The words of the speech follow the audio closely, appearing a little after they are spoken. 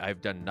I've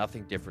done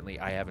nothing differently.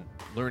 I haven't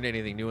learned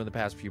anything new in the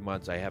past few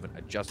months. I haven't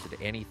adjusted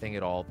anything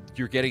at all.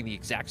 You're getting the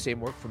exact same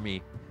work from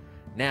me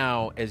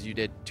now as you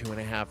did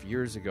 2.5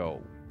 years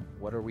ago.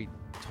 What are we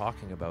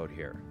talking about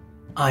here?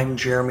 I'm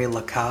Jeremy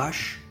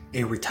Lakash,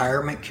 a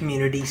retirement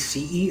community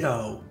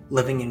CEO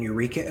living in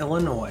Eureka,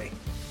 Illinois,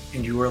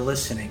 and you are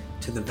listening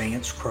to the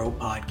Vance Crowe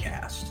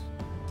Podcast.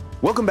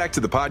 Welcome back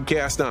to the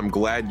podcast. I'm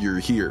glad you're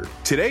here.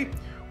 Today,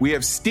 we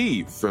have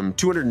Steve from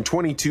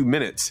 222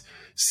 Minutes.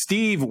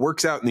 Steve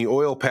works out in the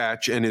oil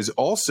patch and is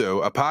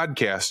also a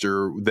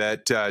podcaster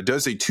that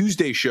does a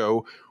Tuesday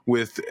show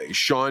with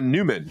Sean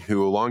Newman,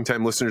 who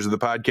longtime listeners of the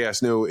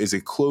podcast know is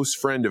a close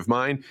friend of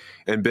mine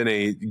and been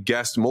a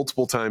guest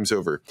multiple times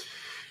over.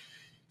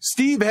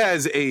 Steve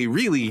has a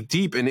really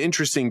deep and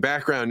interesting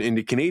background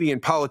into Canadian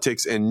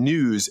politics and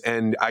news,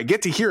 and I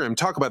get to hear him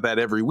talk about that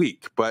every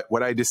week. But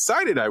what I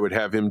decided I would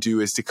have him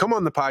do is to come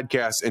on the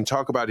podcast and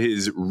talk about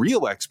his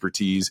real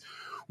expertise,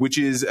 which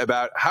is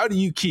about how do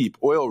you keep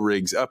oil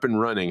rigs up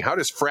and running? How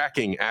does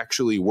fracking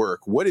actually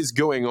work? What is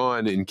going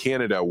on in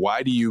Canada?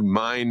 Why do you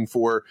mine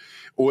for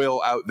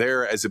oil out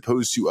there as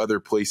opposed to other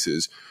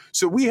places?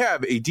 So we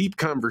have a deep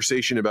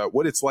conversation about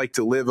what it's like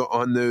to live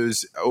on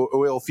those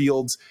oil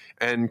fields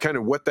and kind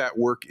of what that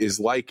work is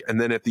like. And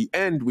then at the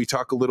end, we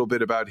talk a little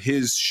bit about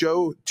his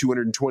show,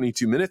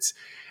 222 Minutes,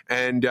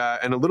 and a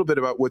little bit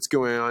about what's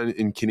going on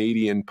in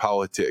Canadian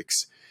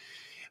politics.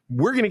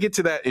 We're going to get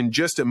to that in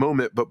just a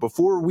moment, but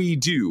before we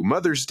do,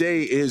 Mother's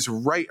Day is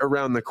right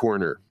around the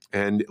corner,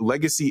 and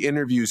legacy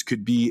interviews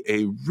could be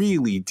a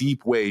really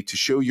deep way to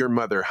show your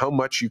mother how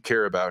much you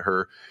care about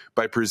her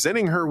by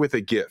presenting her with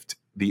a gift,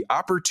 the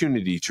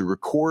opportunity to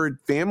record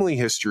family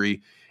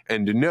history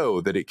and to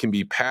know that it can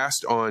be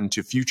passed on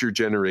to future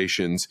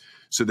generations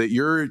so that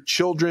your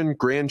children,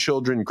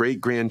 grandchildren,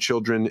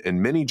 great-grandchildren,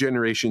 and many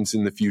generations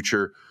in the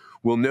future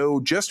will know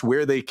just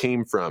where they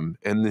came from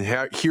and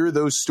hear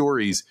those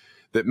stories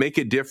that make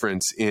a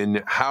difference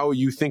in how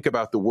you think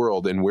about the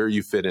world and where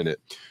you fit in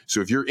it.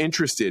 So if you're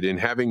interested in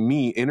having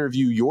me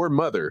interview your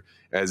mother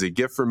as a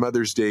gift for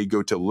Mother's Day,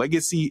 go to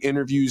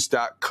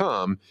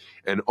legacyinterviews.com,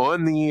 and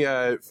on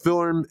the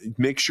film,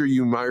 make sure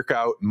you mark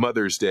out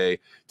Mother's Day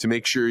to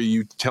make sure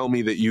you tell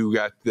me that you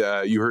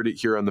heard it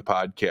here on the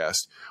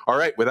podcast. All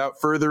right,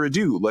 without further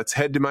ado, let's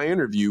head to my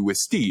interview with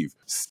Steve.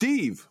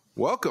 Steve,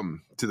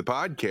 welcome to the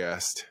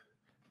podcast.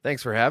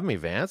 Thanks for having me,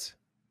 Vance.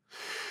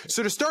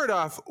 So to start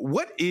off,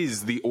 what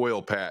is the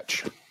oil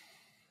patch?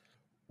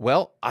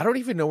 Well, I don't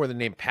even know where the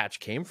name patch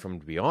came from,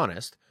 to be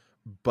honest,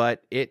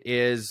 but it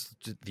is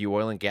the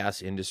oil and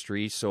gas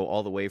industry. So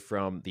all the way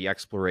from the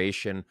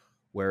exploration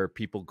where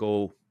people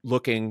go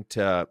looking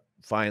to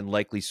find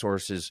likely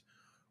sources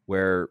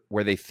where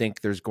they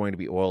think there's going to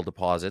be oil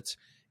deposits,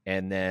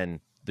 and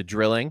then the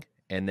drilling,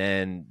 and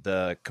then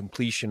the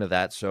completion of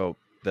that. So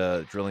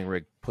the drilling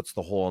rig puts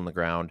the hole in the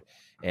ground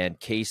and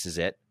cases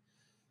it.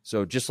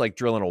 So just like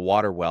drilling a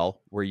water well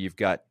where you've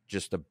got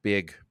just a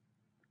big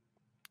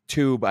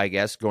tube, I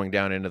guess, going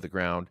down into the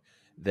ground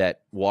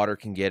that water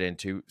can get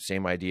into,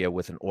 same idea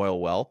with an oil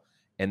well,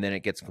 and then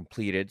it gets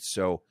completed.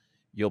 So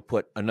you'll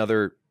put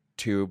another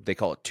tube, they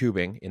call it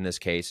tubing in this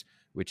case,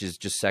 which is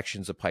just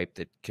sections of pipe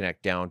that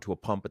connect down to a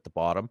pump at the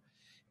bottom.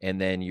 And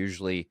then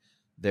usually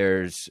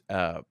there's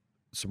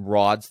some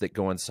rods that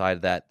go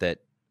inside that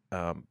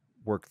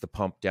work the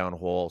pump down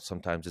hole.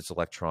 Sometimes it's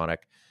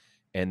electronic.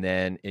 And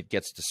then it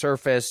gets to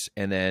surface,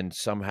 and then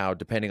somehow,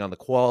 depending on the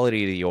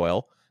quality of the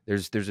oil,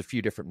 there's a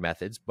few different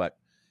methods, but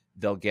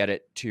they'll get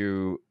it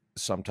to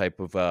some type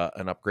of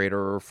an upgrader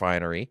or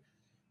refinery,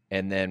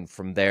 and then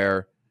from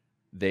there,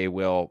 they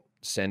will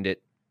send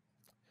it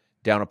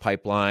down a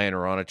pipeline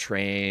or on a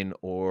train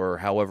or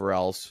however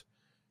else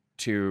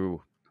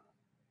to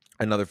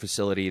another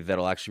facility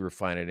that'll actually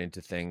refine it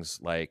into things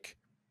like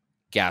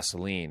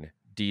gasoline,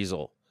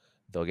 diesel.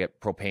 They'll get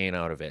propane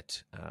out of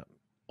it.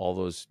 All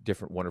those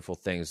different wonderful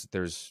things.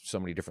 There's so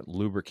many different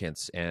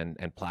lubricants and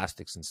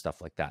plastics and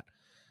stuff like that.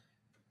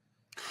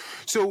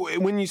 So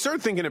when you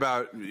start thinking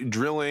about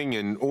drilling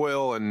and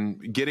oil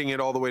and getting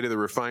it all the way to the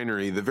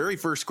refinery, the very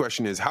first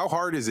question is, how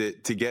hard is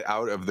it to get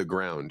out of the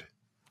ground?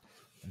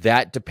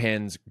 That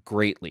depends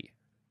greatly.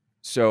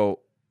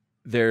 So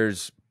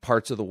there's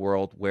parts of the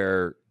world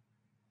where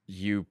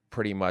you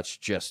pretty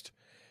much just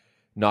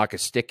knock a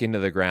stick into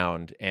the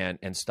ground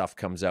and stuff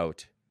comes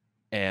out.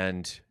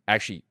 And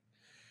actually,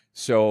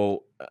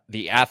 so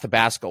the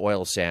Athabasca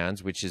oil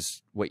sands, which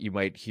is what you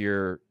might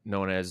hear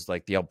known as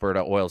like the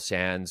Alberta oil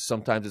sands.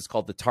 Sometimes it's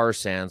called the tar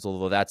sands,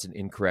 although that's an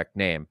incorrect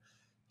name.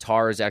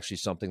 Tar is actually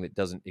something that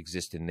doesn't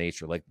exist in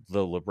nature, like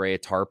the La Brea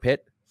tar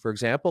pit, for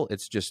example.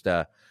 It's just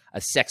a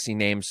sexy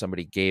name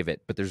somebody gave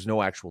it, but there's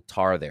no actual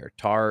tar there.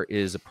 Tar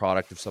is a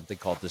product of something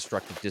called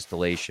destructive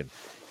distillation.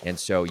 And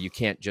so you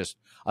can't just,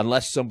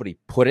 unless somebody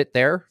put it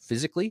there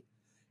physically,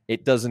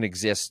 it doesn't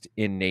exist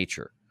in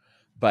nature.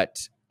 But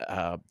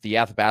the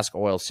Athabasca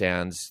oil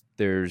sands,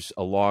 there's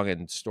a long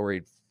and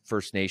storied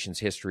First Nations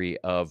history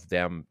of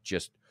them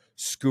just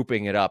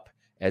scooping it up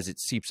as it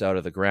seeps out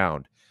of the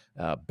ground.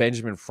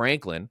 Benjamin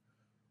Franklin,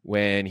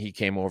 when he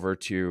came over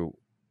to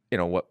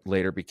what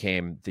later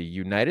became the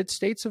United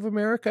States of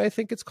America, I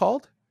think it's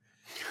called.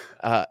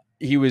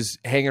 He was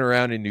hanging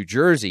around in New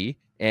Jersey,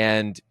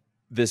 and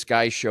this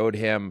guy showed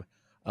him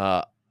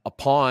a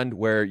pond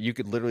where you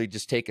could literally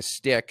just take a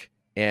stick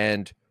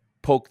and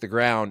poke the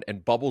ground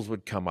and bubbles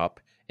would come up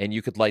and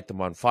you could light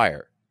them on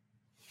fire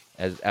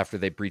after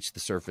they breached the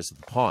surface of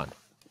the pond.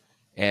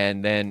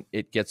 And then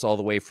it gets all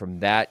the way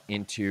from that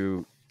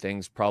into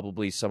things,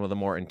 probably some of the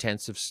more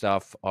intensive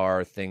stuff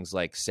are things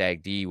like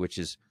SAGD, which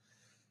is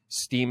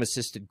steam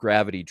assisted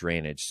gravity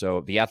drainage.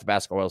 So the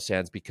Athabasca oil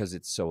sands, because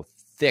it's so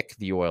thick,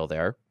 the oil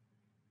there,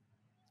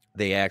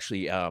 they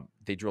actually,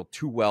 they drill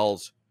 2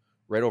 wells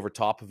right over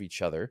top of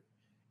each other.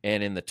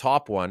 And in the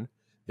top one,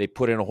 they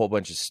put in a whole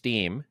bunch of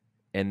steam,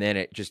 and then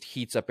it just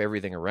heats up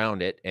everything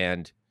around it.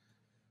 And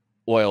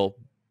oil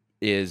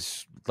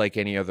is like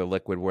any other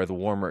liquid, where the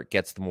warmer it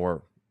gets, the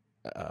more,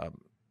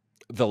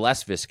 the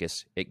less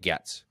viscous it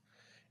gets.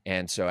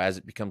 And so as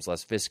it becomes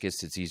less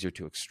viscous, it's easier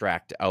to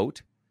extract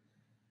out.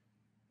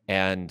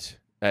 And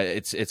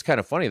it's kind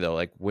of funny though,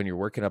 like when you're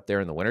working up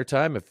there in the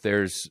wintertime, if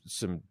there's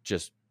some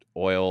just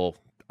oil,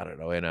 I don't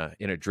know,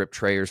 in a drip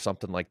tray or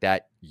something like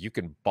that, you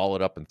can ball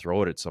it up and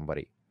throw it at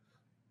somebody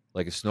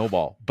like a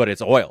snowball, but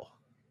it's oil.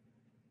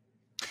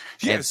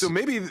 Yeah, so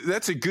maybe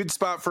that's a good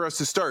spot for us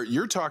to start.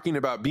 You're talking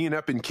about being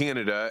up in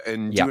Canada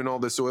and doing all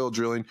this oil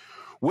drilling.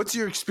 What's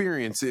your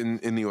experience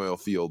in the oil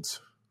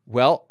fields?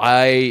 Well,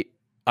 I've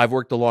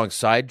worked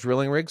alongside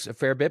drilling rigs a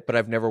fair bit, but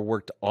I've never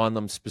worked on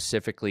them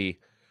specifically.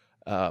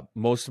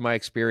 Most of my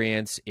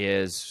experience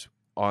is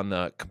on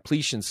the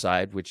completion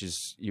side, which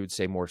is, you would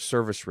say, more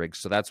service rigs.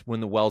 So that's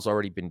when the well's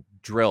already been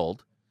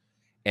drilled,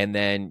 and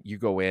then you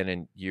go in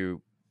and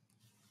you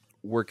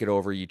work it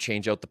over, you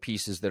change out the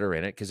pieces that are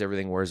in it because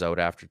everything wears out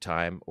after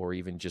time, or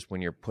even just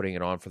when you're putting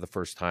it on for the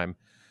first time.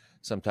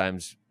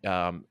 Sometimes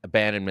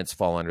abandonments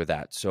fall under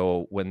that.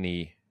 So when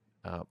the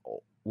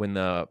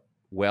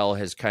well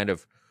has kind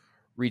of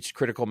reached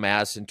critical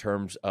mass in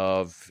terms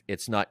of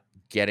it's not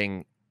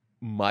getting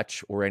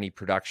much or any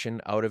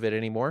production out of it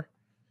anymore,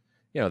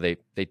 they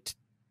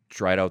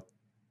dried out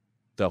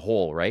the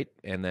hole, right?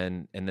 And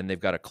then they've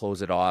got to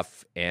close it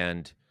off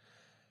and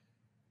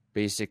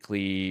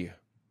basically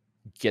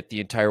get the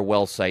entire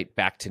well site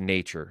back to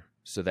nature,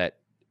 so that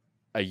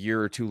a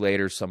year or two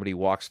later, somebody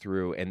walks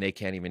through and they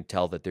can't even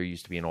tell that there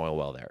used to be an oil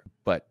well there.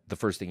 But the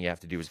first thing you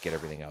have to do is get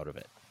everything out of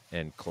it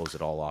and close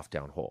it all off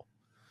downhole.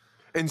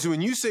 And so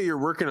when you say you're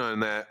working on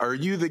that, are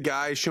you the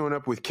guy showing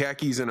up with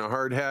khakis and a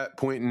hard hat,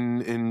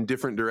 pointing in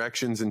different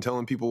directions and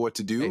telling people what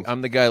to do?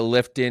 I'm the guy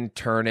lifting,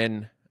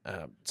 turning.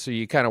 So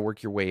you kind of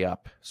work your way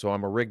up. So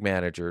I'm a rig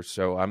manager.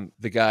 So I'm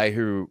the guy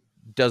who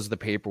does the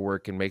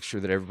paperwork and makes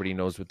sure that everybody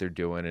knows what they're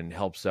doing and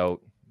helps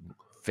out,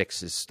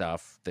 fixes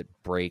stuff that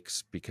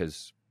breaks,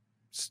 because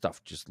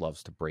stuff just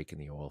loves to break in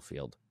the oil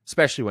field,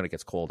 especially when it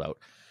gets cold out.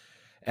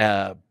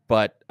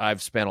 But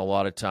I've spent a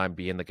lot of time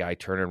being the guy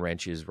turning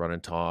wrenches, running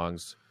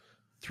tongs,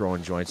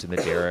 throwing joints in the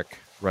derrick,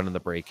 running the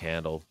brake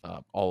handle,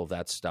 all of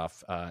that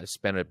stuff. I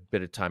spent a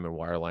bit of time in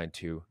wireline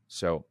too.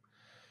 So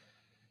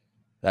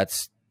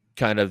that's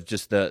kind of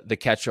just the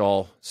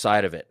catch-all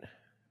side of it.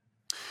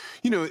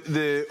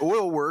 The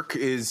oil work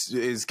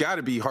is got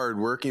to be hard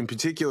work. In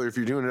particular, if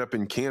you're doing it up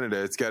in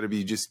Canada, it's got to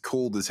be just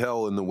cold as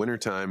hell in the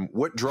wintertime.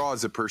 What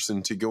draws a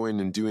person to go in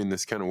and doing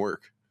this kind of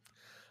work?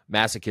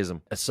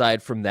 Masochism.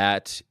 Aside from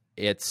that,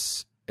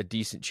 it's a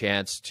decent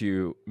chance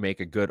to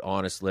make a good,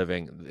 honest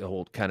living. The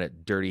whole kind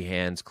of dirty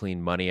hands,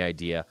 clean money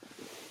idea.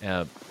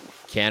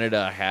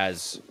 Canada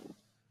has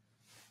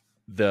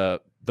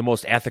the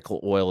most ethical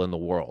oil in the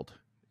world.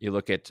 You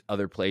look at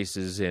other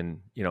places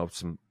in,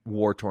 some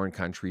war-torn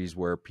countries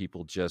where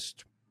people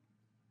just,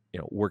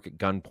 work at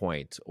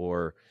gunpoint,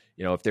 or,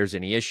 if there's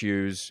any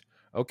issues,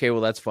 okay, well,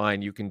 that's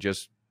fine. You can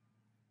just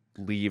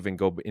leave and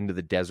go into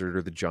the desert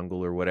or the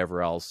jungle or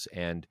whatever else.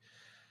 And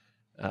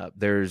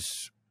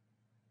there's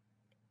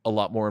a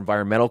lot more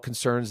environmental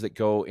concerns that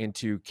go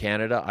into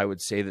Canada. I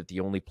would say that the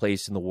only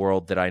place in the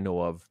world that I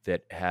know of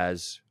that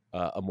has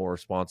a more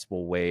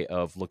responsible way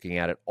of looking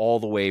at it, all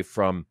the way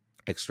from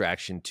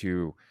extraction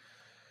to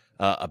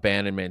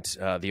abandonment.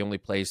 The only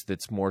place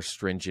that's more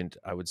stringent,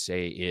 I would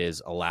say,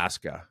 is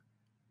Alaska,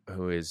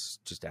 who is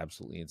just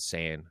absolutely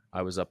insane.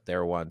 I was up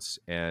there once,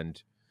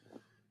 and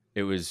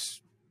it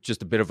was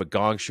just a bit of a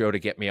gong show to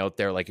get me out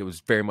there. Like, it was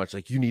very much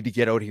like, you need to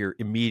get out here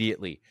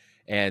immediately.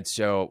 And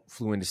so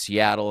flew into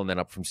Seattle, and then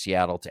up from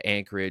Seattle to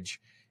Anchorage.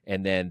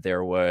 And then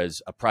there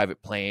was a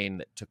private plane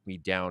that took me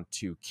down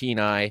to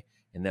Kenai.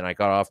 And then I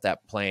got off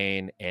that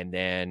plane and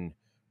then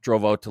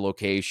drove out to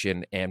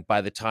location. And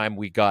by the time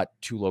we got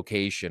to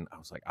location, I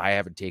was like, I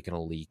haven't taken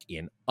a leak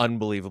in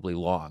unbelievably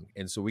long.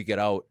 And so we get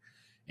out,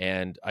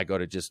 and I go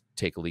to just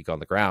take a leak on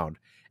the ground.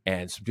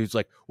 And some dude's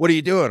like, what are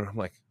you doing? I'm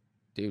like,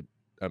 dude,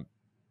 I'm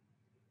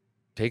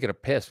taking a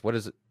piss. What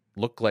does it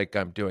look like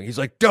I'm doing? He's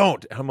like,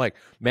 don't. And I'm like,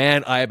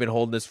 man, I have been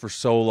holding this for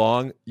so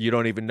long, you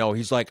don't even know.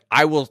 He's like,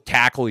 I will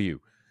tackle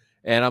you.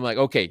 And I'm like,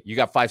 okay, you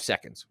got 5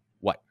 seconds.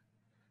 What?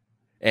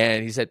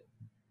 And he said,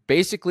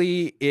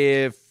 basically,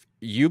 if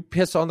you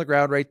piss on the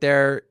ground right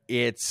there,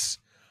 it's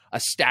a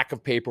stack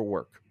of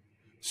paperwork.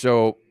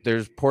 So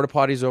there's porta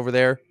potties over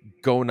there.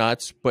 Go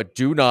nuts, but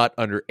do not,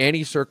 under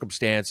any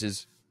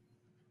circumstances,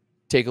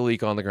 take a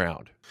leak on the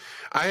ground.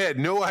 I had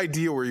no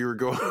idea where you were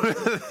going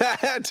with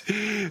that,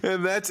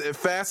 and that's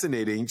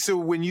fascinating. So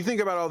when you think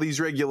about all these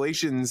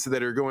regulations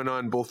that are going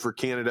on both for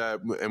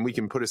Canada, and we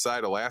can put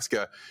aside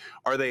Alaska,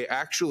 are they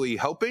actually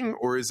helping,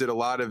 or is it a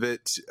lot of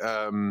it,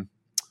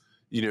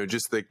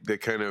 just the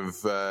kind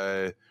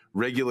of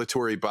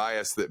regulatory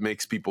bias that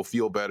makes people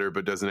feel better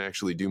but doesn't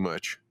actually do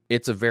much?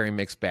 It's a very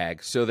mixed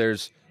bag. So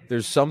there's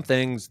some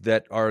things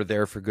that are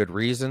there for good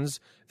reasons.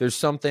 There's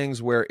some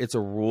things where it's a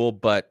rule,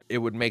 but it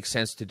would make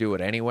sense to do it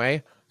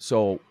anyway.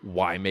 So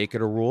why make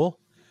it a rule?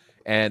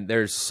 And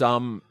there's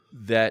some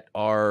that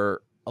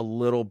are a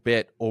little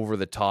bit over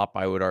the top,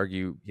 I would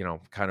argue,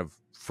 kind of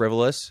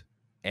frivolous.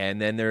 And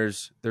then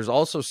there's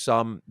also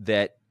some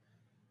that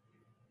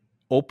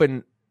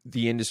open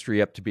the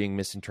industry up to being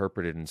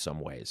misinterpreted in some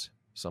ways,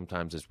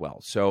 sometimes as well.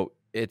 So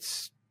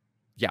it's,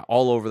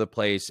 all over the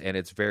place, and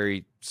it's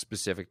very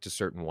specific to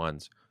certain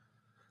ones.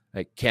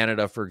 Like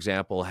Canada, for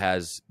example,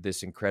 has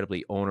this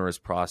incredibly onerous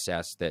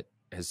process that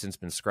has since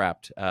been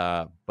scrapped,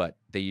 but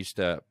they used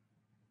to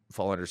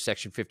fall under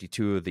Section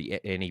 52 of the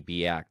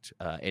NEB Act.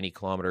 Any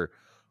kilometer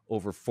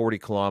over 40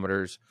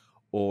 kilometers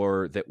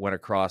or that went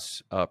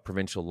across a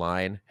provincial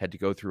line had to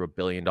go through $1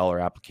 billion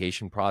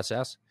application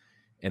process.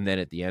 And then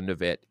at the end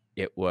of it,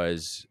 it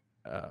was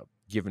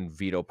given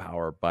veto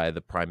power by the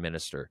Prime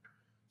Minister.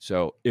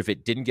 So if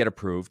it didn't get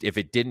approved, if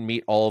it didn't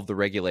meet all of the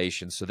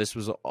regulations, so this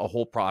was a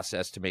whole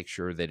process to make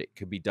sure that it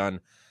could be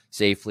done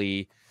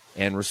safely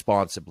and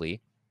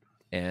responsibly,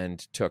 and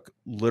took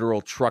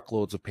literal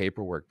truckloads of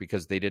paperwork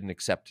because they didn't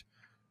accept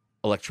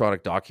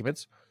electronic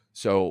documents.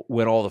 So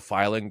when all the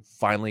filing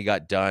finally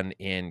got done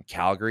in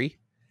Calgary,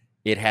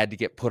 it had to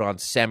get put on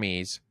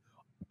semis.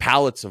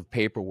 Pallets of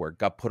paperwork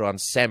got put on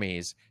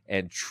semis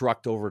and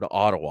trucked over to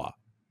Ottawa.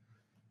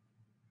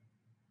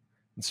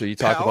 And so you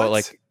talk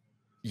about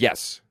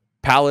yes,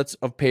 pallets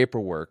of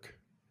paperwork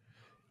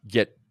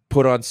get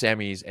put on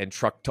semis and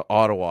trucked to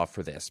Ottawa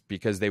for this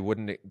because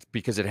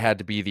it had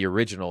to be the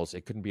originals.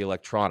 It couldn't be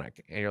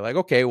electronic. And you're like,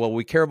 okay, well,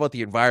 we care about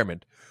the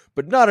environment,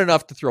 but not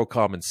enough to throw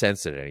common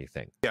sense at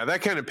anything. Yeah,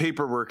 that kind of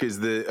paperwork is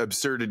the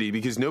absurdity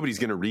because nobody's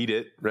going to read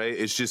it, right?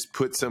 It's just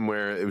put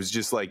somewhere. It was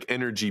just like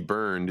energy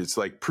burned. It's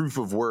like proof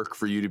of work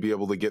for you to be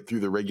able to get through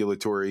the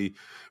regulatory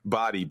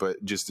body,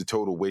 but just a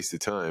total waste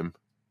of time.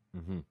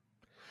 Mm-hmm.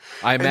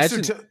 I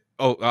imagine...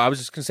 I was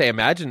just going to say,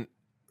 imagine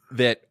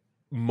that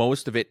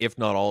most of it, if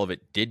not all of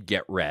it, did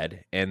get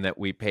read, and that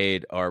we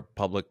paid our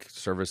public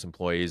service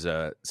employees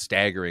a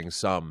staggering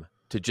sum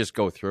to just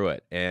go through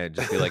it and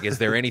just be like, is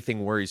there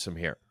anything worrisome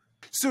here?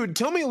 So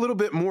tell me a little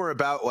bit more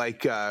about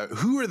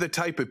who are the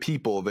type of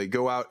people that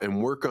go out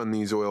and work on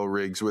these oil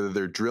rigs, whether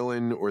they're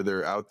drilling or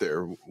they're out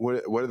there.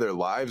 What are their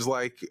lives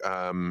like?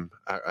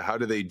 How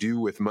do they do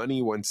with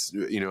money once,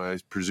 I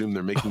presume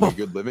they're making a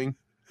good living?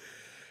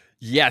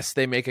 Yes,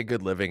 they make a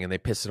good living and they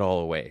piss it all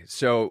away.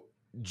 So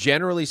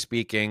generally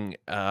speaking,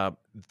 it's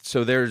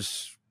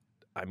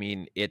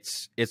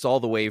all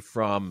the way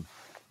from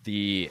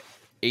the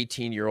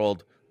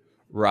 18-year-old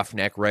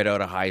roughneck right out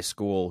of high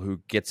school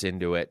who gets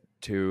into it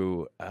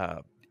to,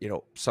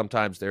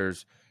 sometimes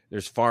there's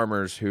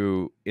farmers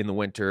who in the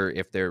winter,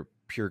 if they're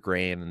pure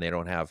grain and they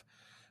don't have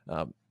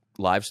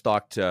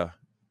livestock to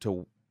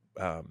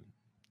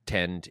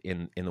tend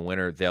in the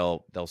winter,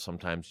 they'll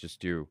sometimes just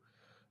do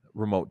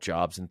remote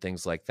jobs and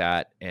things like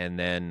that. And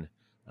then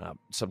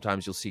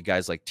sometimes you'll see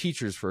guys like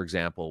teachers, for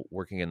example,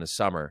 working in the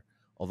summer,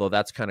 although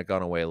that's kind of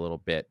gone away a little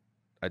bit,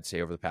 I'd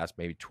say over the past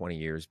maybe 20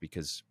 years,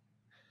 because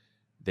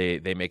they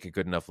make a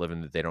good enough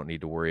living that they don't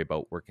need to worry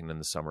about working in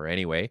the summer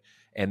anyway.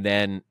 And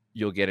then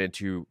you'll get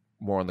into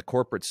more on the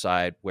corporate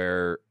side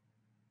where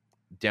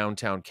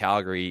downtown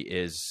Calgary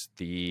is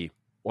the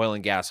oil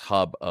and gas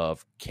hub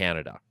of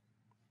Canada.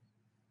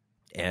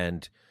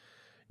 And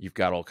you've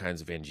got all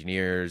kinds of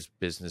engineers,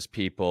 business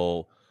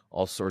people,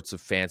 all sorts of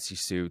fancy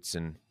suits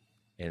and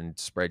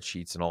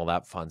spreadsheets and all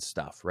that fun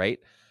stuff, right?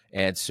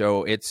 And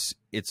so it's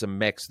a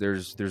mix.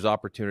 There's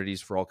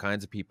opportunities for all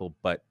kinds of people,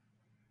 but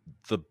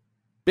the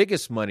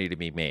biggest money to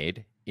be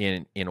made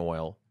in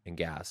oil and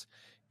gas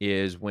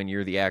is when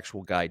you're the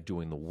actual guy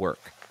doing the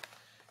work.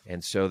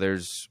 And so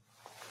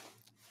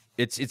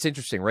it's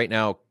interesting. Right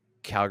now,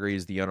 Calgary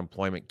is the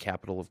unemployment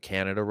capital of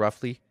Canada,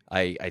 roughly.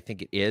 I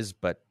think it is,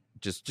 but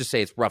just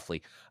say it's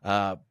roughly.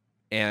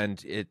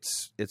 And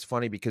it's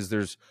funny because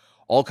there's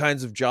all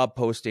kinds of job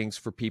postings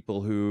for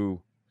people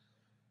who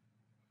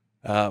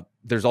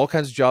there's all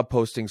kinds of job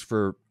postings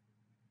for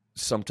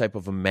some type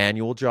of a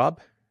manual job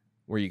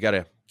where you got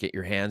to get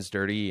your hands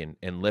dirty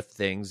and lift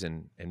things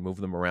and move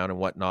them around and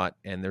whatnot.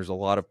 And there's a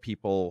lot of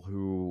people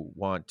who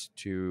want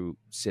to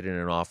sit in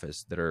an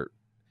office that are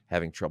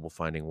having trouble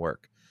finding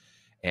work.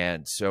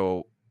 And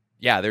so,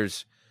 yeah,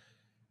 there's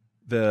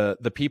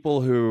the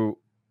people who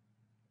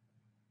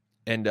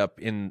end up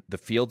in the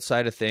field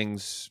side of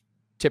things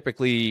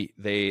typically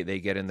they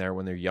get in there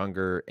when they're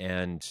younger,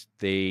 and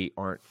they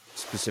aren't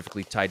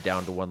specifically tied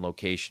down to one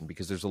location,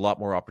 because there's a lot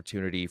more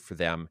opportunity for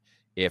them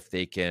if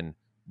they can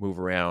move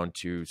around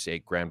to, say,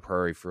 Grand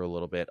Prairie for a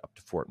little bit, up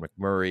to Fort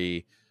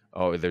McMurray.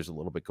 Oh, there's a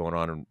little bit going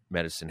on in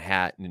Medicine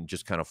Hat, and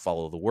just kind of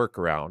follow the work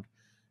around.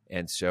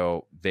 And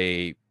so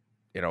they,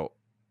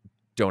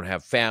 don't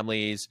have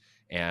families,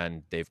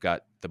 and they've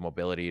got the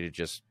mobility to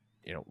just,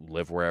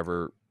 live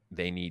wherever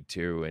they need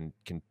to, and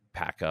can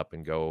pack up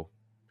and go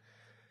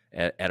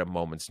at a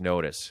moment's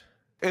notice.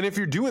 And if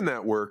you're doing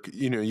that work,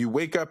 you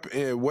wake up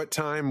at what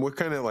time? What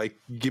kind of, like,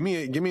 give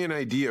me an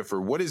idea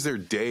for what is their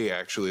day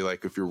actually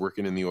like if you're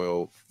working in the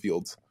oil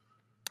fields?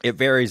 It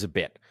varies a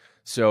bit.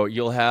 So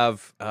you'll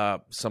have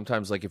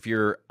sometimes, like, if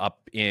you're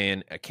up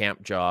in a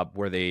camp job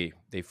where they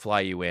fly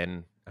you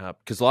in,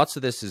 because lots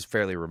of this is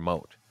fairly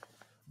remote,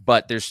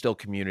 but there's still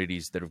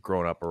communities that have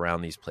grown up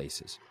around these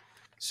places.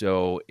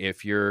 So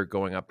if you're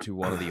going up to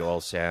one of the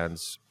oil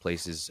sands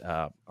places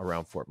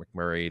around Fort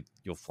McMurray,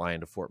 you'll fly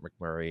into Fort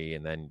McMurray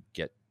and then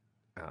get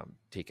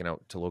taken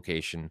out to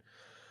location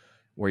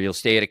where you'll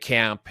stay at a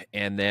camp,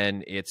 and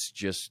then it's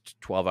just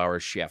 12-hour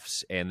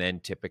shifts. And then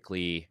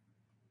typically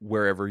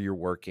wherever you're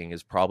working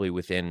is probably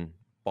within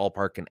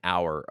ballpark an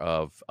hour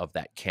of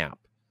that camp.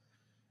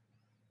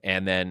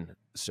 And then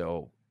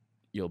so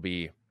you'll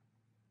be,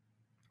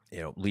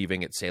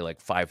 leaving at, say,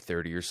 like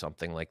 5:30 or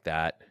something like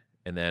that,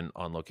 and then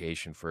on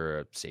location for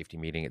a safety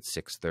meeting at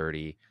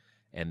 6:30,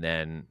 and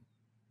then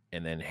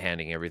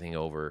handing everything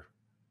over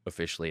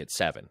officially at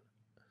 7,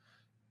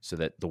 so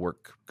that the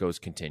work goes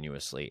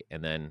continuously.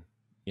 And then,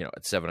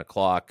 at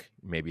 7:00,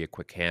 maybe a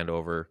quick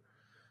handover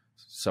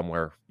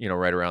somewhere,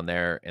 right around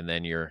there, and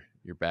then you're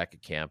back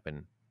at camp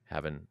and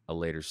having a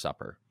later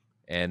supper.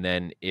 And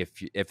then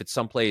if it's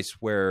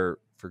someplace where,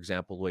 for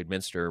example,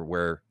 Lloydminster,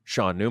 where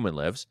Sean Newman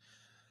lives,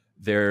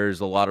 there's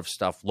a lot of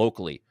stuff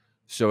locally.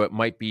 So it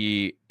might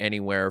be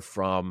anywhere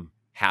from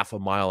half a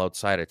mile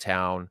outside of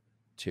town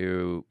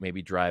to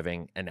maybe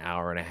driving an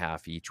hour and a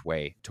half each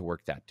way to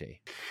work that day.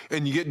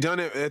 And you get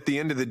done at the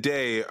end of the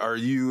day. Are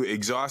you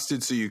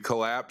exhausted so you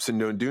collapse and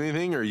don't do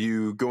anything? Are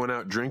you going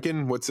out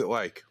drinking? What's it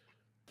like?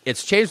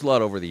 It's changed a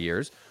lot over the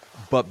years,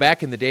 but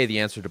back in the day, the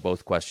answer to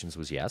both questions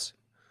was yes.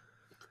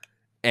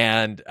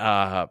 And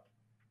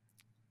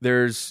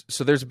there's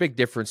a big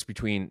difference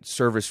between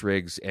service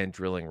rigs and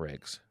drilling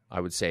rigs, I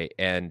would say.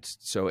 And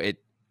so it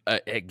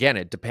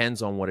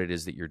depends on what it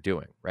is that you're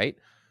doing, right?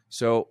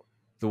 So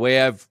the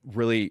way I've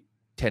really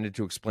tended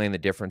to explain the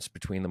difference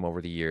between them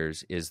over the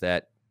years is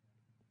that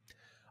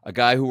a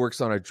guy who works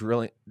on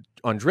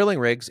drilling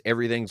rigs,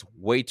 everything's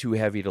way too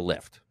heavy to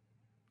lift.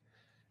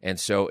 And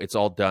so it's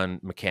all done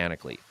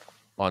mechanically.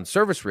 On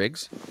service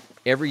rigs,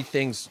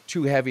 everything's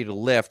too heavy to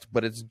lift,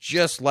 but it's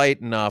just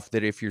light enough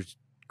that if you're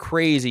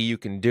crazy, you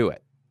can do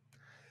it.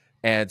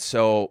 And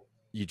so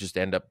you just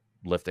end up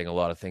lifting a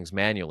lot of things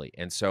manually.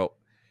 And so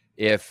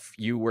if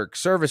you work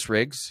service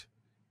rigs,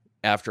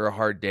 after a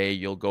hard day,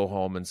 you'll go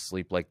home and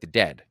sleep like the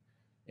dead.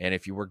 And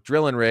if you work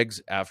drilling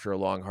rigs, after a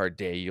long, hard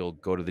day, you'll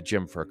go to the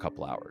gym for a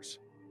couple hours.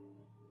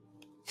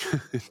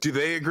 Do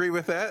they agree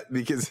with that?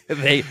 Because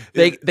they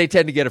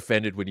tend to get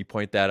offended when you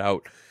point that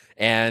out.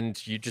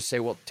 And you just say,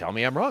 well, tell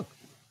me I'm wrong.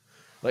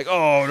 Like,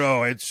 oh,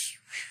 no, it's,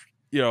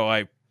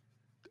 I'm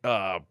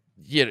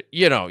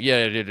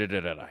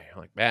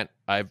like, man,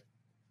 I've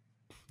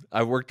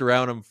worked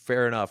around them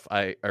fair enough.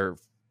 For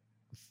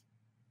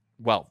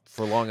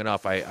long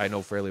enough, I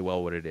know fairly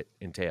well what it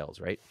entails,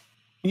 right?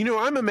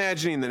 I'm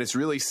imagining that it's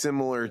really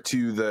similar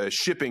to the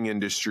shipping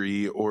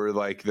industry or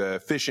like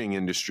the fishing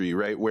industry,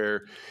 right?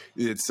 Where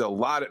it's a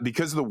lot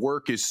because the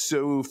work is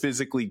so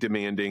physically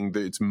demanding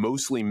that it's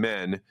mostly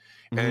men,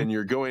 and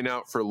you're going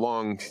out for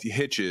long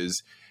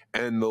hitches,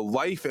 and the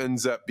life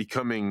ends up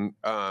becoming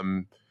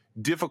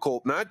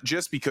difficult, not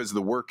just because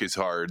the work is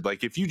hard.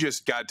 Like if you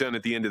just got done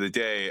at the end of the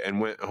day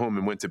and went home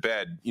and went to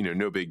bed,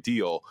 no big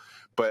deal.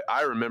 But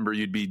I remember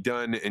you'd be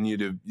done and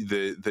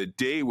the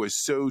day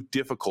was so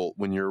difficult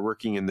when you're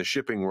working in the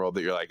shipping world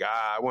that you're like,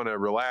 I want to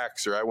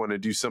relax, or I want to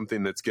do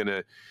something that's going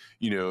to,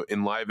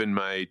 enliven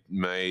my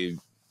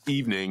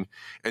evening.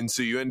 And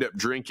so you end up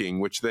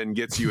drinking, which then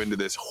gets you into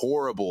this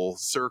horrible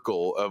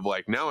circle of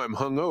like, now I'm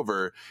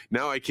hungover.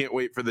 Now I can't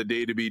wait for the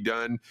day to be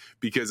done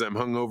because I'm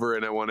hungover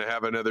and I want to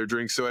have another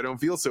drink so I don't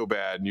feel so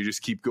bad. And you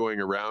just keep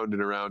going around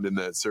and around in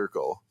that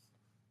circle.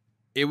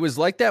 It was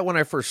like that when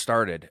I first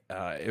started.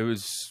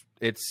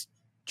 It's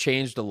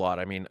changed a lot.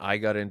 I mean, I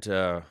got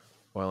into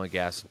oil and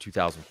gas in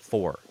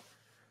 2004.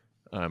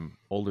 I'm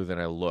older than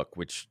I look,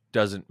 which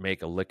doesn't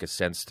make a lick of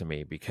sense to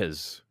me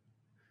because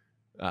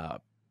I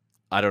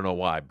don't know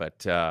why,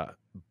 but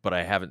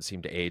I haven't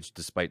seemed to age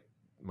despite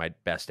my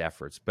best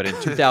efforts. But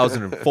in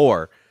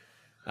 2004,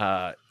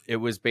 it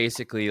was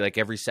basically like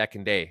every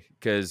second day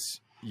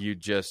because you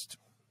just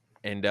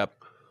end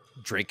up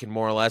drinking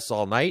more or less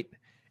all night.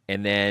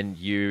 And then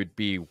you'd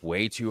be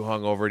way too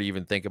hungover to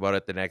even think about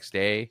it the next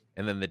day.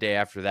 And then the day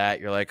after that,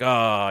 you're like,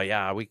 oh,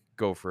 yeah, we could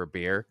go for a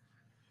beer.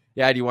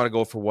 Yeah, do you want to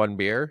go for one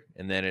beer?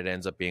 And then it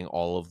ends up being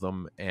all of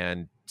them.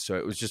 And So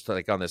it was just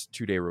like on this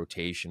 2-day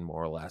rotation,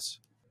 more or less.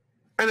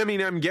 And I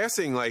mean, I'm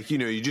guessing like,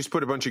 you just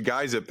put a bunch of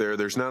guys up there.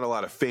 There's not a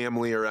lot of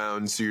family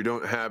around, so you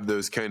don't have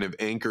those kind of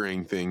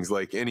anchoring things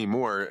like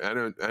anymore. I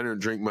don't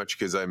drink much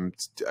because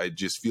I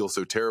just feel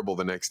so terrible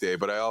the next day,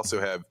 but I also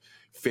have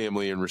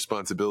family and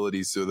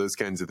responsibilities, so those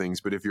kinds of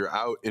things. But if you're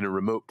out in a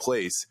remote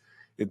place,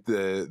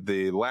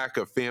 the lack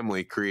of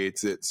family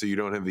creates it so you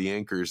don't have the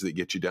anchors that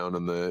get you down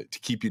to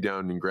keep you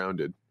down and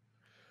grounded.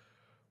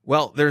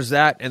 Well, there's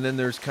that, and then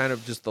there's kind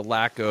of just the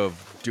lack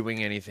of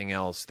doing anything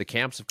else. The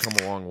camps have come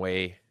a long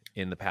way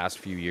in the past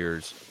few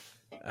years.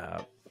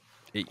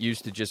 It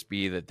used to just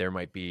be that there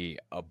might be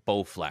a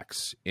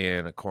Bowflex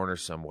in a corner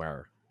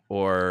somewhere,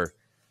 or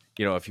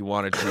if you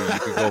wanted to, you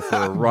could go for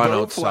a run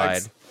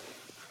outside,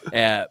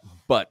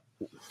 but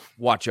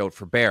watch out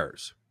for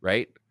bears,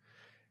 right?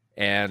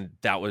 And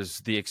that was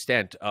the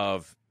extent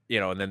of,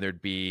 and then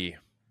there'd be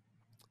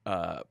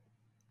a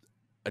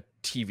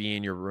TV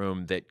in your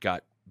room that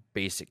got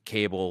basic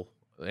cable,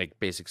 like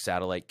basic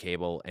satellite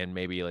cable, and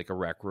maybe like a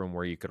rec room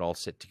where you could all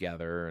sit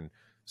together, and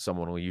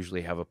someone will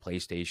usually have a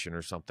PlayStation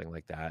or something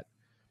like that.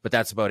 But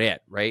that's about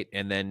it, right?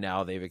 And then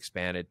now they've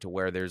expanded to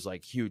where there's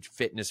like huge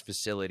fitness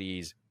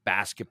facilities,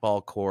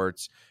 basketball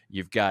courts.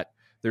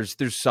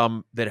 There's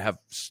some that have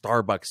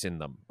Starbucks in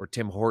them or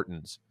Tim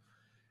Hortons.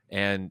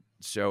 And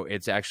so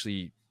it's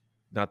actually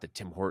not that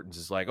Tim Hortons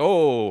is like,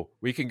 oh,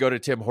 we can go to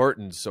Tim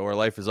Hortons, so our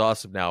life is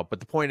awesome now. But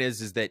the point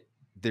is that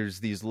there's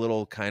these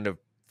little kind of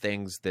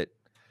things that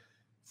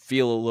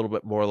feel a little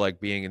bit more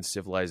like being in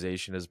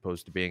civilization as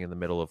opposed to being in the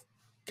middle of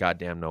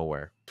goddamn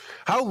nowhere.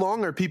 How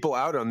long are people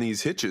out on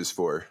these hitches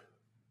for?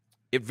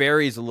 It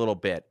varies a little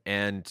bit,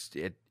 and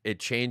it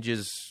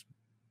changes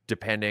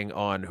depending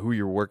on who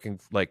you're working,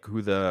 like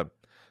who the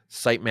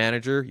site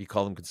manager, you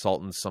call them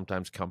consultants,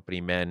 sometimes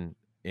company men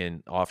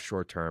in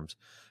offshore terms.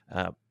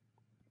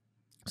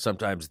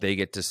 Sometimes they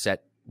get to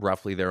set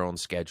roughly their own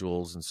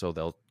schedules, and so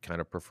they'll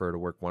kind of prefer to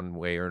work one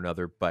way or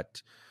another.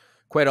 But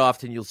quite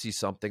often you'll see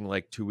something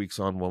like 2 weeks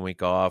on, 1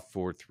 week off,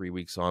 or 3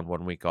 weeks on,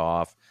 1 week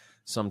off.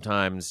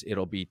 Sometimes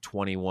it'll be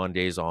 21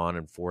 days on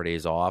and 4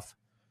 days off.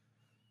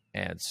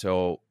 And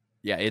so,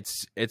 yeah,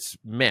 it's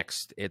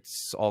mixed.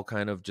 It's all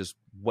kind of just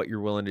what you're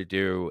willing to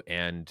do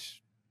and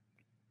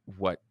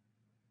what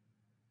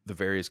the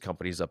various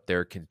companies up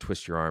there can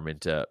twist your arm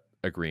into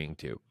agreeing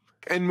to.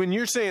 And when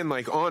you're saying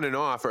like on and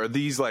off, are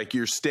these like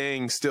you're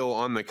staying still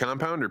on the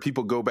compound, or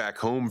people go back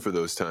home for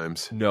those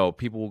times? No,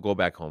 people will go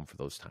back home for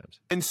those times.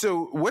 And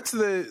so what's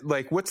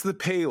the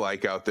pay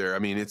like out there? I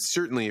mean, it's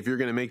certainly, if you're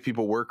going to make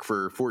people work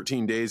for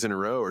 14 days in a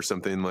row or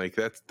something like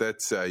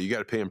that's you got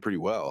to pay them pretty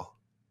well.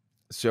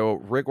 So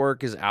rig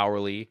work is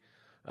hourly.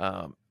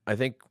 I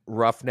think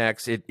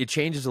Roughnecks, it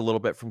changes a little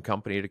bit from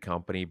company to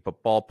company,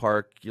 but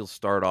ballpark, you'll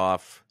start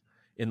off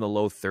in the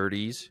low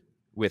 30s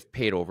with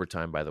paid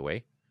overtime, by the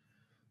way.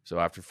 So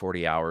after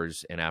 40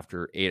 hours and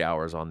after 8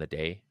 hours on the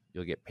day,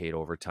 you'll get paid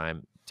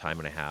overtime, time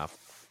and a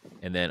half.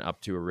 And then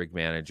up to a rig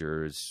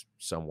manager is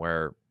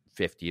somewhere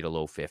 50 to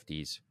low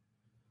 50s.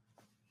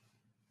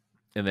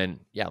 And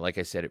then, yeah, like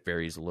I said, it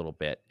varies a little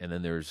bit. And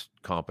then there's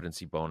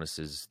competency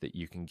bonuses that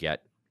you can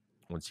get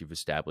once you've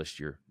established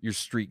your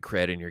street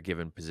cred in your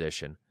given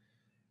position.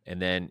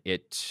 And then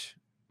it's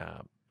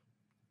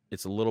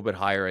a little bit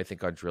higher, I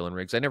think, on drilling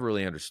rigs. I never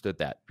really understood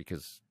that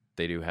because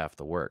they do half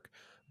the work.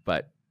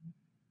 But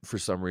for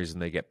some reason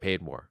they get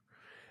paid more.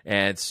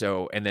 And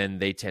then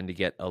they tend to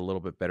get a little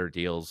bit better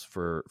deals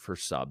for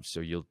subs.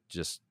 So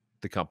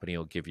the company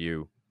will give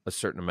you a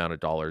certain amount of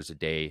dollars a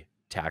day,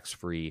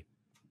 tax-free,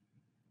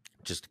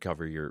 just to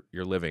cover your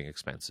living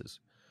expenses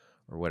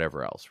or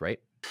whatever else, right?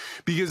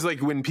 Because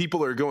like when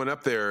people are going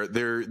up there,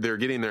 they're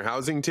getting their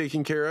housing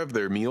taken care of,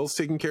 their meals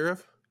taken care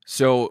of.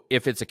 So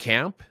if it's a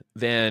camp,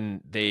 then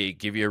they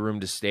give you a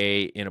room to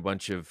stay in a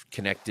bunch of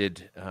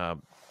connected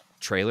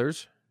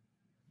trailers.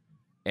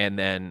 And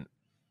then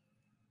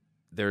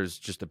there's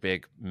just a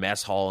big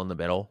mess hall in the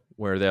middle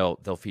where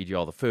they'll feed you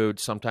all the food.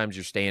 Sometimes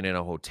you're staying in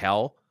a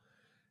hotel,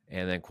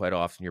 and then quite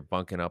often you're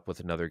bunking up with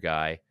another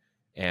guy,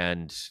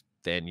 and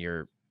then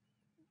you're,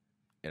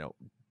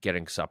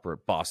 getting supper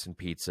at Boston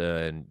Pizza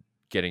and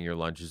getting your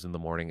lunches in the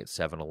morning at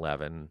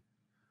 7-Eleven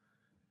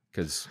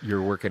because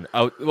you're working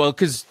out. Well,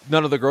 because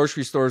none of the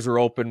grocery stores are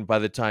open by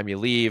the time you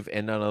leave,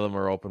 and none of them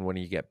are open when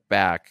you get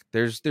back.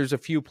 There's a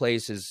few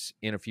places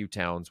in a few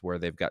towns where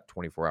they've got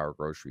 24-hour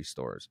grocery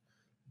stores,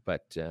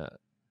 but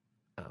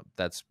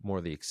that's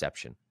more the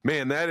exception.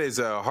 Man, that is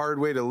a hard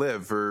way to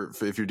live for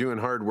if you're doing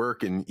hard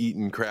work and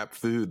eating crap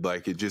food.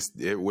 Like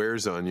it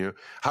wears on you.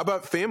 How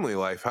about family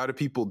life? How do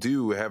people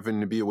do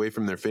having to be away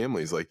from their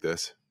families like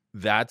this?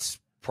 That's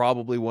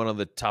probably one of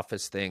the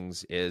toughest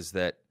things is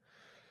that,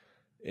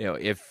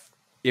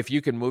 if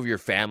you can move your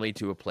family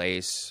to a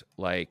place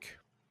like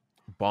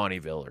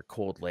Bonnyville or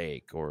Cold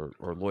Lake or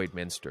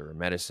Lloydminster or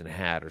Medicine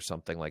Hat or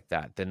something like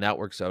that, then that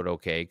works out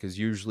okay because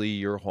usually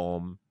you're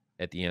home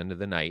at the end of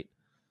the night.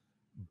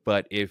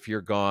 But if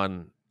you're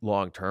gone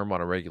long-term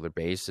on a regular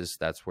basis,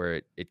 that's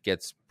where it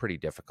gets pretty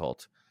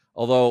difficult.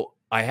 Although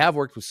I have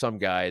worked with some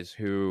guys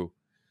who,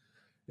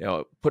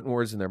 putting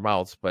words in their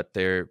mouths, but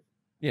they're,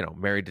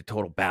 married to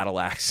total battle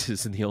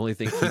axes. And the only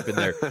thing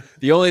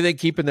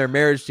keeping their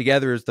marriage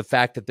together is the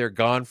fact that they're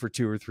gone for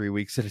 2 or 3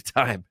 weeks at a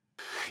time.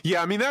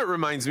 Yeah, I mean, that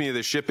reminds me of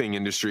the shipping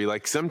industry.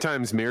 Like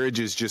sometimes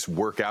marriages just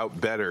work out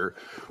better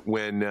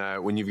when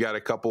you've got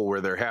a couple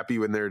where they're happy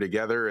when they're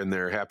together and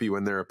they're happy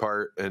when they're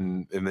apart,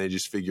 and they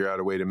just figure out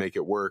a way to make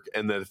it work.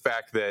 And the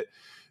fact that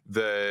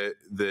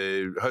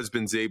the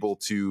husband's able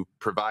to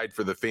provide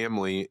for the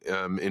family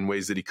in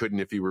ways that he couldn't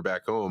if he were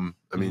back home.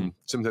 I mean,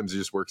 sometimes it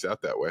just works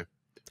out that way.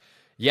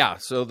 Yeah.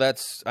 So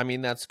that's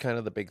kind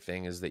of the big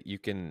thing, is that you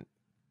can,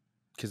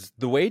 because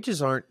the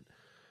wages aren't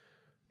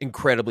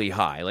incredibly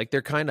high. Like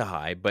they're kind of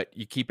high, but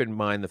you keep in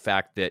mind the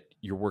fact that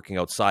you're working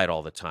outside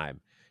all the time.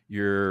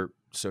 You're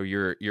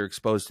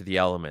exposed to the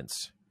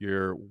elements.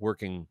 You're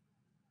working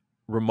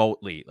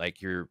remotely,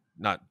 like you're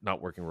not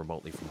working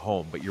remotely from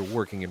home, but you're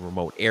working in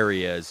remote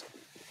areas,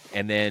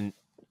 and then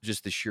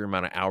just the sheer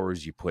amount of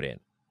hours you put in,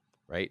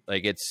 right?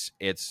 Like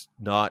it's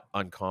not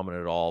uncommon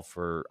at all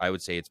I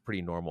would say it's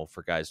pretty normal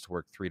for guys to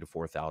work 3,000 to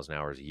 4,000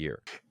 hours a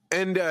year.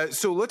 And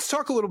so let's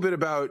talk a little bit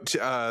about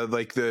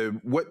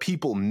what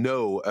people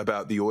know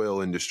about the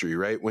oil industry,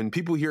 right? When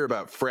people hear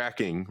about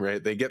fracking,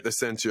 right, they get the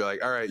sense you're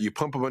like, all right, you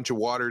pump a bunch of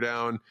water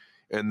down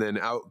and then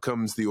out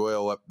comes the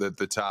oil up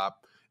the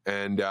top.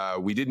 And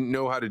we didn't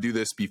know how to do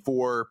this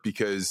before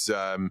because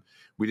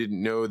we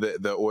didn't know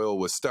that the oil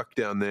was stuck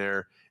down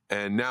there.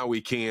 And now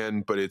we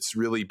can, but it's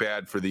really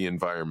bad for the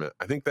environment.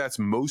 I think that's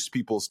most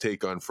people's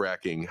take on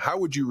fracking. How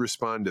would you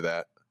respond to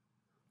that?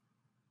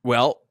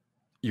 Well,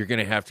 you're going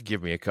to have to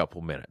give me a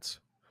couple minutes.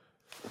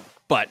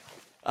 But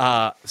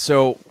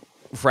so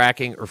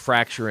fracking or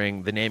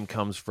fracturing, the name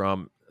comes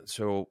from,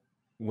 so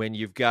when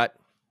you've got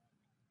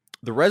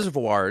the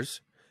reservoirs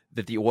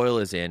that the oil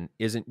is in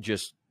isn't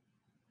just,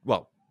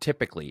 well,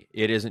 typically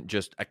it isn't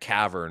just a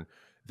cavern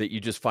that you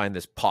just find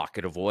this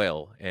pocket of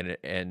oil.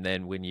 And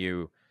then when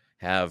you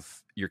have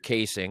your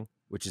casing,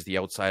 which is the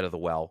outside of the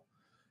well,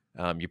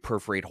 you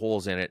perforate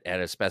holes in it at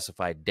a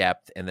specified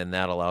depth, and then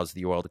that allows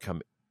the oil to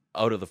come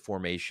out of the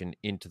formation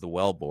into the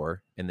well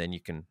bore, and then you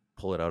can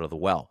pull it out of the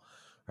well,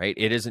 right?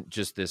 It isn't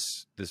just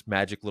this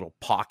magic little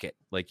pocket,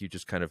 like you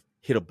just kind of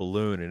hit a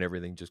balloon and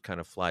everything just kind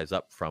of flies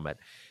up from it.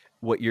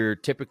 What you're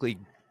typically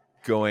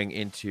going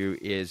into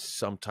is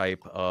some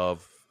type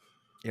of,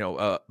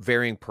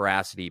 varying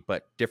porosity,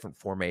 but different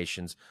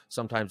formations.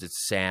 Sometimes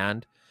it's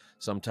sand,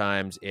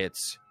 sometimes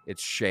it's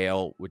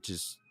shale, which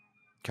is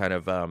kind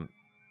of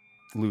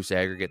loose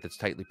aggregate that's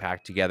tightly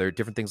packed together,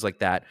 different things like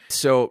that.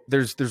 So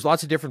there's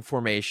lots of different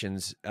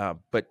formations,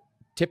 but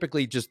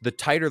typically just the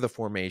tighter the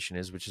formation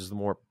is, which is the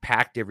more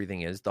packed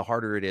everything is, the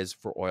harder it is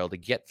for oil to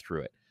get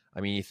through it. I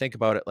mean, you think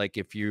about it, like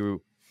if you're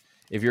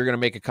going to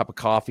make a cup of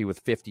coffee with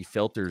 50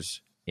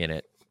 filters in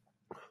it,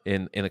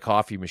 in the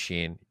coffee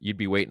machine, you'd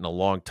be waiting a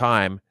long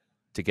time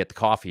to get the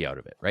coffee out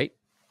of it, right?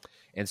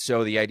 And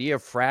so the idea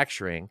of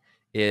fracturing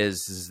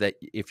is that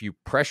if you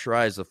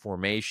pressurize the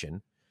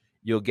formation,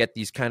 you'll get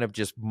these kind of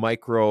just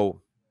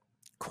micro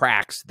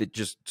cracks that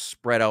just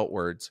spread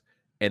outwards,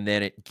 and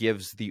then it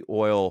gives the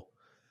oil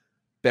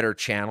better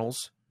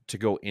channels to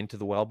go into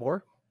the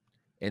wellbore.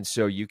 And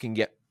so you can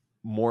get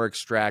more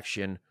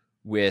extraction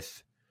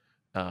with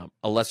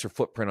a lesser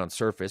footprint on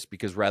surface,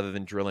 because rather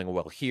than drilling a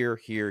well here,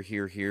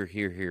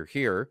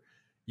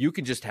 you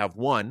can just have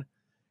one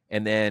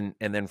and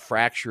then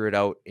fracture it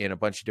out in a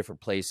bunch of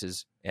different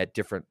places at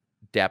different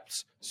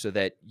depths, so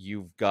that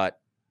you've got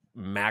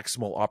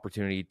maximal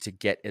opportunity to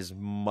get as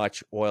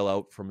much oil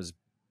out from as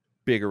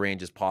big a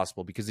range as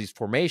possible. Because these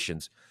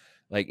formations,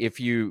 like if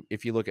you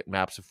look at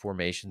maps of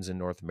formations in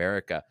North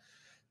America,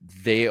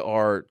 they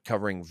are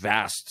covering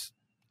vast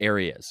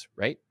areas,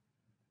 right?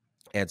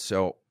 And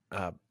so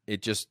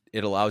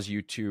it allows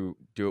you to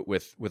do it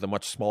with a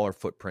much smaller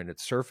footprint at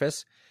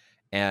surface,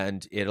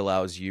 and it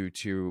allows you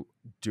to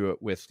do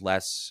it with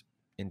less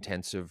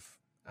intensive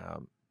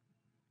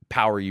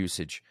power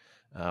usage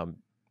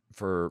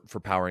for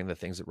powering the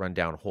things that run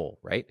downhole,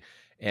 right?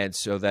 And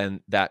so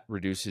then that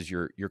reduces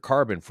your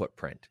carbon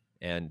footprint.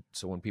 And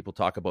so when people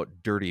talk about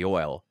dirty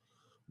oil,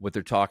 what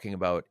they're talking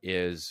about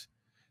is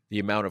the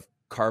amount of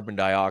carbon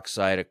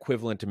dioxide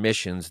equivalent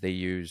emissions they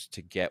use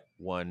to get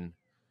 1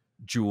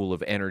 joule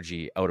of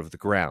energy out of the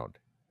ground.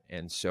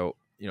 And so,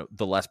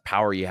 the less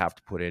power you have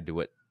to put into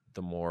it,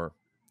 the more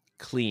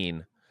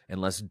clean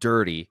and less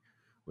dirty,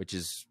 which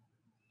is,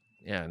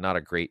 not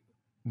a great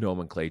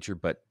nomenclature,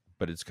 but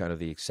it's kind of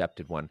the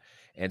accepted one.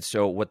 And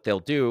so what they'll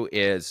do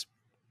is,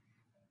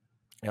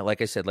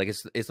 like I said, like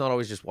it's not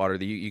always just water.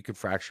 You can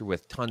fracture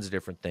with tons of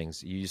different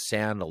things. You use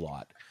sand a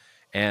lot.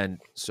 And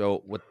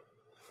so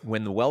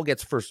when the well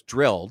gets first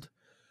drilled,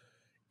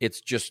 it's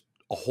just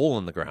a hole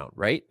in the ground,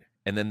 right?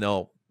 And then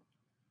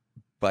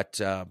but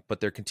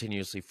they're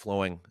continuously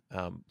flowing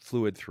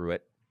fluid through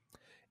it.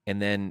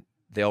 And then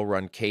they'll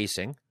run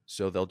casing.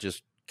 So they'll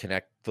just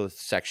connect the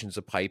sections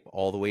of pipe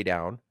all the way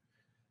down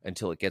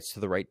until it gets to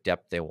the right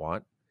depth they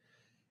want.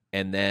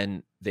 And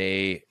then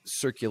they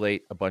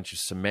circulate a bunch of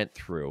cement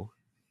through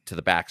to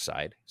the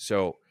backside.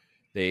 So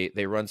they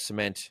run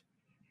cement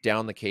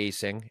down the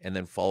casing and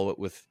then follow it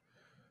with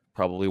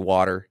probably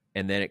water.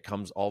 And then it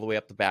comes all the way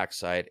up the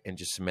backside and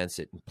just cements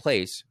it in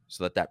place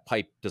so that that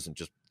pipe doesn't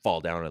just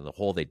fall down in the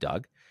hole they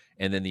dug.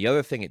 And then the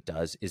other thing it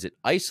does is it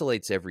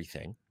isolates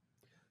everything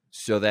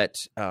so that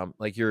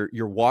like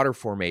your water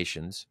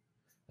formations,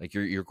 like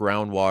your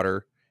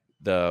groundwater,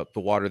 the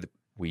water that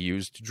we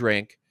use to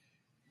drink,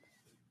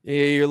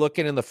 you're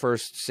looking in the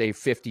first, say,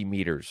 50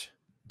 meters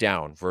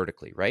down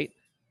vertically, right?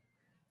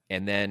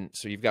 And then,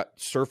 so you've got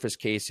surface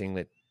casing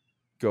that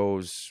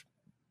goes,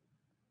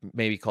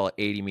 maybe call it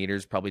 80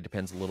 meters, probably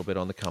depends a little bit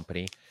on the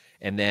company.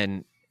 And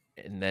then,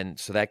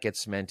 so that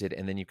gets cemented.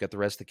 And then you've got the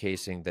rest of the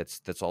casing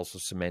that's also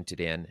cemented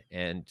in.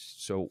 And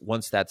so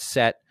once that's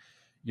set,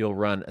 you'll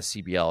run a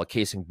CBL, a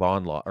casing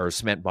bond log, or a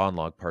cement bond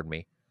log, pardon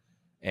me.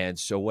 And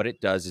so what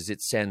it does is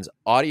it sends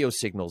audio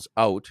signals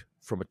out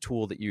from a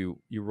tool that you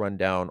run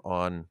down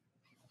on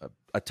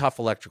a tough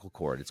electrical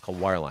cord. It's called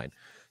wireline.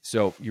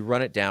 So you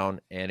run it down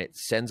and it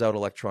sends out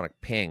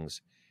electronic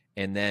pings.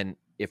 And then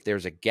if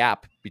there's a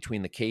gap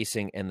between the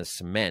casing and the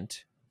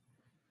cement,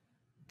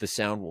 the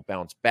sound will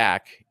bounce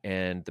back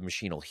and the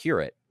machine will hear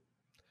it.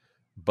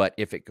 But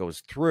if it goes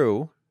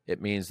through,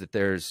 it means that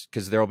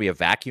because there'll be a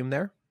vacuum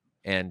there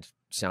and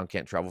sound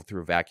can't travel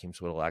through a vacuum,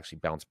 so it'll actually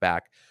bounce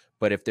back.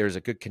 But if there's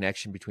a good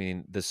connection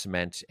between the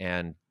cement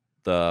and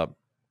the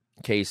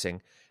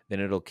casing, then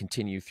it'll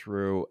continue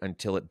through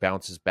until it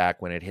bounces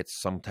back when it hits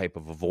some type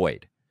of a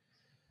void.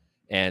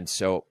 And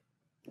so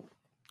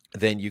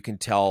then you can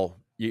tell,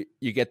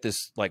 you get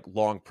this like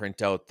long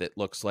printout that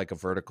looks like a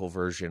vertical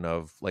version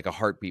of like a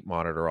heartbeat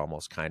monitor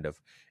almost, kind of.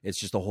 It's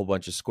just a whole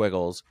bunch of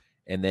squiggles.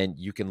 And then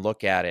you can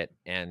look at it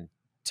and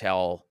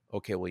tell,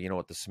 okay, well, you know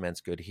what, the cement's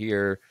good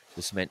here,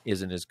 the cement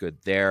isn't as good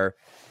there.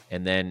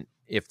 And then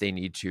if they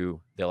need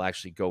to, they'll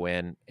actually go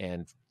in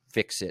and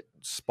fix it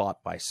spot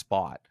by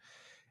spot.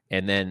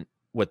 And then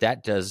what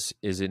that does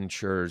is it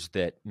ensures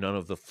that none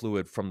of the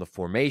fluid from the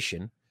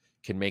formation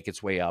can make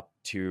its way up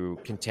to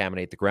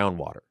contaminate the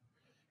groundwater.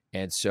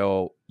 And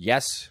so,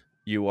 yes,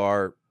 you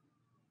are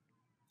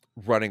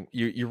running,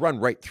 you run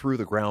right through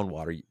the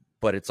groundwater,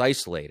 but it's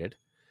isolated.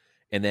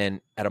 And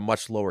then at a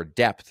much lower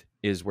depth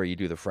is where you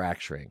do the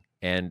fracturing.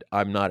 And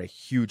I'm not a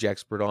huge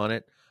expert on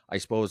it. I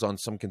suppose on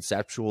some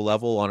conceptual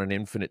level, on an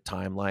infinite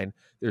timeline,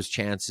 there's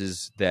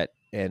chances that,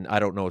 and I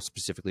don't know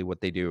specifically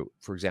what they do,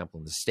 for example,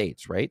 in the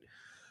States, right?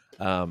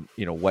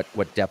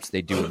 What depths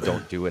they do and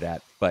don't do it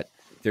at. But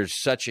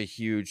there's such a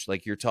huge,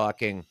 like you're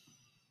talking,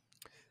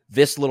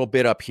 this little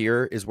bit up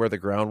here is where the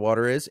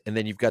groundwater is. And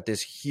then you've got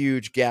this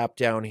huge gap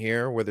down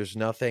here where there's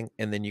nothing.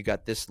 And then you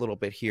got this little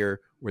bit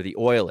here where the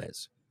oil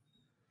is.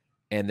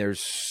 And there's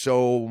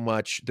so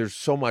much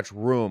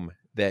room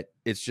that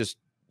it's just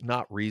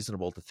not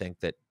reasonable to think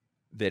that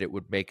it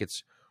would make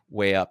its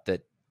way up,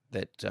 that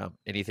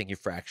anything you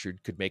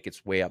fractured could make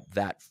its way up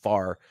that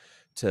far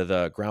to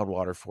the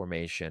groundwater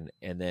formation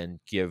and then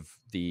give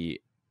the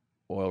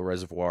oil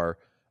reservoir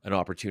an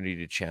opportunity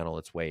to channel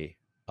its way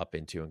up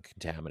into and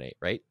contaminate,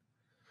 right?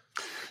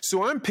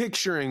 So I'm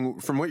picturing,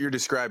 from what you're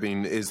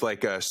describing, is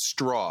like a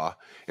straw,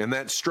 and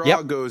that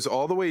straw goes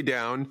all the way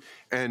down,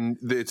 and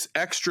it's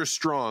extra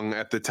strong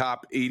at the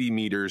top 80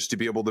 meters to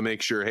be able to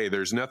make sure, hey,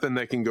 there's nothing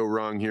that can go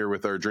wrong here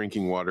with our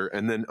drinking water.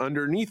 And then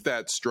underneath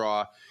that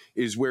straw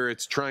is where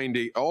it's trying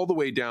to, all the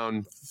way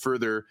down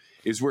further,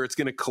 is where it's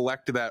going to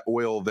collect that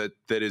oil that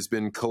has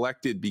been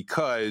collected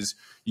because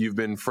you've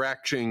been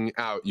fracturing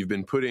out. You've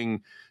been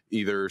putting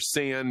either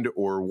sand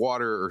or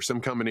water or some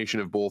combination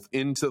of both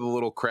into the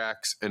little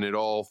cracks, and it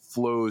all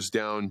flows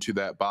down to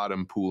that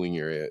bottom pooling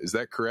area. Is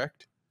that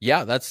correct?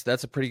 Yeah, that's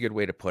a pretty good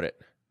way to put it.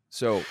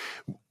 So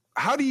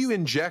how do you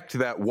inject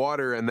that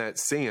water and that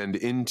sand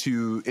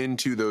into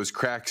those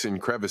cracks and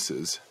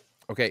crevices?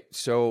 Okay,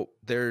 so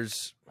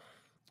there's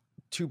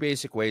two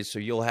basic ways. So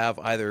you'll have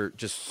either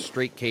just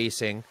straight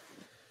casing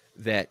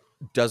that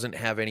doesn't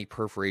have any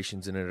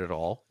perforations in it at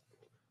all.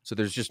 So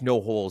there's just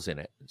no holes in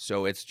it.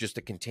 So it's just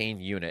a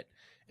contained unit.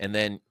 And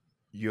then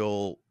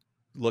you'll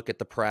look at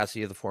the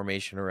porosity of the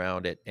formation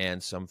around it,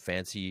 and some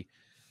fancy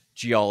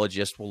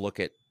geologist will look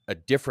at a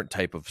different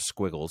type of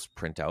squiggles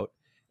printout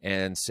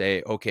and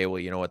say, okay, well,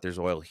 you know what, there's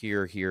oil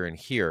here, here, and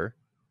here.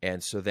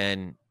 And so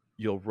then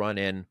you'll run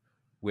in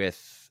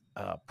with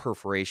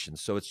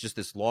perforations. So it's just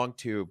this long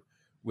tube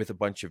with a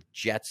bunch of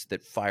jets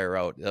that fire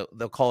out.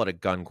 They'll call it a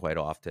gun quite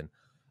often,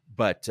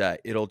 but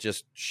it'll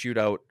just shoot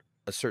out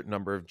a certain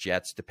number of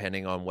jets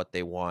depending on what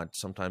they want.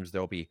 Sometimes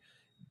there'll be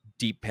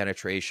deep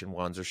penetration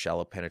ones or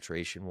shallow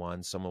penetration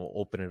ones. Some will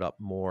open it up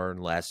more and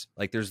less.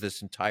 Like there's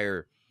this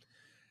entire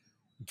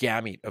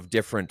gamut of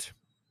different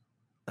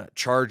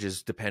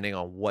charges depending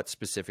on what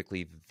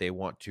specifically they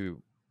want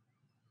to,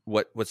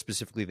 what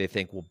specifically they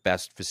think will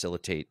best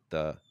facilitate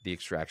the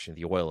extraction of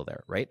the oil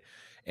there, right?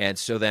 And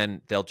so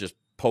then they'll just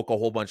poke a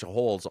whole bunch of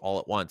holes all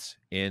at once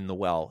in the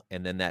well,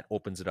 and then that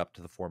opens it up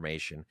to the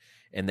formation.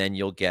 And then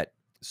you'll get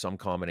some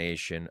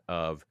combination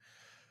of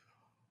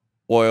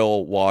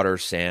oil, water,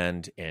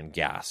 sand, and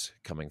gas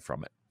coming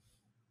from it.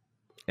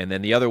 And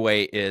then the other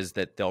way is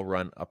that they'll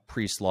run a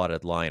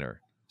pre-slotted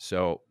liner.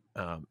 So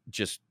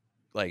just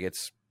like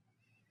it's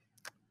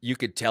you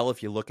could tell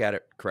if you look at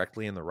it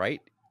correctly in the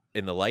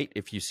light,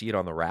 if you see it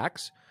on the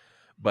racks,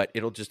 but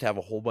it'll just have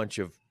a whole bunch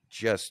of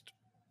just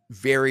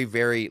very,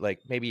 very,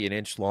 like maybe an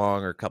inch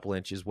long or a couple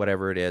inches,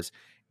 whatever it is.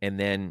 And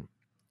then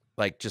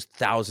like just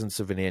thousandths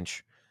of an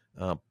inch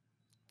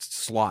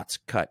slots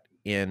cut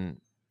in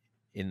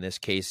this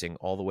casing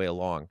all the way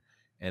along.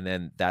 And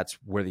then that's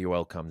where the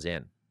oil comes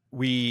in.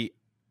 We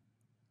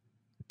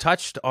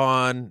touched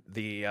on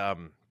the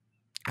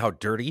how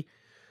dirty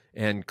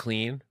and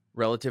clean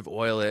relative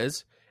oil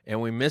is,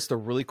 and we missed a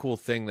really cool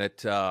thing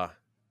that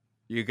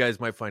you guys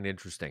might find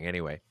interesting.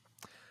 Anyway,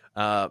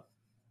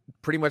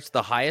 pretty much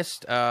the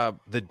highest,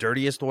 the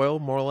dirtiest oil,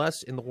 more or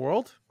less, in the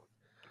world.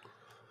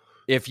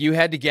 If you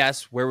had to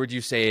guess, where would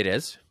you say it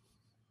is?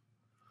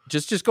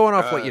 Just going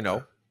off what you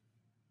know.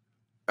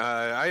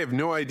 I have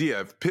no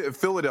idea.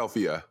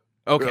 Philadelphia.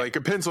 Okay. Or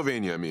like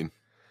Pennsylvania, I mean.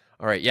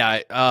 All right.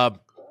 Yeah.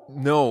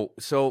 No.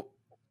 So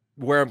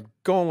where I'm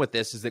going with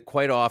this is that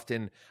quite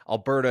often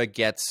Alberta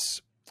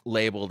gets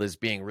labeled as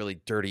being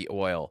really dirty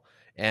oil.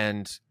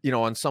 And,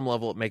 on some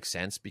level it makes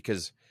sense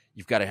because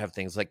you've got to have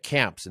things like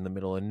camps in the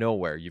middle of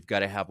nowhere. You've got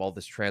to have all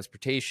this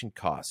transportation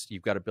costs.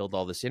 You've got to build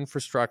all this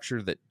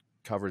infrastructure that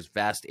covers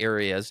vast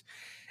areas.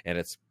 And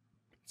it's,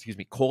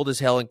 cold as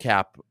hell in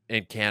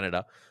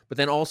Canada. But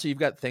then also you've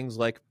got things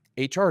like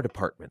HR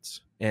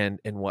departments and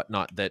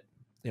whatnot that,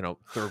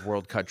 third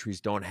world countries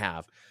don't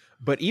have.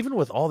 But even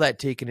with all that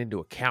taken into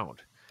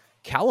account,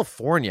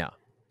 California,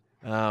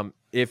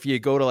 if you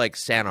go to like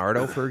San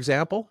Ardo, for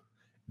example,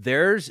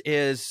 theirs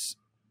is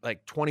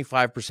like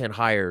 25%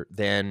 higher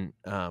than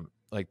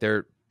like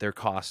their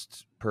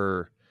costs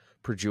per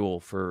joule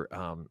for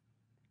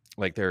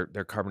like their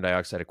carbon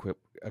dioxide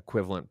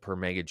equivalent per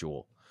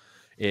megajoule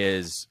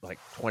is like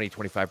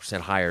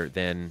 25% higher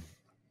than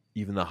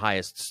even the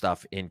highest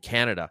stuff in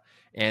Canada.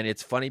 And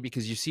it's funny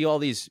because you see all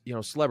these,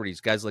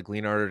 celebrities, guys like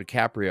Leonardo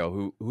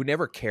DiCaprio, who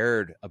never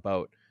cared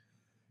about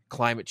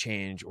climate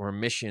change or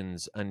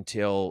emissions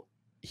until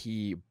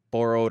he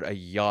borrowed a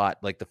yacht,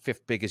 like the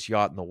 5th biggest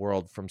yacht in the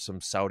world, from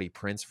some Saudi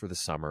prince for the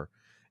summer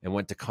and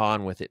went to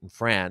Cannes with it in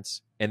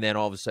France. And then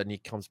all of a sudden he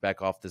comes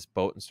back off this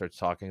boat and starts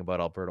talking about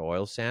Alberta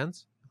oil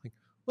sands. Like,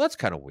 well, that's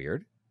kind of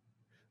weird.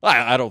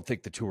 I don't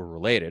think the two are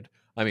related.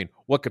 I mean,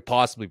 what could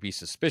possibly be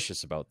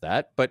suspicious about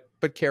that? But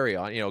carry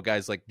on.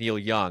 Guys like Neil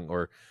Young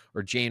or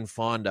Jane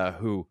Fonda,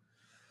 who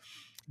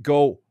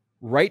go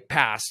right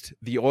past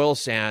the oil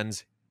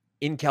sands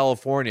in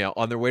California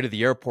on their way to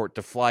the airport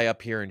to fly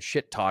up here and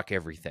shit talk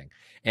everything.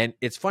 And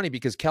it's funny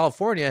because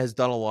California has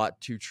done a lot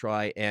to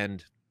try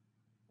and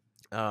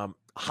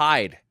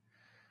hide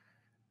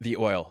the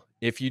oil.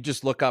 If you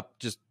just look up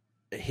just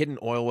hidden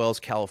oil wells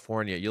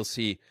California, you'll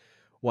see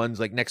ones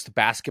like next to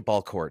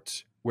basketball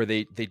courts where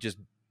they just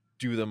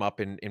do them up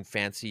in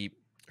fancy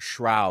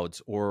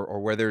shrouds, or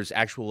where there's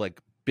actual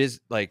like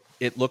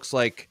it looks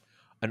like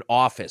an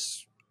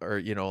office,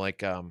 or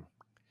like an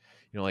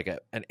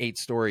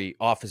 8-story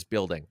office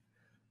building.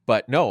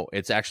 But no,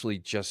 it's actually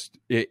just,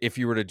 if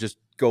you were to just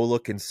go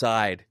look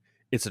inside,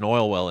 it's an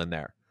oil well in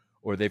there.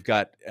 Or they've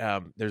got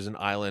there's an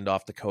island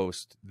off the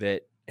coast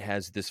that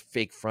has this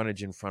fake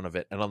frontage in front of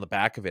it, and on the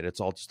back of it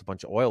it's all just a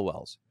bunch of oil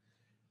wells.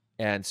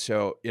 And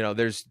so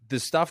there's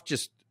this stuff.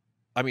 Just,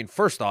 I mean,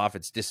 first off,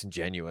 it's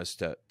disingenuous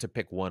to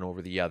pick one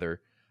over the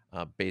other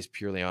based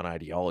purely on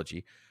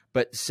ideology.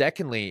 But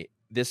secondly,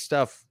 this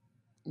stuff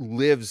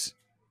lives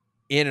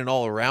in and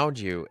all around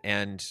you.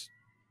 And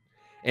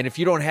if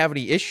you don't have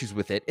any issues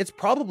with it, it's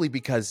probably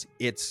because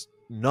it's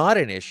not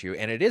an issue,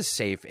 and it is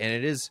safe, and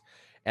it is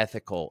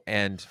ethical,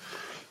 and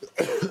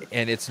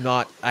it's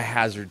not a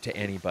hazard to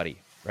anybody,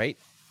 right?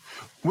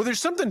 Well,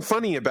 there's something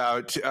funny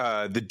about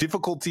the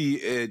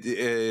difficulty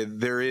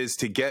there is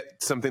to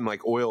get something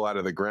like oil out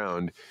of the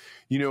ground.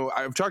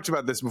 I've talked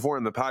about this before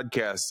in the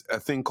podcast, a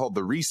thing called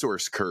the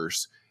resource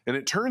curse. And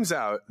it turns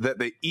out that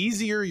the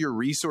easier your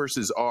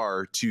resources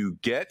are to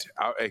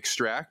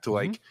extract,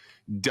 like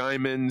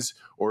diamonds,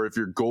 or if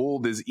your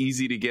gold is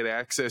easy to get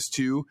access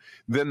to,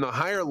 then the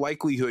higher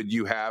likelihood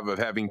you have of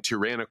having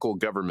tyrannical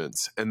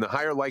governments, and the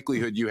higher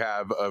likelihood you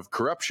have of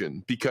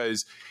corruption,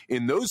 because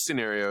in those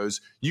scenarios,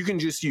 you can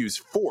just use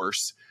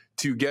force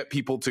to get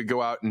people to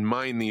go out and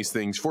mine these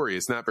things for you.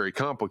 It's not very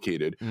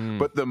complicated.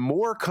 But the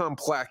more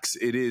complex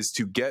it is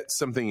to get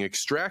something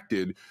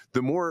extracted,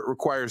 the more it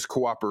requires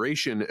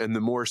cooperation, and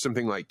the more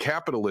something like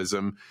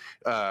capitalism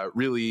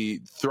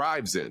really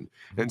thrives in.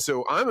 And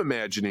so I'm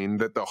imagining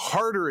that the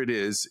harder it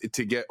is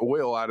to get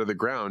oil out of the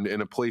ground in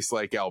a place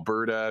like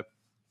Alberta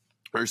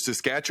or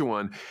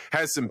Saskatchewan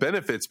has some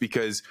benefits,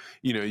 because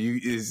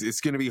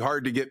it's going to be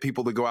hard to get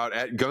people to go out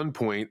at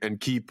gunpoint and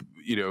keep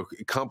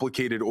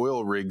complicated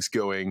oil rigs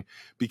going,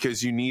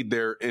 because you need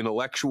their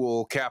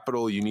intellectual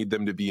capital, you need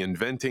them to be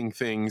inventing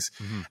things.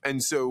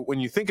 And so when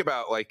you think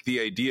about like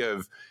the idea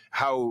of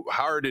how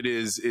hard it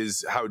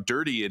is how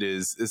dirty it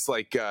is, it's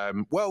like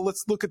well,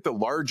 let's look at the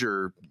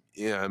larger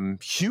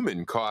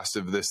human cost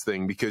of this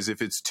thing, because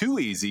if it's too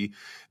easy,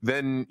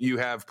 then you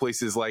have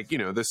places like,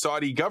 the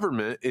Saudi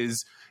government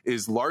is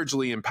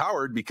largely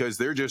empowered because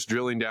they're just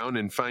drilling down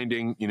and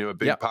finding, a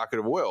big pocket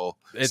of oil.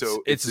 It's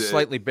a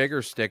slightly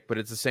bigger stick, but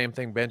it's the same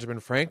thing Benjamin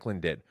Franklin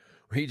did,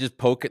 where you just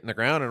poke it in the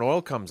ground and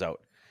oil comes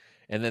out.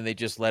 And then they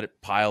just let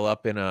it pile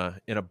up in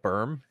a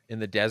berm in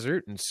the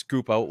desert and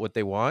scoop out what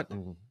they want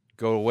and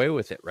go away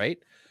with it, right?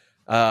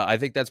 I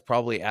think that's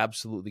probably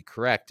absolutely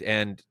correct.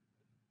 And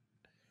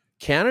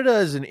Canada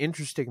is an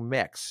interesting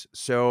mix.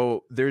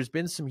 So there's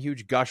been some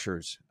huge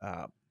gushers.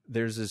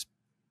 There's this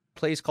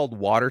place called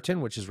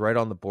Waterton, which is right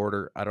on the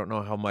border. I don't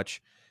know how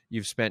much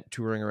you've spent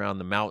touring around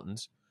the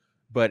mountains,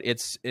 but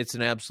it's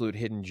an absolute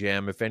hidden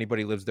gem. If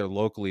anybody lives there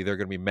locally, they're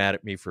going to be mad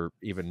at me for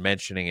even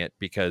mentioning it,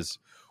 because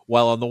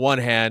while on the one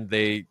hand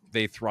they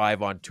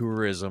thrive on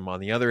tourism, on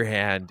the other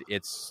hand,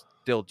 it's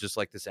still just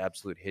like this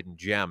absolute hidden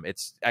gem.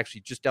 It's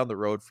actually just down the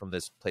road from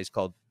this place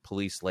called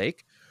Police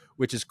Lake,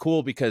 which is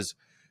cool because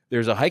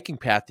there's a hiking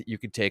path that you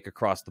can take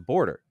across the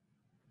border.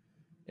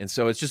 And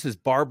so it's just this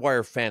barbed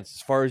wire fence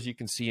as far as you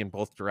can see in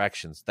both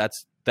directions.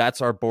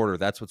 That's our border.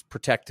 That's what's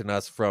protecting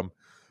us from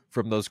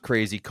those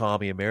crazy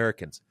commie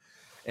Americans.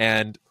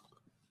 And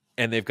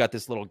they've got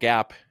this little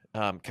gap,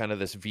 kind of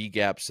this V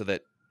gap, so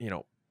that,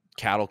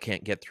 cattle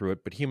can't get through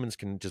it, but humans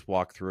can just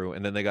walk through.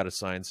 And then they got a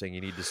sign saying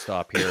you need to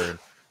stop here, and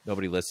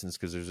nobody listens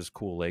because there's this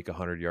cool lake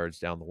 100 yards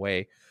down the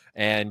way.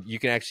 And you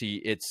can actually,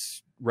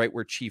 it's right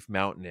where Chief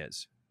Mountain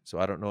is. So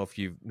I don't know if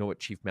you know what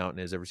Chief Mountain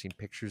is. Ever seen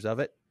pictures of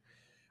it?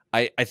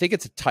 I think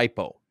it's a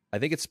typo. I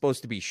think it's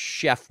supposed to be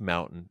Chef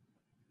Mountain.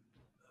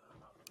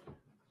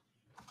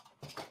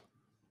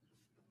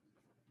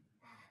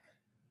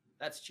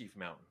 That's Chief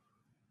Mountain.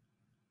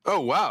 Oh,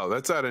 wow.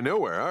 That's out of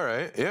nowhere. All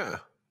right. Yeah.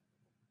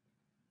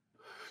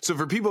 So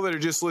for people that are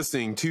just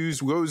listening,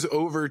 Tews goes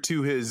over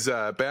to his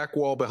back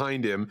wall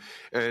behind him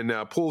and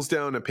pulls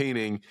down a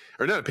painting,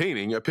 or not a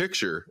painting, a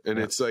picture. And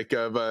it's like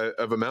of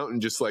a mountain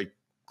just like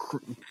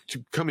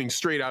coming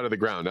straight out of the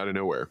ground, out of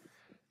nowhere.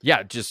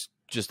 Yeah, just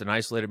an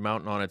isolated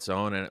mountain on its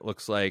own, and it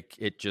looks like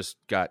it just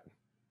got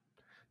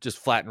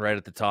flattened right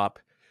at the top.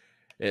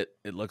 It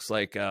looks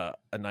like a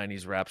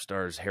 90s rap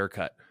star's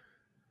haircut,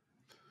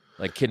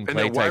 like Kid and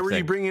Play type thing. Why were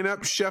you bringing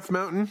up Chef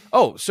Mountain?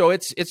 Oh, so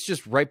it's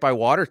just right by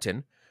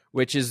Waterton,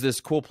 which is this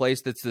cool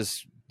place that's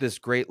this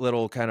great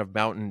little kind of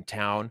mountain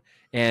town.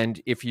 And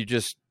if you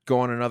just go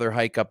on another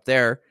hike up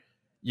there,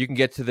 you can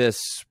get to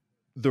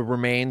the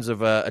remains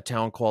of a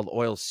town called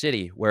Oil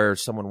City, where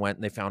someone went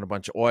and they found a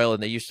bunch of oil,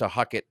 and they used to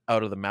huck it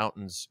out of the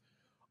mountains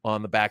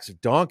on the backs of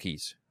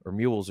donkeys or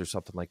mules or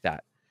something like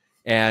that.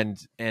 And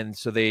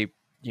so they,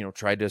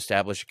 tried to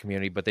establish a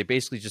community, but they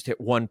basically just hit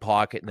one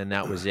pocket and then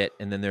that was it.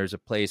 And then there's a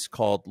place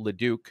called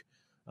Leduc,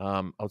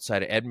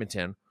 outside of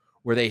Edmonton,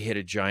 where they hit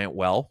a giant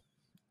well.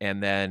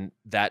 And then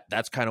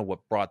that's kind of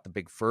what brought the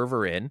big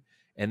fervor in.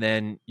 And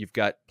then you've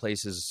got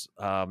places,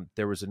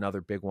 there was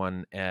another big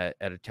one at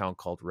a town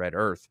called Red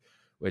Earth,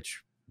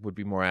 which would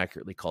be more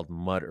accurately called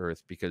Mud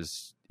Earth,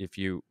 because if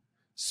you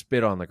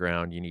spit on the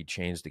ground, you need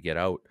chains to get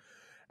out.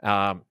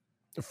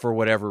 For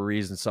whatever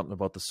reason, something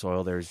about the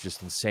soil there is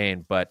just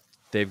insane. But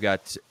they've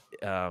got,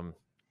 I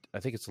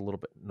think it's a little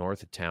bit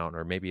north of town,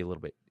 or maybe a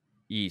little bit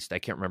east. I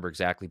can't remember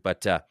exactly,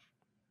 but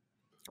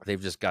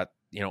they've just got,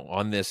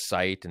 on this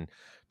site, and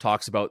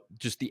talks about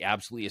just the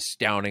absolutely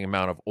astounding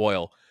amount of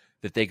oil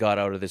that they got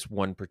out of this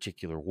one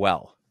particular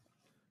well.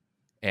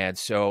 And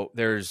so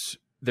there's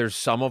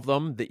some of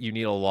them that you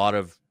need a lot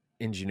of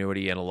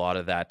ingenuity and a lot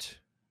of that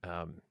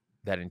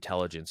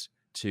intelligence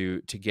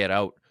to get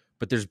out.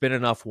 But there's been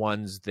enough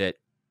ones that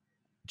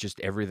just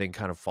everything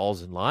kind of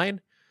falls in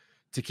line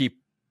to keep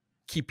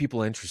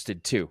people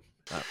interested too.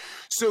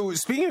 So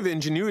speaking of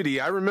ingenuity,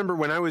 I remember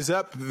when I was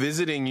up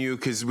visiting you,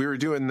 because we were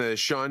doing the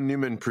Sean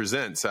Newman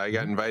Presents. I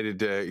got invited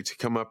to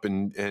come up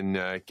and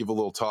give a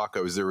little talk.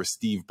 I was there with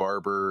Steve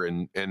Barber,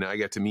 and I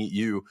got to meet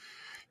you.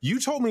 You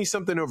told me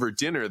something over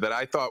dinner that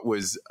I thought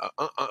was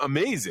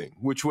amazing,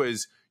 which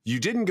was you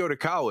didn't go to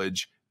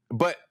college,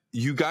 but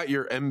you got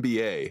your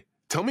MBA.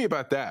 Tell me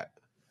about that.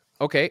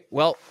 Okay,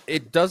 well,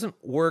 it doesn't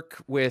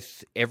work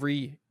with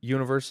every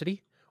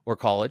university or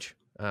college.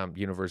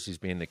 Universities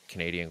being the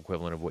Canadian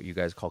equivalent of what you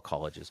guys call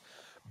colleges.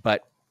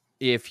 But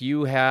if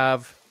you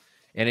have,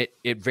 and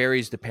it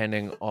varies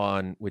depending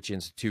on which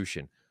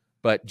institution,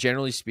 but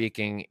generally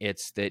speaking,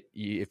 it's that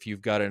if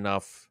you've got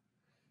enough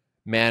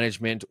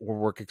management or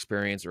work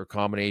experience or a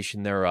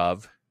combination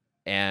thereof,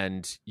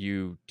 and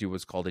you do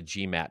what's called a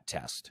GMAT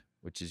test,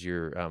 which is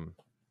your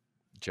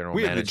general management.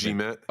 We have the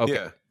GMAT, okay.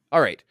 Yeah. All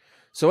right.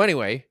 So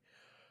anyway,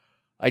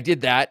 I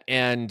did that,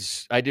 and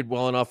I did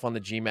well enough on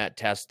the GMAT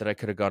test that I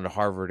could have gone to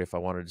Harvard if I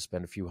wanted to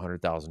spend a few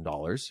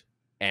 $100,000.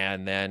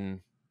 And then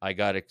I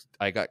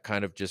got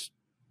kind of just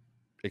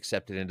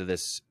accepted into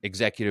this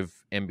executive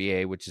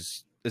MBA, which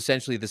is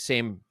essentially the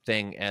same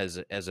thing as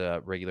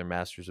a regular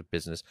master's of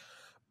business,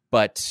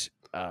 but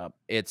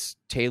it's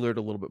tailored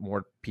a little bit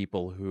more to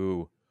people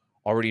who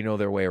already know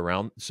their way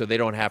around, so they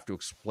don't have to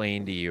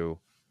explain to you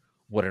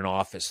what an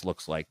office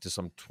looks like to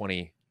some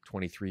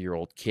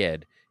 23-year-old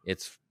kid.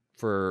 It's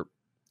for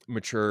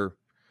mature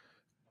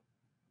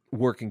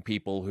working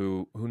people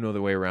who know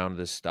their way around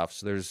this stuff.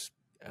 So there's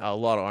a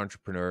lot of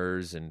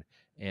entrepreneurs and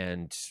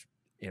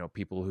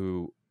people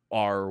who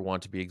are or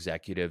want to be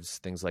executives,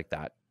 things like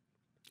that.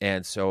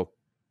 And so,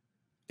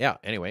 yeah,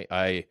 anyway,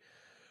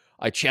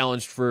 I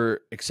challenged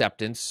for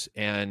acceptance,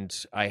 and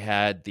I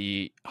had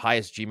the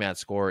highest GMAT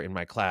score in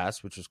my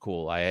class, which was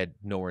cool. I had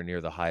nowhere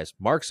near the highest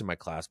marks in my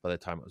class by the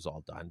time it was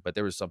all done. But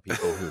there was some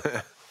people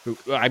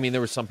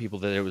there were some people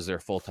that it was their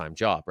full-time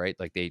job, right?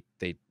 Like they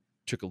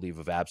took a leave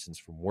of absence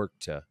from work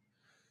to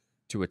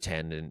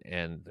attend,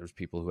 and there's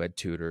people who had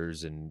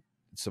tutors and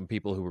some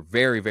people who were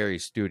very, very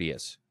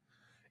studious.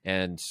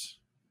 And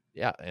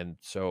yeah, and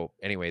so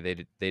anyway,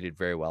 they did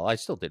very well. I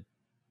still did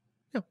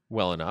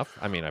well enough.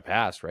 I mean, I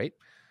passed, right?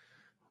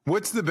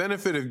 What's the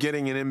benefit of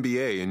getting an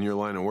MBA in your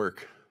line of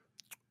work?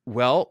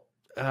 Well,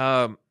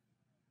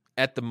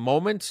 at the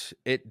moment,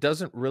 it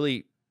doesn't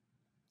really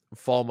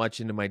fall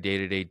much into my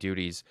day-to-day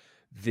duties.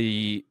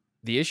 The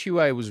issue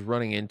I was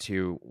running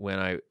into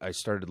when I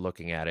started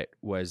looking at it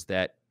was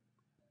that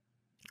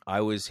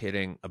I was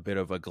hitting a bit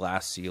of a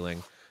glass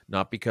ceiling,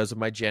 not because of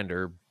my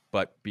gender,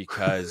 but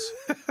because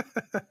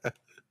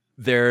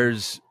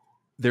there's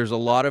a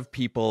lot of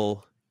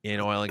people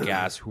in oil and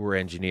gas who are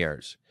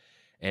engineers.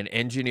 And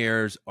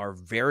engineers are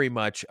very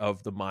much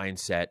of the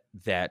mindset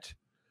that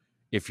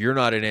if you're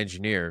not an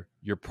engineer,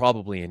 you're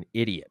probably an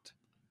idiot.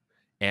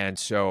 And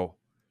so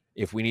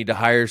if we need to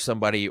hire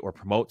somebody or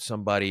promote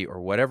somebody or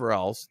whatever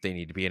else, they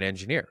need to be an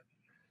engineer.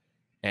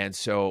 And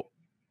so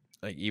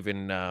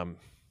even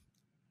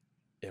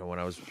when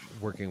I was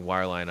working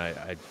wireline,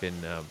 I'd been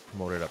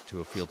promoted up to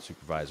a field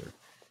supervisor.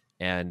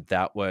 And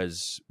that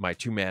was my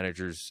two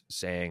managers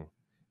saying,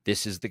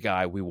 this is the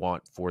guy we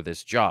want for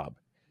this job.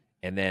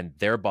 And then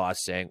their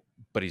boss saying,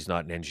 but he's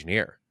not an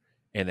engineer.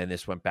 And then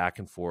this went back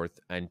and forth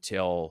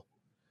until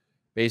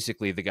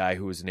basically the guy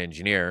who was an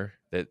engineer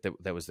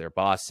that was their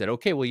boss said,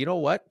 okay, well, you know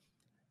what,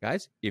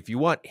 guys, if you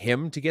want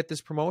him to get this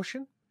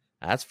promotion,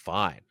 that's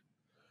fine.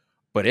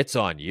 But it's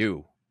on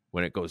you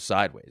when it goes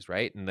sideways,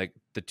 right? And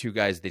the two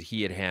guys that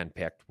he had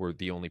handpicked were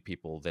the only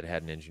people that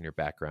had an engineer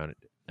background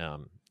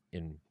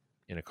in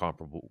a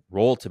comparable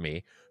role to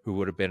me, who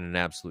would have been an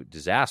absolute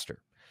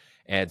disaster.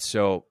 And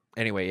so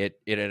anyway, it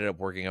ended up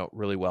working out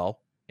really well.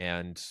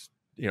 And,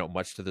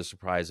 much to the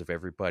surprise of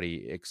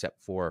everybody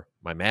except for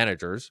my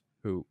managers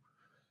who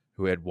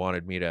had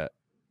wanted me to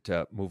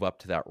move up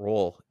to that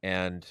role.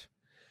 And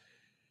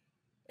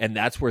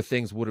that's where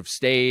things would have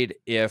stayed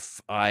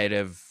if I'd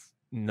have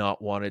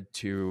not wanted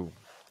to,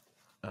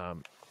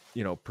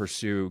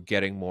 pursue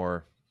getting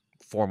more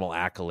formal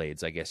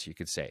accolades, I guess you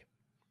could say.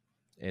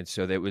 And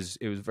so it was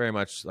very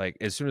much like,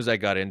 as soon as I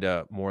got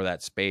into more of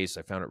that space,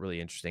 I found it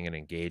really interesting and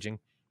engaging.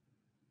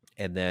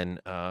 And then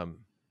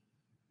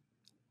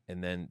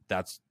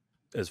that's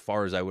as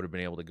far as I would have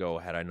been able to go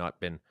had I not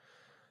been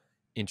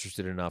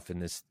interested enough in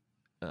this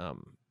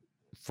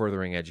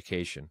furthering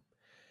education.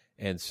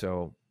 And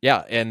so,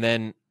 yeah. And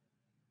then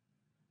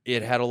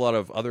it had a lot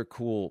of other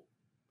cool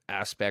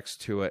aspects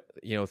to it,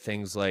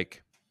 things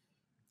like,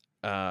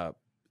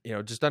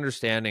 just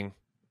understanding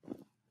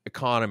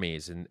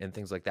economies and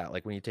things like that.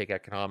 Like when you take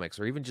economics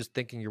or even just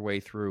thinking your way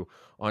through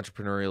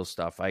entrepreneurial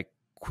stuff. I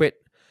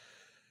quit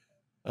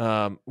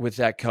with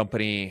that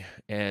company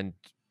and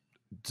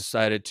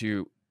decided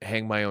to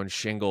hang my own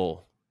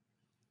shingle.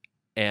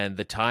 And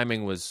the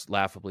timing was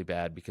laughably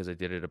bad because I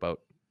did it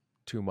about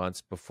 2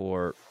 months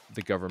before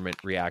the government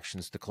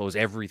reactions to close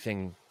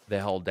everything the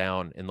hell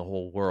down in the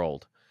whole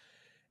world.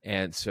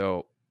 And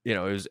so, it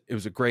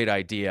was a great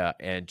idea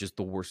and just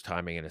the worst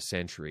timing in a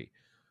century.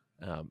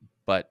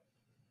 But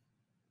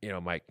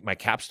my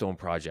capstone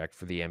project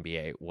for the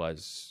MBA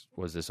was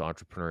this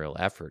entrepreneurial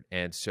effort.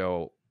 And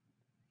so,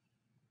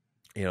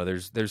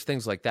 there's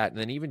things like that. And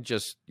then even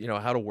just,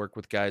 how to work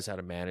with guys, how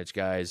to manage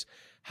guys,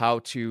 how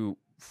to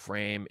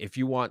frame, if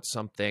you want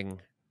something,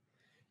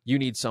 you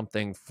need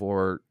something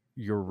for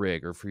your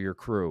rig or for your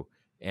crew,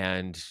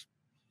 and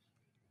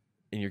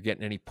you're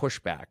getting any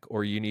pushback,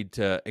 or you need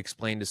to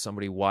explain to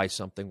somebody why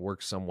something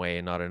works some way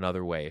and not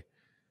another way.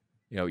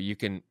 You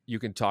can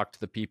talk to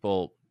the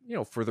people,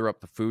 further up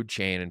the food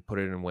chain and put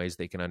it in ways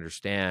they can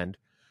understand,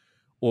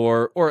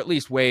 or at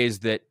least ways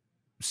that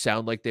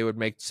sound like they would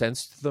make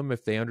sense to them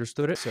if they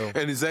understood it. So,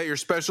 and is that your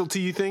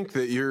specialty? You think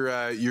that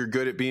you're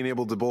good at being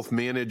able to both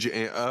manage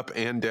up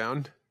and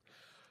down?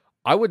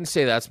 I wouldn't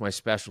say that's my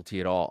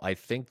specialty at all. I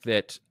think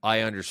that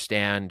I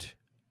understand.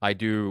 I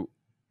do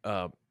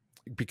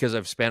because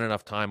I've spent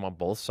enough time on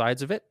both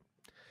sides of it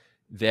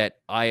that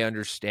I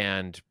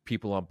understand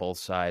people on both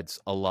sides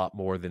a lot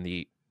more than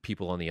the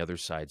people on the other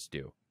sides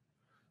do.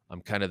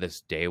 I'm kind of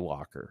this day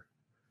walker.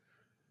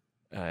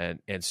 And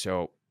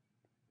so,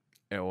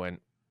 when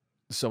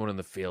someone in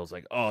the field's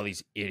like, oh,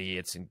 these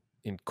idiots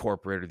in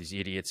corporate, or these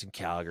idiots in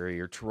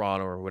Calgary or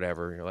Toronto or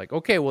whatever, you're like,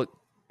 okay, well,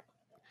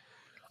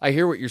 I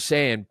hear what you're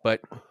saying,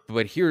 but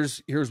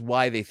here's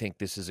why they think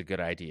this is a good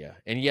idea.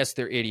 And yes,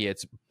 they're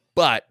idiots,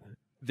 but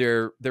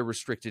they're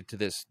restricted to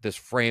this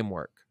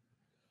framework.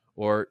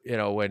 Or,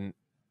 when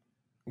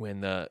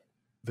the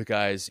the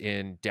guys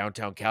in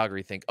downtown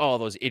Calgary think, oh,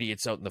 those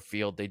idiots out in the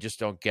field, they just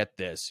don't get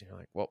this. You're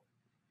like, well,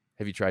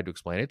 have you tried to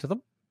explain it to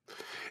them?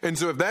 And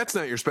so if that's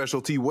not your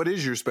specialty, what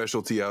is your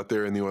specialty out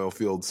there in the oil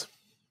fields?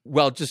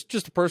 Well,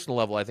 just a personal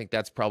level, I think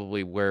that's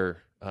probably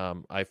where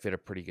I fit a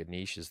pretty good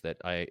niche, is that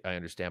I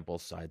understand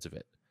both sides of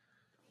it.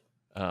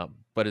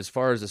 But as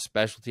far as a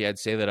specialty, I'd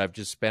say that I've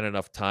just spent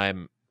enough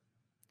time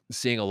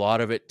seeing a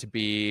lot of it to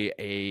be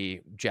a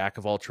jack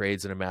of all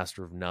trades and a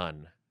master of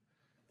none.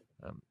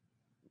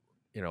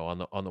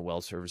 On the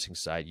well servicing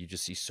side, you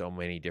just see so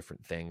many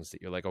different things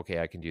that you're like, okay,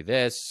 I can do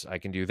this, I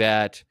can do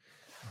that,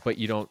 but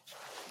you don't.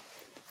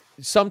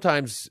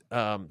 Sometimes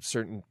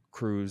certain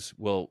crews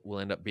will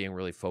end up being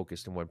really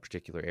focused in one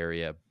particular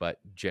area, but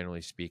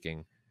generally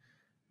speaking,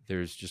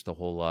 there's just a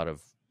whole lot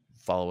of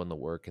following the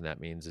work, and that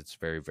means it's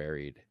very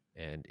varied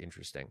and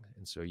interesting,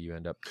 and so you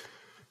end up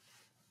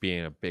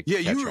being a big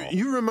catch-all.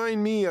 You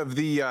remind me of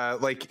the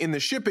like in the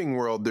shipping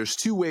world, there's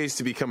two ways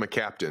to become a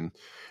captain.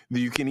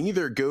 You can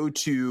either go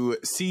to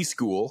sea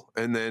school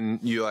and then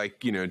you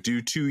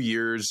do 2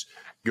 years,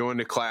 go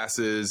into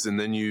classes, and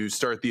then you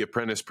start the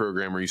apprentice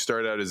program, or you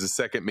start out as a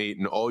second mate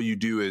and all you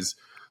do is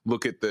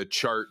look at the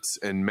charts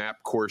and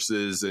map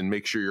courses and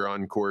make sure you're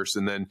on course.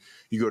 And then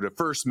you go to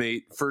first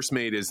mate. First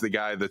mate is the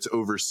guy that's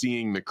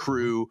overseeing the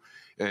crew,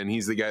 and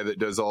he's the guy that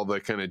does all the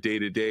kind of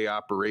day-to-day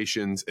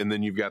operations. And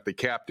then you've got the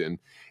captain,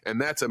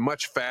 and that's a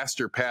much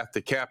faster path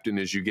to captain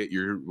as you get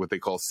your what they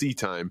call sea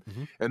time.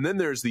 Mm-hmm. And then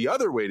there's the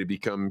other way to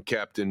become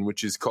captain,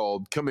 which is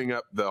called coming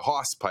up the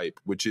hawse pipe,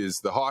 which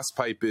is the hawse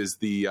pipe is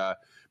the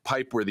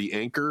pipe where the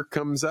anchor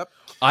comes up.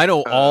 I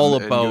know all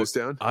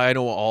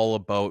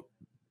about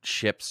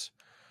ships,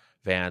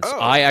 Vance. Oh.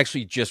 I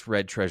actually just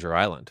read Treasure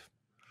Island.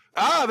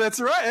 Ah, that's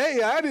right.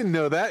 Hey, I didn't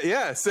know that.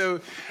 Yeah. So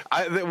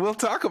we'll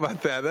talk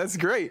about that. That's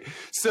great.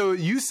 So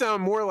you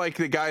sound more like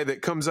the guy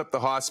that comes up the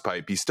hawse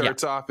pipe. He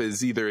starts off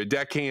as either a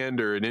deckhand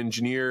or an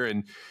engineer,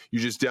 and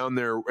you're just down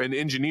there. An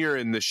engineer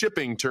in the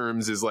shipping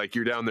terms is like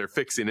you're down there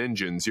fixing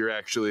engines. You're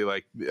actually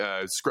like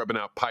scrubbing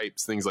out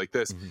pipes, things like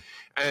this. Mm-hmm.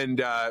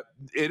 And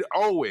it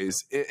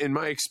always, in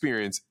my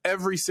experience,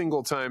 every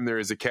single time there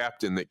is a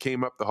captain that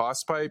came up the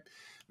hawse pipe,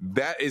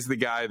 that is the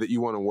guy that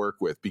you want to work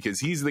with, because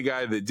he's the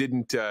guy that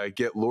didn't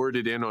get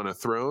lorded in on a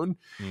throne.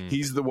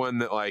 He's the one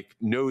that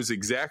knows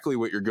exactly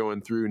what you're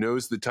going through,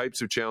 knows the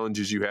types of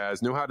challenges you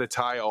has, know how to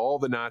tie all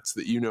the knots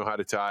that you know how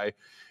to tie,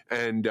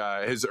 and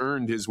has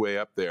earned his way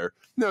up there.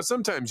 Now,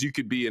 sometimes you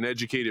could be an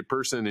educated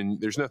person, and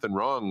there's nothing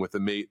wrong with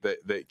a mate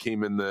that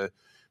came in the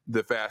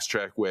fast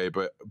track way,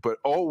 but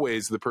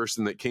always the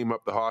person that came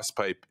up the hawse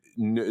pipe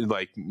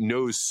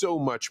knows so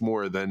much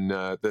more than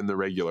the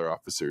regular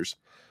officers.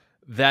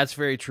 That's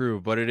very true,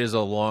 but it is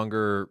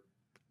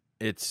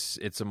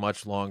it's a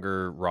much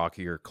longer,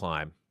 rockier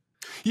climb.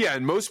 Yeah,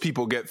 and most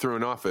people get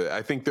thrown off it.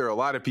 I think there are a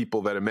lot of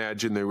people that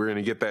imagine that we're going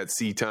to get that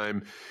sea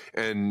time,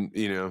 and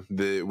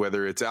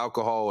whether it's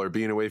alcohol or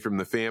being away from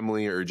the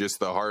family or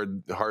just the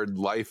hard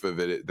life of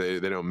it,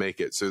 they don't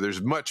make it. So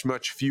there's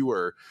much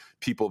fewer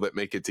people that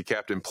make it to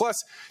captain.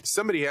 Plus,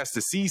 somebody has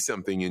to see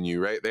something in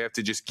you, right? They have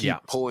to just keep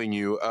pulling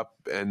you up,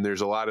 and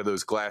there's a lot of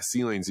those glass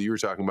ceilings that you were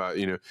talking about.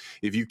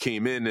 If you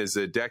came in as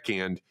a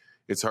deckhand,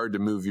 it's hard to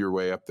move your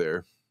way up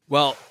there.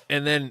 Well,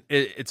 and then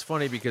it's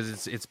funny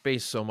because it's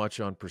based so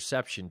much on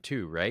perception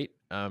too, right?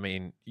 I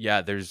mean,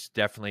 yeah, there's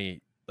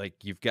definitely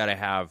you've got to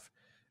have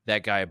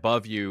that guy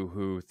above you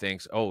who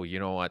thinks, oh, you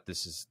know what,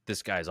 this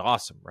guy's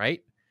awesome,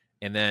 right?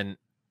 And then,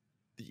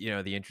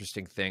 the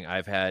interesting thing,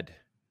 I've had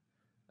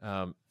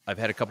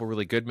a couple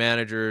really good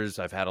managers,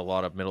 I've had a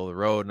lot of middle of the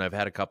road, and I've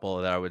had a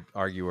couple that I would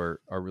argue are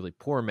really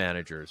poor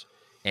managers.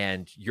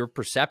 And your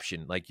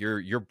perception,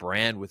 your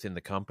brand within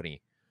the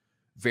company,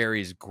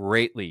 varies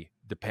greatly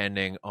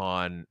depending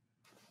on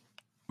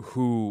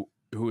who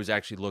is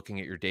actually looking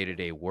at your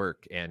day-to-day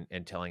work and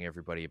telling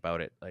everybody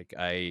about it.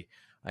 I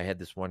had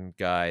this one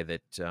guy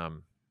that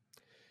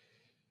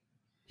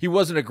he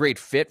wasn't a great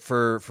fit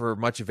for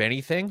much of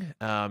anything.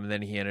 And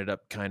then he ended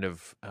up kind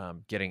of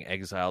getting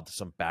exiled to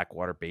some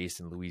backwater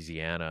base in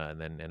Louisiana, and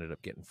then ended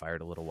up getting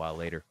fired a little while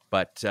later.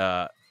 But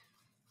to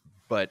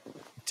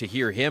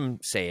hear him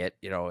say it,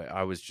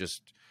 I was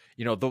just,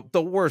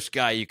 the worst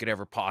guy you could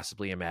ever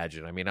possibly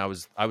imagine. I mean, I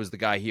was the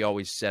guy he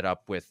always set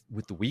up with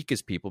the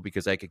weakest people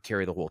because I could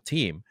carry the whole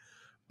team.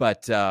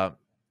 But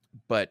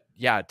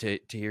yeah, to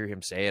hear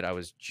him say it, I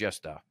was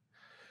just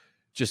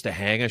a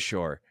hang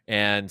ashore.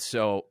 And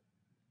so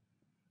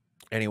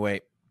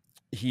anyway,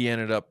 he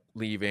ended up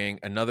leaving.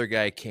 Another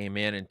guy came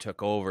in and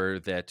took over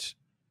that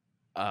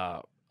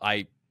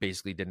I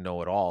basically didn't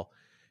know at all.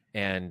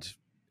 And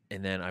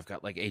then I've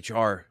got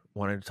HR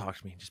wanted to talk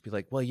to me and just be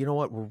like, well, you know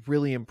what? We're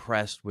really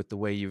impressed with the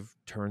way you've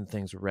turned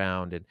things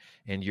around,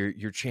 and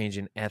you're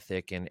changing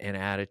ethic and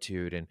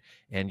attitude,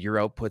 and your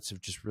outputs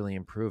have just really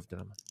improved. And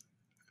I'm like,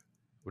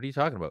 what are you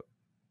talking about?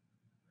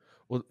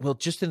 Well,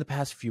 just in the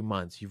past few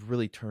months, you've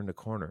really turned a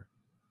corner.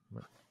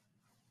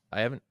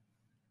 I haven't.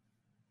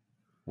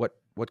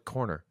 What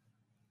corner?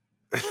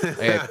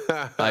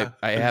 I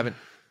haven't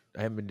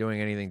been doing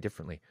anything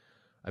differently.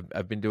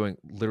 I've been doing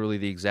literally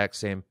the exact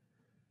same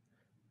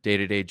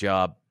day-to-day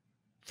job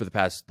for the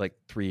past like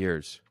 3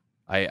 years.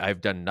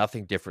 I've done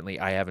nothing differently.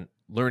 I haven't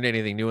learned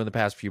anything new in the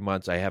past few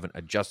months. I haven't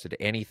adjusted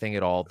anything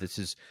at all. This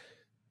is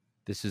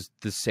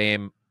the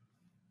same.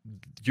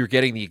 You're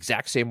getting the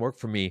exact same work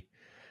from me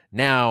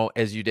now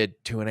as you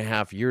did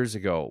 2.5 years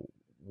ago.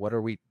 What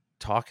are we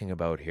talking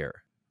about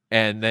here?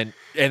 And then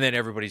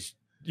everybody's,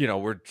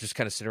 we're just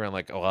kind of sitting around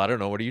like, oh, I don't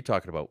know. What are you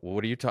talking about? Well,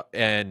 what are you talking?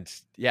 And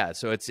yeah,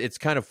 so it's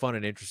kind of fun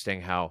and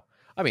interesting how,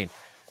 I mean,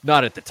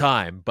 not at the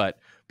time, but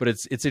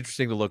it's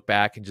interesting to look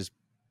back and just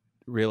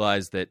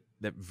realize that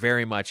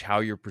very much how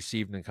you're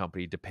perceived in a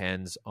company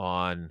depends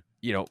on,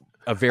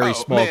 a very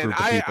small group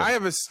of people. I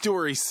have a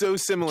story so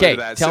similar to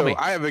that. Tell me.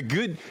 I have a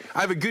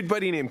good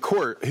buddy named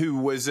Court who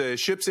was a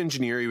ship's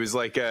engineer. He was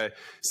like a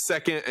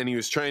second, and he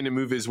was trying to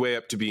move his way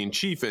up to being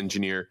chief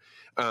engineer.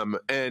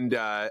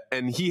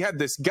 And he had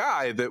this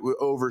guy that was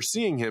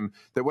overseeing him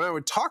that when I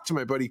would talk to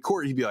my buddy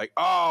Court, he'd be like,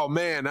 oh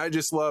man, I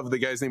just love, the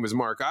guy's name was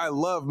Mark. I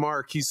love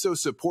Mark. He's so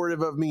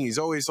supportive of me. He's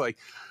always like,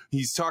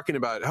 he's talking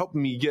about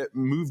helping me get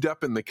moved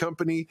up in the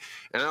company.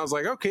 And I was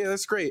like, okay,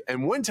 that's great.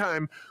 And one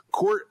time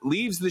Court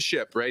leaves the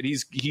ship, right?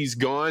 He's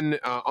gone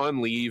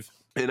on leave.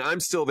 And I'm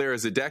still there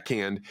as a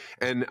deckhand,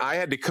 and I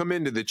had to come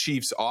into the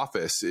chief's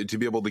office to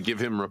be able to give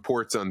him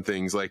reports on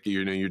things like,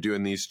 you're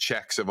doing these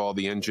checks of all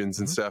the engines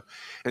and stuff.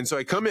 And so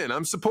I come in,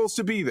 I'm supposed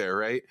to be there,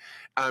 right?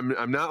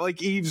 I'm not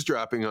like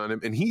eavesdropping on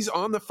him, and he's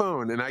on the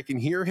phone, and I can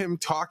hear him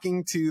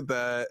talking to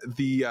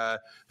the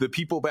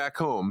people back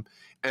home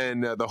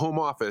and the home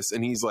office.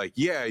 And he's like,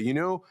 yeah,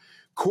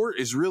 Court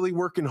is really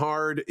working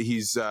hard.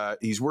 He's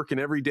working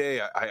every day.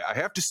 I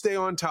have to stay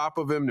on top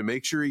of him to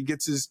make sure he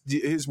gets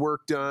his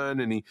work done,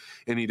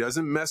 and he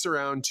doesn't mess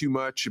around too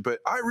much. But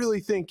I really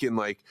think in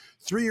like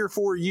 3 or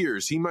 4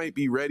 years, he might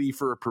be ready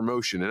for a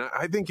promotion. And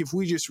I think if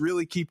we just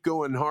really keep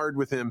going hard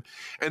with him,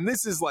 and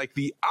this is like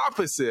the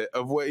opposite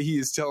of what he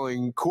is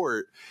telling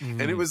Court.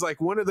 And it was like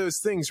one of those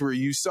things where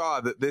you saw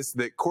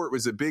that Court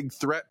was a big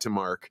threat to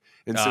Mark.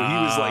 And so he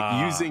was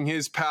like using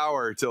his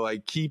power to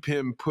like keep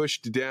him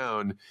pushed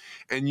down.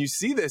 And you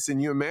see this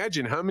and you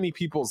imagine how many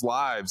people's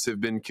lives have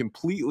been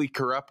completely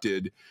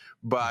corrupted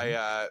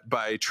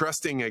by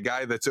trusting a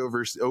guy that's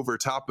over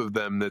top of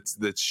them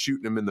that's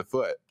shooting them in the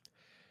foot.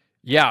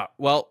 Yeah,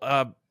 well,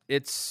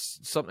 it's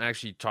something I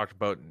actually talked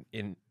about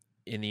in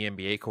the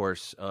MBA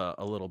course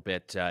a little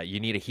bit. You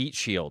need a heat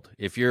shield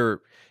if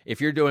you're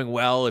doing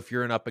well. If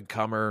you're an up and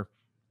comer,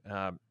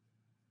 in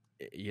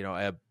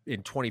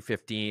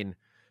 2015,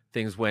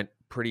 things went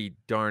pretty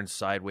darn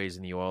sideways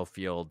in the oil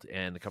field,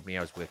 and the company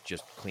I was with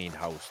just cleaned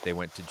house. They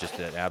went to just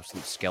an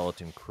absolute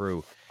skeleton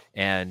crew,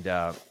 and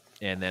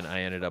then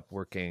I ended up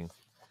working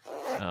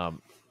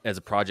as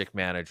a project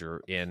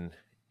manager in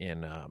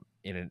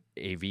an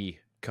AV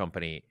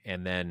company,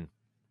 and then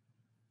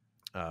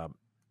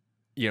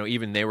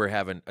even they were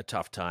having a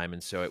tough time,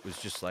 and so it was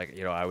just like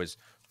I was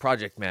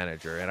project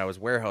manager and I was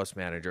warehouse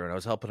manager and I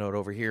was helping out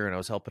over here and I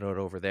was helping out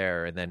over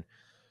there, and then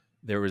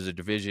there was a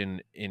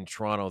division in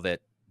Toronto that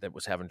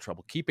was having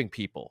trouble keeping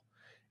people.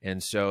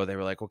 And so they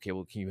were like, okay,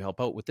 well, can you help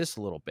out with this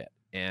a little bit?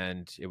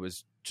 And it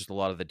was just a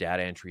lot of the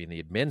data entry and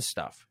the admin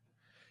stuff.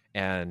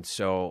 And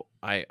so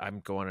I'm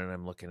going and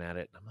I'm looking at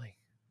it and I'm like,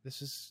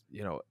 this is,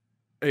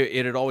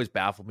 it had always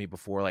baffled me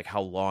before, like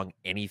how long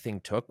anything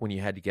took when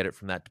you had to get it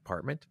from that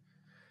department.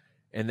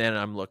 And then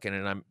I'm looking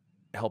and I'm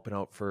helping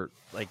out for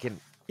like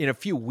in a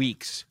few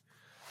weeks,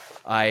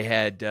 I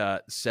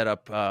had set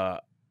up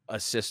a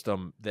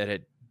system that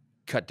had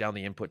cut down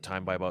the input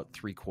time by about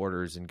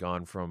 3/4 and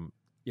gone from,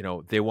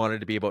 they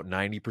wanted to be about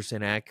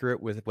 90%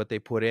 accurate with what they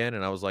put in.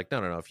 And I was like,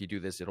 no, if you do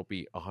this, it'll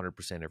be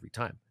 100% every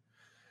time.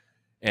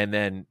 And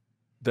then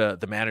the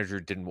manager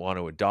didn't want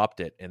to adopt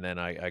it. And then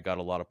I got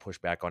a lot of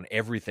pushback on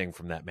everything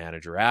from that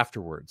manager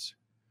afterwards,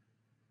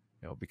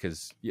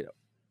 because,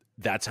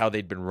 that's how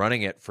they'd been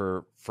running it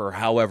for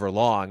however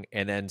long.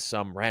 And then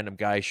some random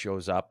guy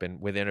shows up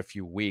and within a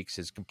few weeks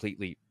is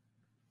completely,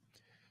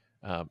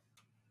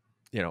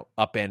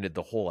 upended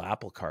the whole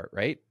apple cart.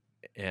 Right.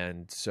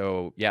 And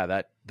so, yeah,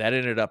 that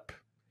ended up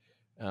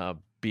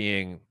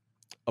being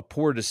a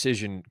poor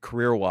decision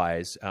career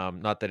wise.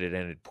 Not that it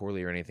ended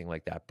poorly or anything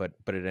like that, but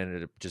it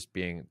ended up just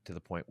being to the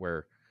point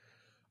where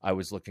I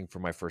was looking for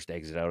my first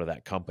exit out of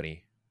that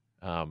company.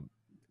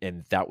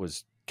 And that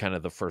was kind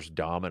of the first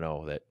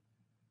domino that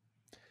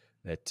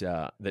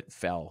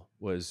fell,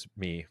 was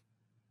me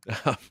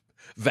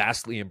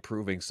vastly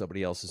improving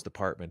somebody else's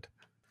department.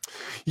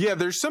 Yeah,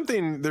 there's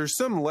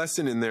some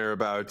lesson in there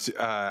about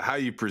how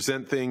you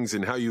present things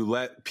and how you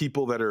let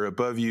people that are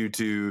above you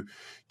to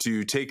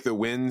take the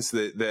wins.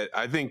 That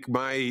I think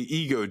my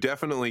ego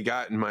definitely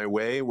got in my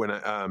way when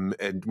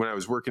I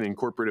was working in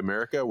corporate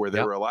America, where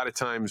there were a lot of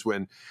times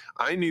when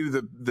I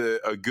knew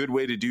a good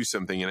way to do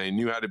something and I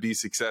knew how to be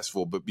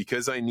successful, but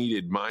because I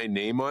needed my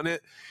name on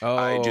it,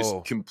 I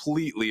just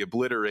completely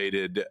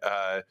obliterated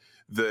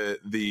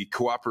the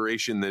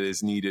cooperation that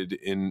is needed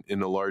in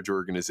a large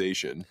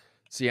organization.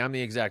 See, I'm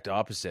the exact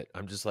opposite.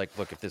 I'm just like,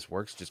 look, if this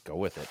works, just go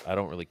with it. I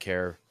don't really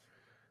care.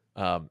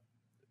 And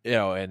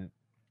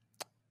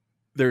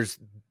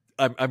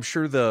I'm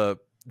sure the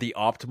the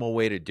optimal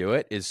way to do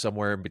it is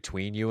somewhere in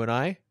between you and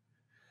I,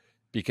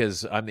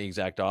 because I'm the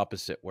exact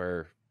opposite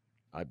where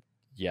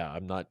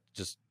I'm not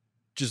just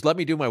let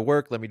me do my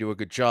work, let me do a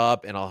good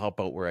job, and I'll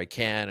help out where I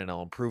can, and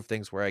I'll improve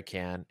things where I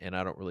can, and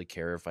I don't really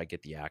care if I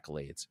get the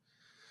accolades.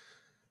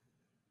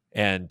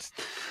 And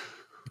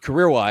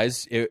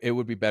career-wise, it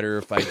would be better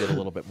if I did a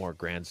little bit more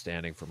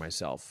grandstanding for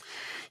myself.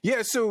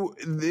 Yeah, so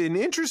an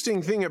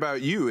interesting thing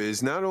about you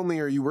is not only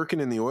are you working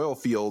in the oil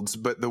fields,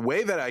 but the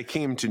way that I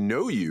came to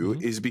know you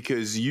is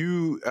because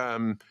you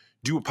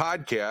do a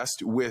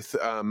podcast with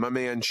my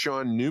man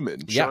Sean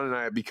Newman. Yeah. Sean and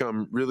I have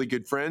become really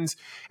good friends,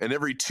 and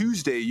every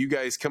Tuesday you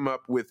guys come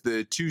up with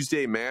the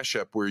Tuesday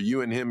mashup where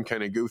you and him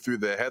kind of go through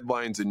the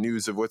headlines and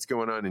news of what's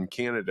going on in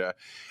Canada.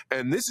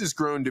 And this has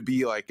grown to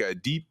be like a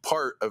deep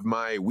part of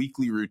my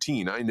weekly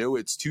routine. I know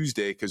it's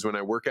Tuesday because when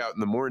I work out in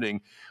the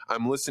morning,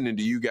 I'm listening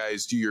to you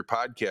guys do your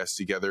podcast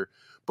together.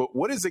 But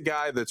what is a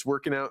guy that's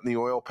working out in the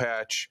oil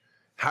patch?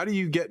 How do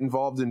you get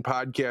involved in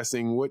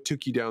podcasting? What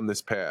took you down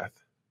this path?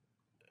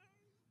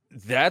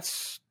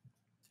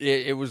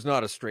 It was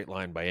not a straight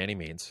line by any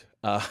means.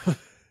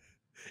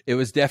 It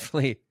was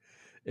definitely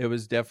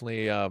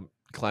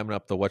climbing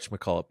up the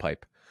whatchamacallit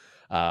pipe.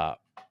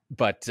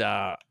 But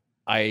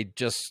I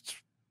just,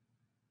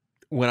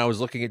 when I was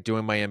looking at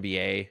doing my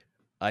MBA,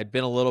 I'd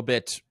been a little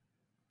bit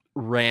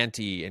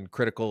ranty and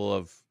critical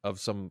of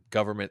some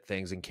government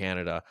things in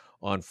Canada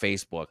on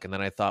Facebook. And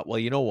then I thought, well,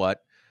 you know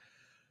what?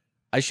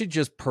 I should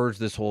just purge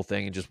this whole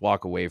thing and just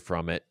walk away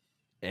from it.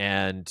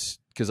 And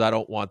because I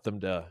don't want them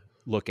to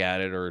look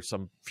at it, or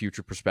some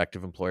future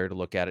prospective employer to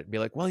look at it and be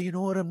like, well, you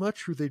know what? I'm not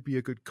sure they'd be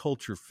a good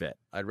culture fit.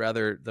 I'd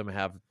rather them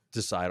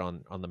decide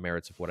on the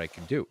merits of what I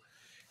can do.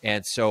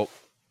 And so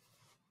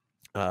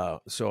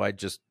I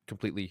just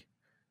completely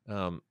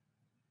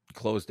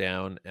closed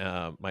down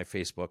my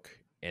Facebook.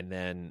 And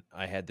then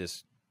I had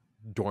this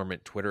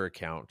dormant Twitter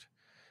account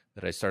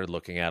that I started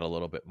looking at a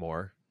little bit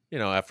more. You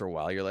know, after a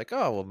while, you're like,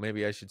 oh, well,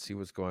 maybe I should see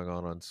what's going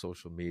on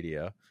social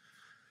media.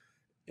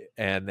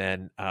 And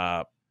then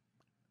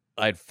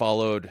I'd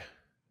followed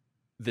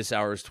This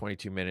Hour's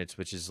 22 Minutes,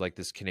 which is like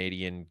this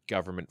Canadian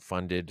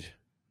government-funded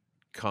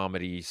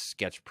comedy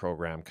sketch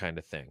program kind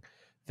of thing.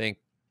 Think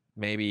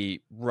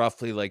maybe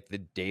roughly like The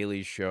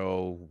Daily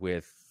Show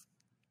with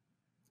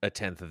a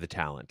tenth of the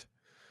talent.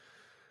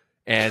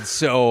 And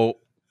so,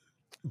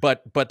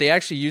 but they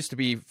actually used to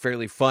be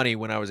fairly funny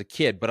when I was a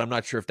kid, but I'm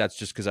not sure if that's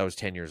just because I was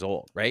 10 years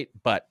old, right?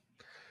 But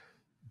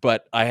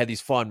I had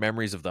these fond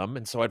memories of them,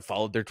 and so I'd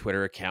followed their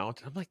Twitter account.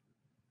 And I'm like,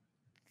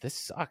 this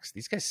sucks.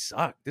 These guys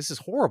suck. This is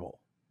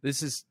horrible.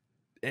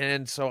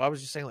 And so I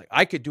was just saying, like,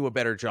 I could do a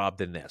better job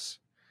than this.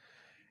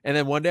 And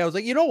then one day I was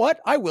like, you know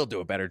what? I will do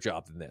a better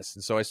job than this.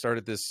 And so I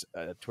started this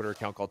Twitter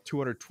account called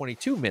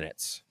 222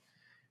 Minutes.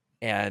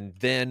 And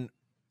then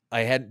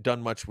I hadn't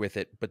done much with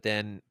it. But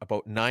then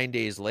about 9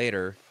 days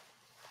later,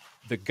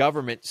 the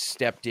government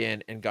stepped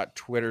in and got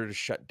Twitter to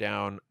shut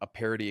down a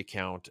parody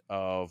account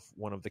of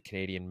one of the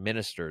Canadian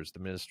ministers, the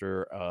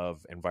Minister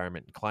of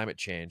Environment and Climate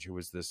Change, who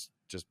was this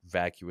just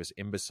vacuous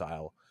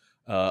imbecile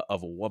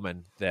of a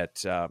woman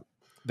that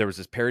there was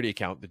this parody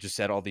account that just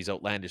said all these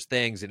outlandish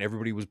things, and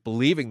everybody was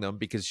believing them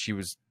because she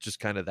was just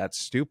kind of that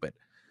stupid.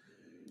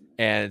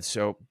 And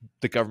so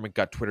the government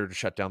got Twitter to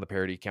shut down the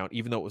parody account,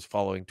 even though it was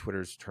following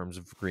Twitter's terms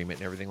of agreement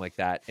and everything like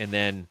that. And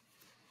then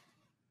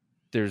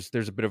there's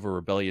a bit of a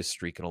rebellious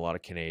streak in a lot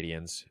of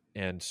Canadians.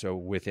 And so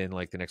within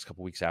like the next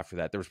couple of weeks after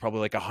that, there was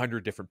probably like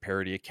 100 different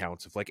parody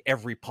accounts of like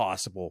every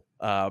possible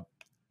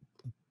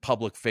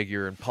public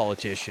figure and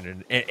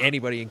politician and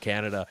anybody in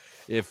Canada,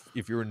 if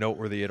you were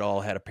noteworthy at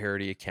all, had a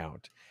parody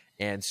account.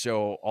 And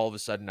so all of a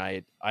sudden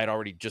I'd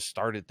already just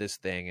started this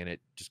thing, and it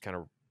just kind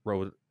of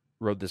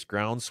rode this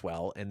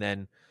groundswell. And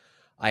then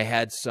I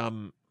had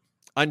some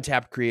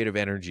untapped creative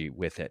energy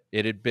with it.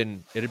 It had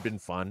been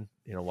fun.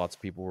 You know, lots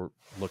of people were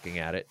looking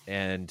at it,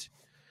 and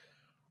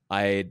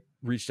I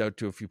reached out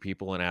to a few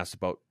people and asked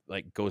about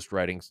like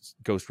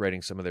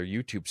ghostwriting some of their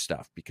YouTube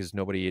stuff, because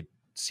nobody had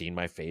seen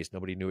my face.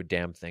 Nobody knew a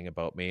damn thing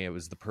about me. It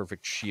was the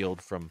perfect shield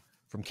from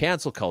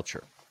cancel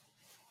culture.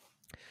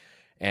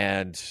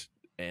 And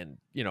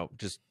you know,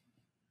 just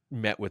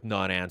met with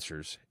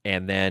non-answers.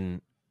 And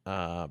then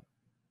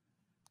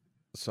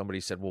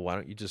somebody said, well, why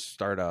don't you just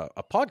start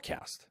a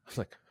podcast? I was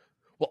like,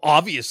 well,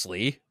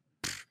 obviously,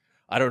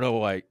 I don't know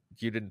why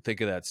you didn't think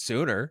of that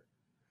sooner.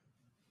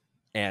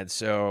 And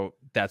so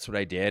that's what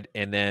I did.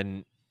 And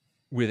then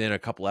within a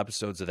couple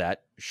episodes of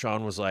that,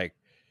 Sean was like,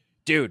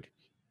 dude,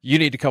 you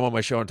need to come on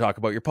my show and talk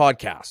about your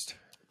podcast.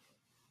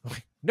 I'm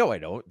like, no, I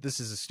don't. This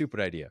is a stupid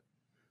idea.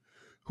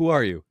 Who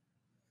are you?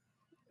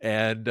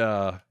 And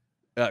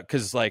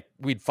because like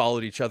we'd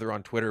followed each other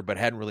on Twitter, but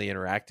hadn't really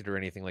interacted or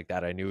anything like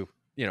that. I knew,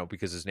 you know,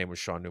 because his name was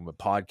Sean Newman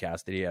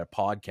Podcast, that he had a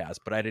podcast,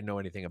 but I didn't know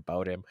anything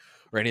about him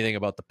or anything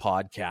about the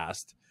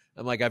podcast.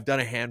 I'm like, I've done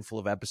a handful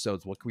of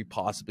episodes. What can we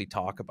possibly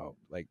talk about?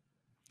 Like,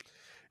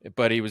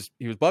 but he was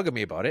bugging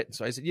me about it.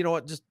 So I said, you know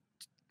what, just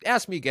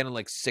ask me again in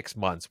like 6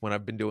 months when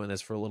I've been doing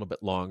this for a little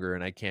bit longer,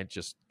 and I can't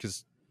just,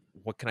 because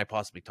what can I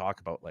possibly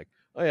talk about? Like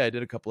oh yeah, I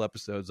did a couple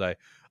episodes. I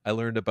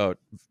learned about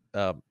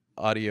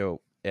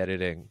audio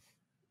editing.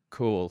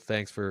 Cool.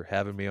 Thanks for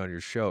having me on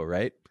your show.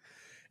 Right.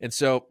 And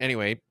so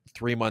anyway,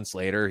 3 months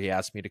later, he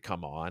asked me to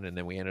come on, and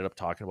then we ended up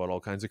talking about all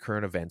kinds of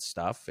current event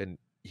stuff. And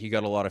he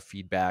got a lot of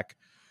feedback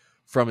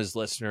from his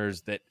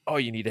listeners that, oh,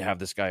 you need to have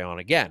this guy on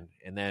again.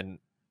 And then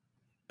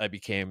I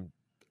became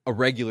a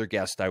regular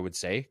guest, I would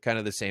say, kind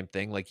of the same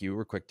thing like you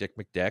were, Quick Dick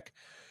McDick.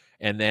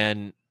 And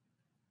then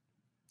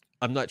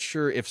I'm not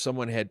sure if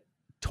someone had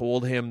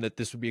told him that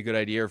this would be a good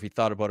idea or if he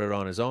thought about it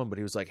on his own, but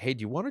he was like, hey,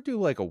 do you want to do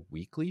like a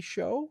weekly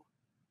show?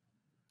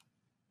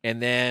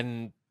 And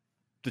then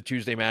the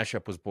Tuesday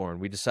Mashup was born.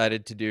 We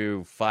decided to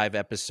do 5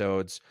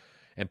 episodes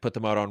and put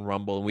them out on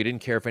Rumble. And we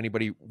didn't care if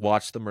anybody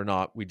watched them or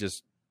not. We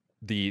just,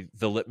 the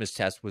litmus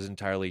test was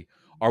entirely,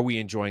 are we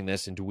enjoying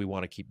this and do we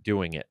want to keep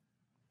doing it?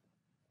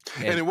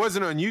 And it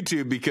wasn't on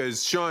YouTube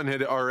because Sean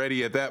had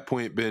already at that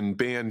point been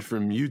banned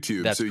from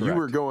YouTube. That's correct. You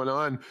were going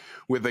on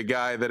with a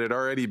guy that had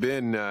already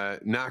been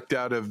knocked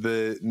out of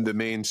the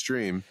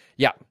mainstream.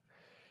 Yeah.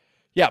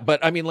 Yeah.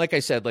 But I mean, like I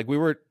said, like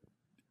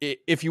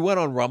if you went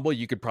on Rumble,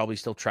 you could probably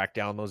still track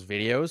down those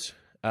videos.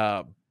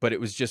 But it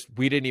was just,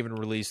 we didn't even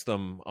release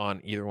them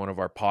on either one of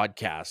our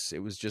podcasts. It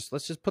was just,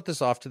 let's just put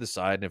this off to the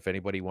side. And if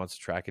anybody wants to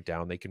track it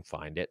down, they can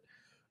find it.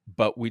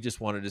 But we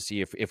just wanted to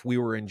see if we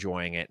were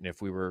enjoying it and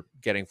if we were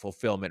getting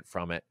fulfillment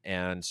from it.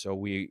 And so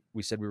we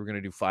said we were going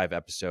to do 5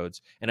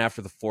 episodes. And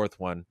after the 4th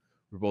one,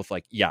 we're both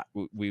like, yeah,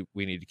 we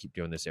need to keep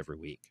doing this every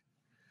week.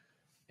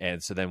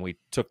 And so then we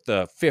took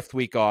the 5th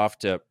week off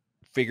to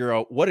figure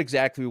out what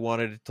exactly we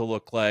wanted it to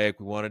look like.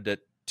 We wanted to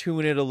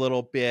tune it a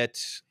little bit.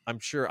 I'm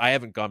sure I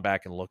haven't gone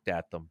back and looked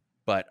at them,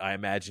 but I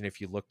imagine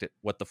if you looked at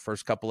what the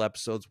first couple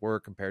episodes were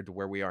compared to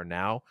where we are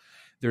now,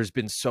 there's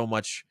been so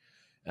much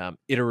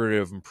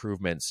iterative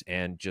improvements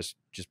and just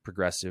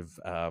progressive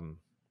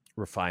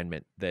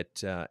refinement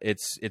that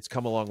it's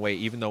come a long way,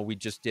 even though we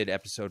just did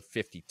episode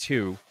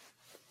 52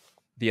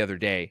 the other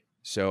day.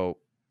 So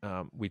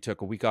we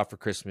took a week off for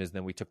Christmas, and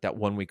then we took that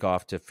 1 week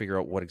off to figure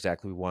out what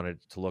exactly we wanted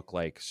it to look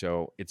like.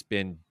 So it's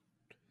been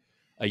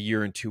a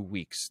year and 2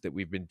 weeks that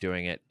we've been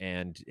doing it,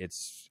 and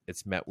it's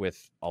met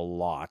with a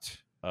lot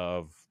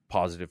of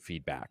positive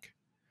feedback.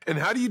 And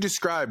how do you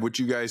describe what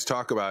you guys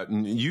talk about?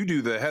 And you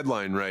do the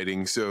headline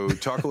writing, so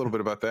talk a little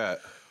bit about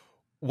that.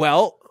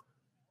 Well,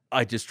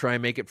 I just try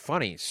and make it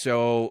funny.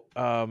 So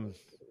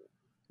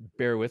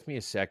bear with me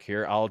a sec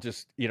here. I'll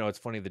just, it's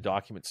funny, the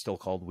document's still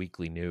called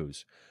Weekly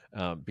News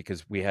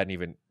because we hadn't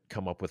even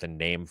come up with a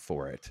name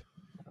for it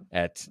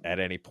at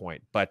any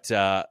point, but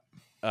or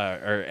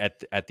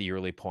at the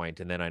early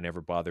point. And then I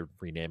never bothered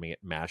renaming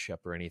it Mashup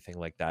or anything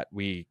like that.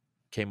 We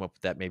came up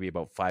with that maybe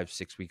about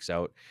 5-6 weeks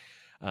out.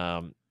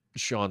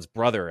 Sean's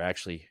brother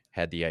actually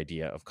had the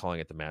idea of calling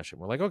it the Mashup.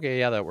 We're like, okay,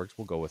 yeah, that works.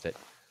 We'll go with it.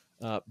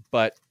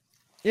 But,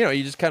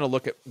 you just kind of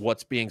look at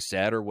what's being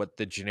said or what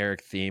the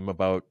generic theme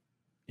about,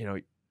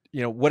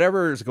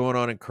 whatever is going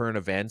on in current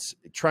events,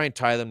 try and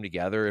tie them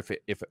together if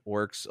it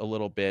works a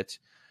little bit.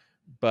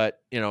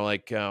 But,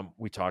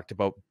 we talked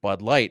about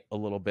Bud Light a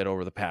little bit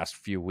over the past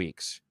few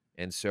weeks.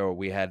 And so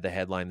we had the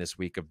headline this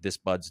week of This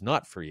Bud's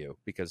Not For You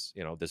because,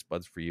 This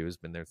Bud's For You has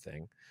been their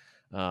thing.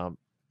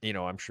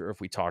 I'm sure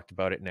if we talked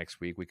about it next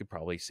week, we could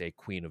probably say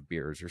Queen of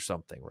Beers or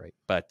something, right?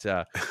 But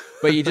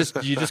you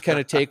just kind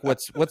of take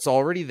what's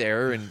already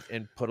there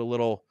and put a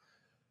little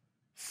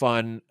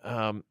fun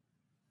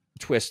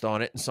twist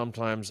on it. And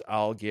sometimes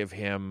I'll give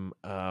him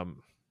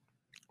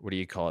what do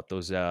you call it?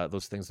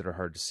 Those things that are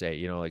hard to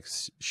say, like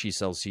She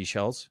Sells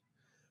Seashells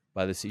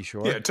by the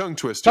seashore. Yeah, tongue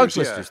twisters. Tongue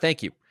twisters. Yeah.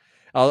 Thank you.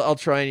 I'll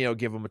try and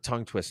give him a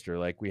tongue twister.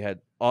 Like we had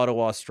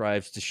Ottawa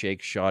strives to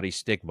shake shoddy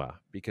stigma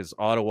because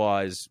Ottawa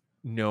is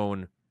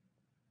known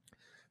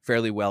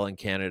fairly well in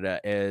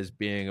Canada as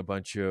being a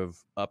bunch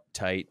of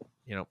uptight,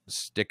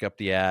 stick up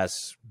the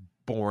ass,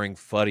 boring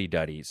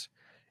fuddy-duddies.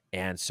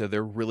 And so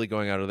they're really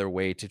going out of their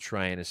way to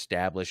try and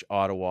establish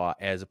Ottawa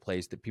as a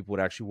place that people would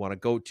actually want to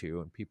go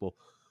to and people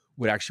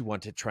would actually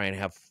want to try and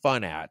have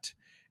fun at.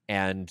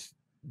 And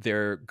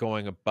they're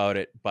going about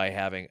it by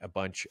having a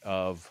bunch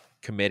of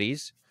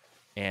committees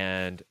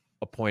and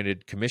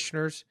appointed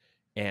commissioners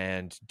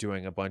and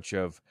doing a bunch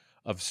of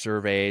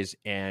surveys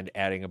and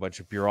adding a bunch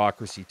of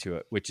bureaucracy to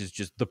it, which is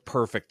just the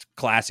perfect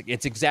classic.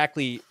 It's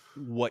exactly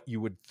what you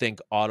would think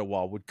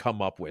Ottawa would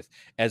come up with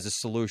as a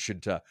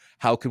solution to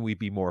how can we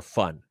be more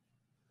fun?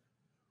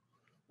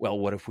 Well,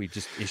 what if we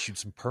just issued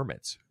some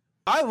permits?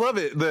 I love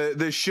it.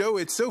 The show,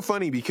 it's so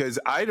funny because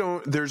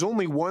there's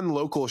only one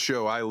local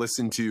show I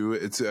listen to.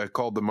 It's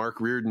called the Mark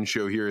Reardon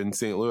Show here in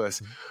St. Louis.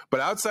 Mm-hmm. But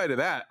outside of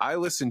that, I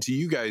listen to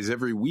you guys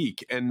every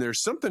week. And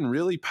there's something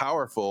really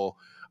powerful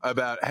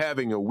about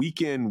having a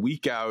week in,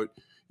 week out,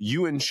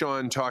 you and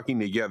Sean talking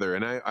together.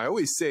 And I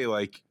always say,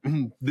 like,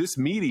 this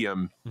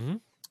medium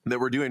that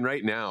we're doing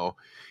right now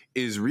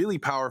is really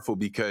powerful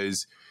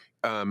because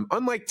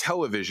unlike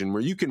television,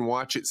 where you can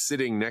watch it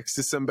sitting next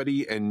to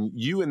somebody and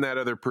you and that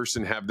other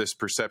person have this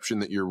perception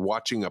that you're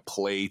watching a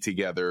play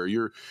together,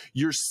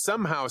 you're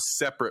somehow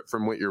separate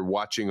from what you're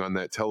watching on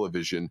that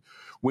television.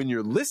 When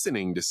you're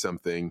listening to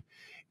something,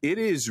 it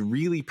is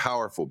really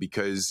powerful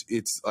because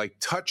it's like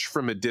touch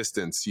from a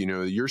distance. You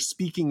know, you're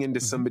speaking into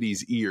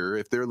somebody's ear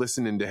if they're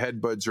listening to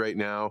Headbuds right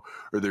now,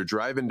 or they're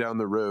driving down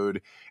the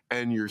road,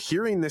 and you're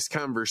hearing this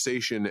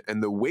conversation,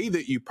 and the way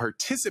that you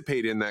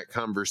participate in that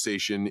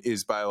conversation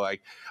is by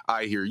like,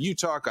 I hear you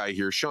talk, I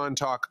hear Sean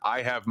talk,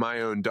 I have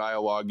my own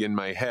dialogue in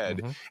my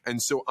head. And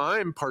so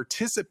I'm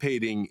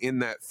participating in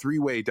that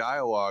three-way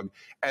dialogue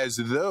as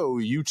though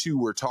you two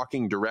were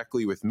talking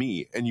directly with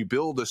me, and you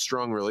build a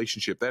strong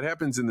relationship. That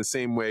happens in the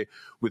same way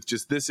with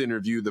just this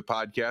interview, the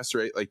podcast,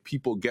 right? Like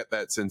people get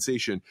that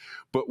sensation.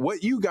 But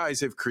what you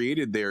guys have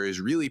created there is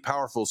really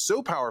powerful.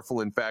 So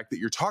powerful, in fact, that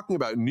you're talking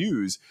about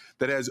news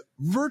that has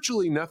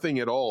virtually nothing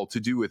at all to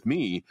do with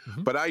me,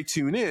 but I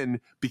tune in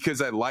because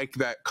I like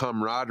that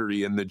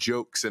camaraderie and the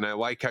jokes, and I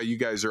like how you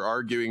guys are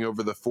arguing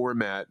over the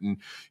format, and,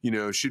 you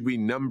know, should we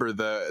number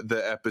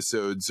the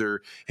episodes,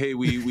 or hey,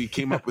 we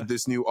came up with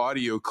this new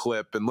audio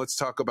clip and let's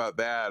talk about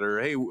that, or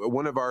hey,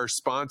 one of our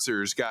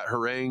sponsors got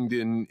harangued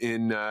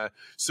in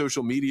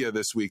social media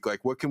this week,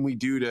 like what can we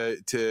do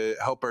to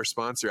help our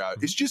sponsor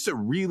out? It's just a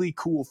really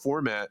cool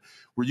format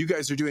where you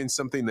guys are doing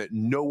something that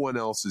no one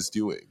else is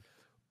doing.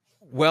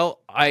 Well,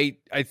 I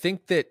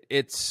think that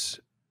it's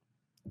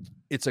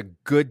a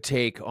good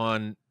take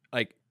on,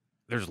 like,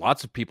 there's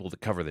lots of people that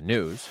cover the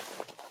news,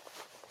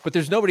 but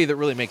there's nobody that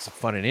really makes it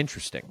fun and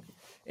interesting.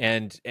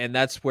 And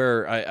that's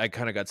where I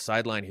kind of got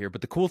sidelined here.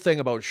 But the cool thing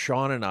about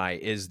Sean and I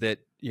is that,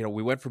 you know,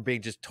 we went from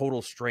being just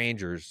total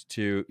strangers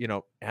to, you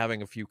know,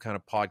 having a few kind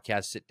of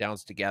podcast sit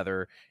downs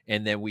together.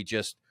 And then we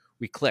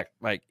clicked.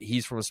 Like,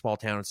 he's from a small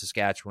town in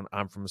Saskatchewan.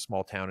 I'm from a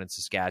small town in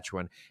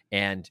Saskatchewan.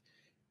 And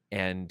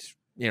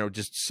you know,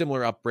 just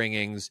similar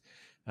upbringings,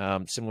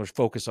 similar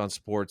focus on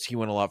sports. He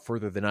went a lot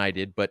further than I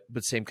did, but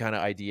same kind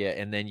of idea.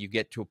 And then you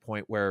get to a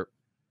point where,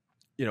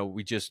 you know,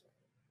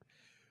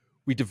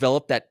 we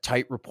developed that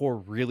tight rapport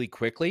really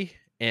quickly,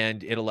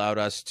 and it allowed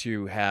us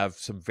to have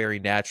some very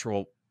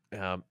natural,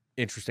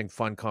 interesting,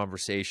 fun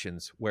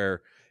conversations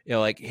where, you know,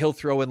 like he'll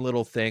throw in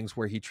little things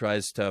where he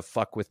tries to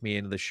fuck with me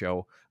into the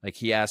show. Like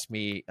he asked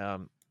me,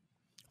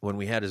 when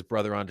we had his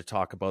brother on to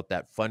talk about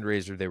that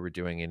fundraiser they were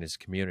doing in his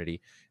community.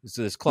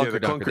 So this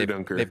Clunker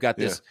Dunker, they've got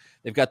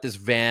this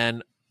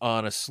van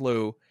on a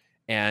slough,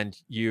 and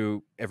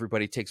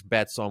everybody takes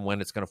bets on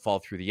when it's going to fall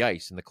through the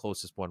ice, and the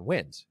closest one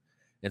wins.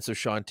 And so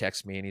Sean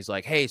texts me and he's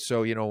like, hey,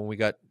 so, you know, when we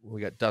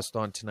got Dust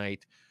on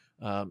tonight,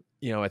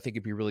 you know, I think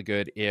it'd be really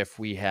good if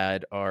we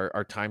had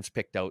our times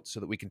picked out so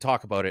that we can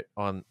talk about it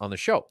on the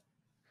show.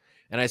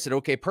 And I said,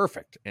 okay,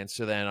 perfect. And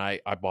so then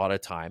I bought a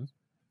time,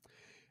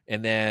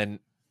 and then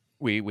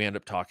we end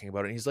up talking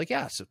about it. And he's like,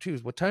 yeah, so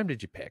Tuesday, what time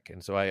did you pick?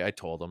 And so I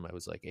told him I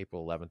was like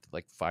April 11th,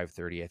 like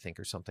 5:30, I think,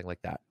 or something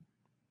like that.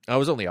 I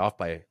was only off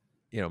by,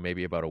 you know,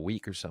 maybe about a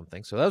week or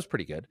something. So that was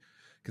pretty good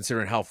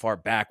considering how far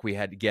back we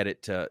had to get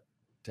it to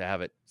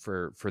have it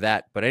for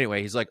that. But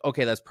anyway, he's like,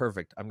 okay, that's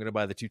perfect. I'm going to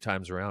buy the 2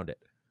 times around it.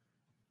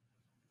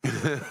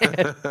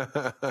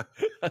 I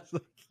was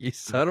like, you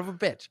son of a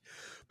bitch.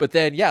 But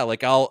then, yeah,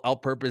 like I'll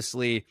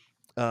purposely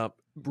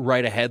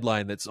write a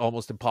headline that's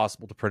almost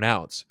impossible to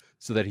pronounce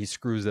so that he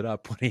screws it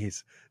up when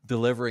he's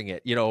delivering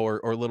it, you know,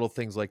 or little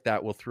things like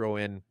that. We'll throw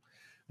in,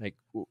 like,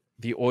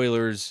 the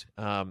Oilers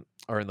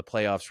are in the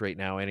playoffs right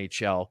now,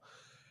 NHL.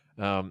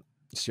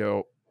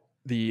 So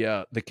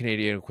the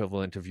Canadian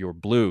equivalent of your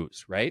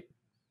Blues, right?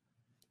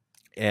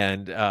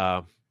 And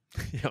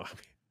you know,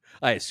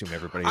 I assume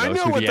everybody knows. I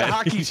know what the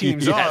hockey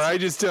teams are. I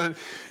just don't,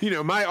 you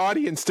know, my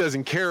audience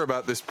doesn't care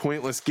about this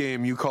pointless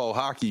game you call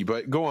hockey,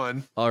 but go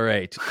on. All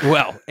right.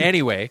 Well,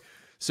 anyway,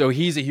 so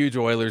he's a huge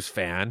Oilers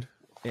fan,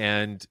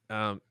 and,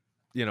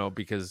 you know,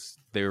 because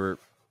they were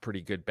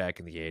pretty good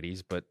back in the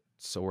 80s, but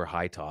so were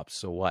High Tops.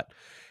 So what?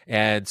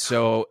 And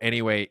so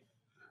anyway,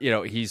 you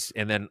know,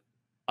 and then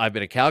I've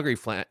been a Calgary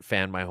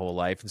fan my whole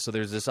life. And so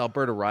there's this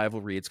Alberta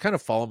rivalry. It's kind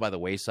of fallen by the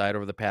wayside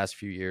over the past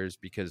few years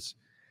because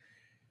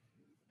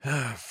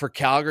for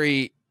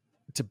Calgary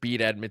to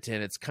beat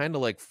Edmonton, it's kind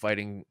of like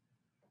fighting.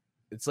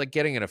 It's like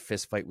getting in a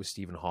fist fight with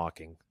Stephen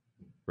Hawking,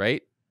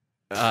 right?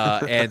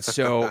 And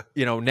so,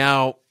 you know,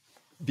 now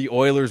the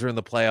Oilers are in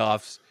the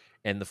playoffs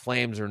and the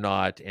Flames are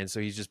not. And so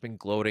he's just been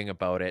gloating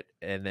about it.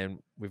 And then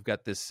we've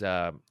got this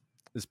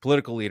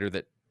political leader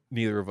that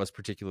neither of us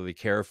particularly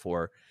care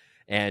for.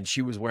 And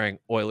she was wearing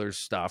Oilers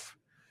stuff,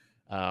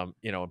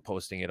 you know, and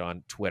posting it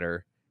on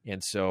Twitter.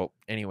 And so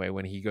anyway,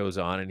 when he goes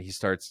on and he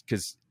starts,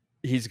 because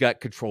he's got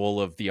control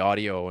of the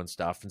audio and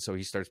stuff. And so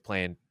he starts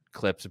playing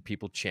clips of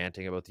people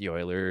chanting about the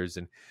Oilers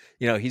and,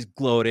 you know, he's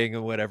gloating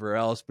and whatever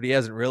else, but he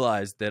hasn't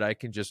realized that I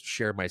can just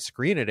share my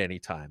screen at any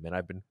time. And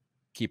I've been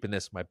keeping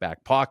this in my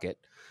back pocket,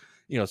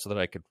 you know, so that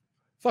I could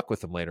fuck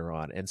with him later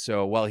on. And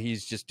so while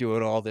he's just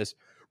doing all this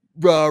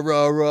rah,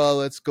 rah, rah,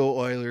 let's go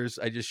Oilers,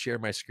 I just share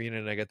my screen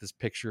and I got this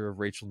picture of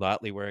Rachel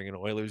Notley wearing an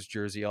Oilers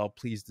jersey, all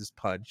pleased as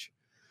punch.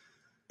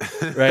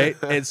 Right.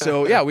 And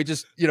so, yeah, we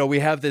just, you know, we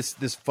have this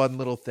fun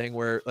little thing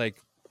where, like,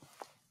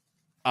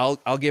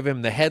 I'll give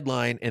him the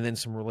headline and then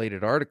some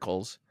related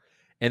articles.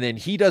 And then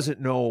he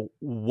doesn't know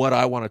what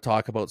I want to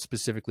talk about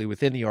specifically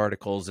within the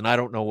articles, and I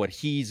don't know what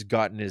he's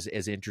gotten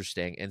as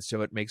interesting. And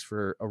so it makes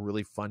for a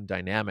really fun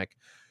dynamic.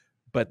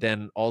 But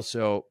then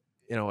also,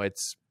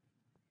 it's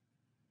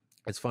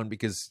fun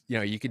because,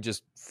 you can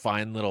just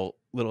find little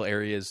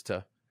areas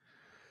to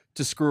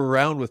screw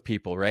around with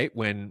people, right?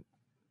 When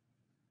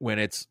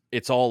it's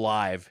all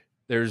live,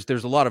 there's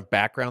a lot of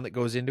background that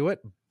goes into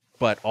it,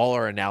 but all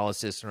our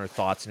analysis and our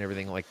thoughts and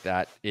everything like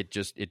that, it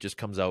just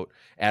comes out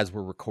as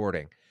we're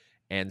recording.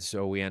 And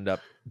so we end up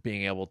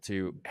being able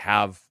to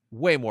have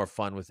way more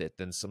fun with it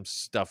than some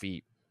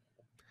stuffy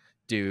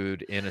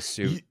dude in a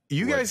suit.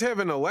 You guys have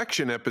an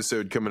election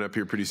episode coming up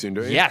here pretty soon,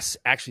 don't you? Yes,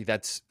 actually,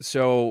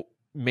 so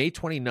May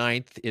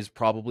 29th is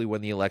probably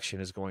when the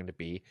election is going to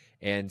be.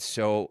 And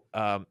so,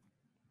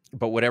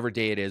 but whatever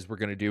day it is, we're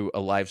going to do a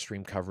live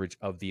stream coverage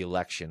of the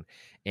election.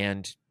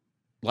 And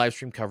live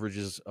stream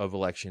coverages of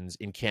elections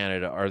in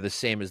Canada are the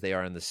same as they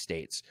are in the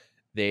States.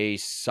 They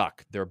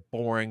suck. They're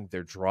boring.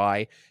 They're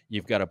dry.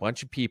 You've got a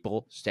bunch of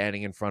people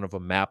standing in front of a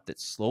map that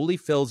slowly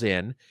fills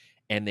in,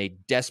 and they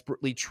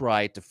desperately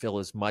try to fill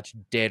as much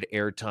dead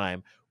air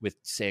time with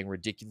saying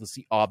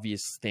ridiculously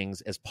obvious things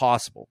as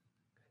possible.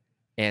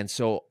 And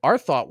so our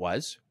thought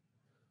was,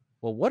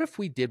 well, what if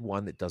we did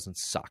one that doesn't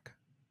suck?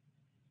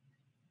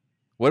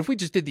 What if we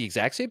just did the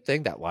exact same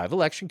thing, that live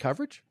election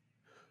coverage,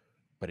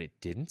 but it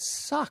didn't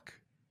suck?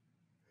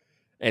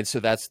 And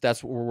so that's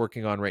what we're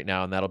working on right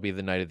now, and that'll be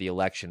the night of the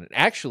election. And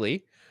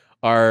actually,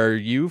 are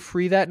you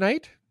free that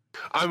night?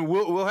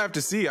 We'll have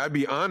to see. I'd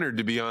be honored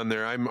to be on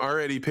there. I'm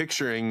already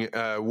picturing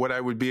what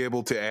I would be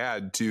able to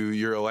add to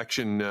your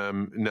election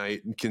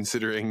night,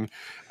 considering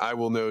I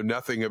will know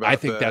nothing about. I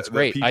think that's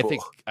great. I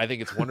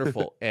think it's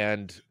wonderful.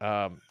 And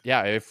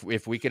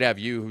if we could have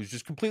you, who's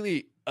just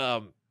completely,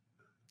 has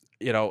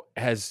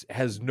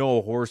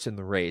no horse in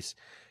the race.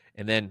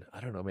 And then,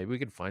 I don't know, maybe we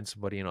could find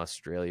somebody in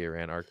Australia or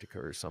Antarctica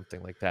or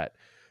something like that.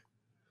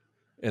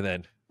 And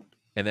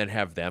then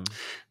have them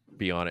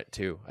be on it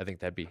too. I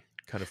think that'd be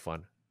kind of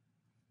fun.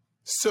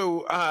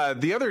 So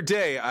the other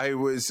day I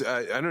was,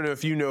 I don't know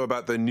if you know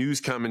about the news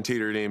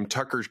commentator named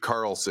Tucker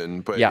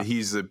Carlson, but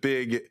he's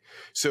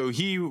so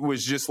he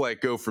was just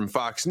let go from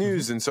Fox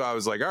News. Mm-hmm. And so I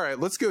was like, all right,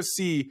 let's go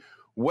see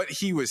what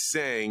he was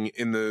saying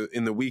in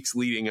the weeks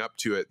leading up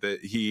to it,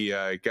 that he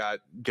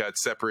got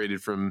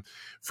separated from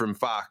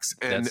Fox.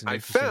 And I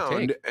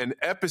found an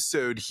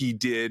episode he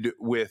did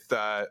with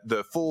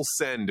the Full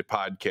Send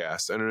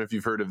podcast. I don't know if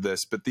you've heard of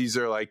this, but these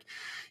are like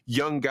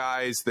young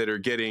guys that are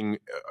getting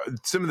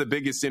some of the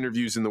biggest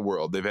interviews in the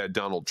world. They've had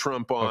Donald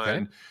Trump on.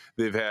 Okay.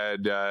 They've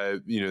had,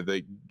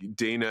 the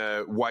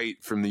Dana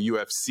White from the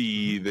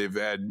UFC. They've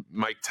had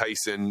Mike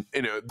Tyson.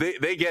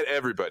 They get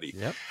everybody.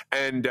 Yep.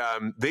 And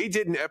they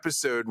did an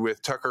episode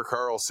with Tucker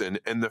Carlson,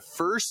 and the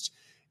first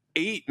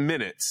 8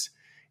 minutes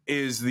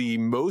is the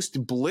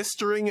most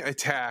blistering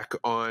attack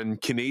on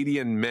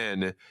Canadian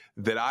men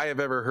that I have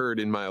ever heard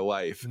in my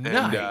life. Nice.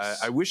 And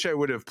I wish I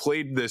would have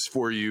played this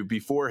for you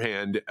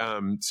beforehand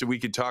so we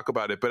could talk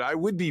about it. But I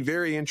would be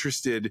very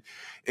interested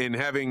in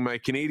having my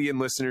Canadian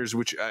listeners,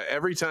 which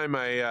every time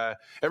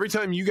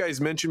you guys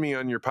mention me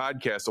on your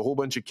podcast, a whole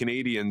bunch of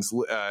Canadians,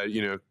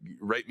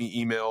 write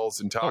me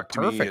emails and talk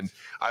to me. And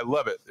I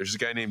love it. There's a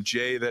guy named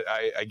Jay that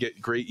I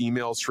get great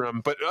emails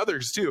from, but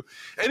others too.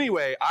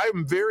 Anyway,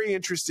 I'm very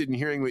interested in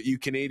hearing what you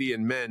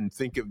Canadian men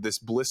think of this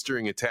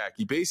blistering attack.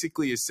 He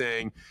basically is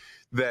saying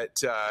that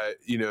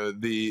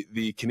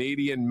the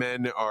Canadian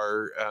men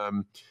are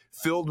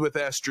filled with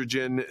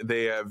estrogen.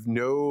 They have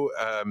no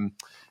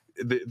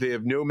they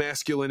have no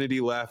masculinity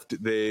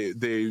left.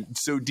 They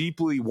so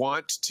deeply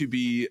want to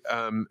be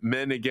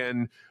men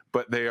again,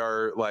 but they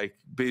are like,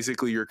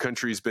 basically your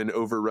country's been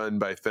overrun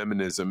by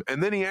feminism.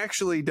 And then he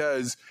actually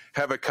does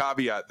have a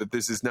caveat that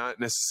this is not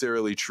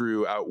necessarily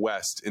true out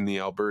west in the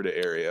Alberta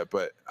area,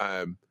 but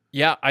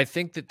yeah, I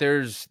think that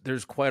there's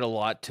quite a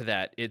lot to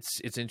that.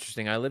 It's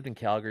interesting. I lived in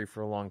Calgary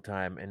for a long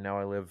time, and now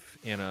I live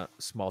in a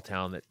small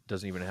town that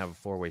doesn't even have a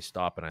four-way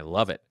stop, and I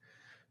love it.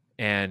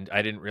 And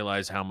I didn't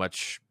realize how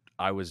much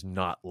I was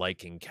not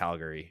liking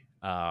Calgary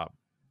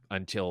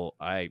until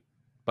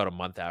about a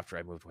month after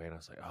I moved away, and I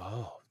was like,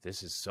 oh,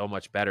 this is so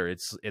much better.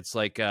 It's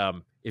like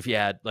if you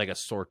had like a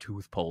sore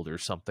tooth pulled or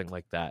something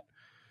like that.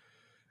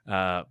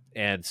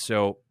 And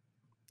so,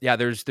 yeah,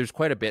 there's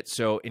quite a bit.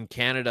 So in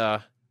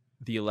Canada,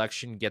 the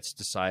election gets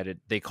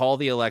decided. They call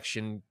the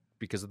election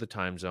because of the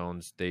time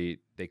zones. They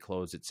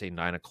close at, say,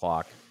 9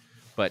 o'clock,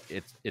 but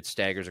it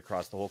staggers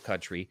across the whole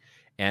country.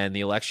 And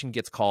the election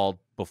gets called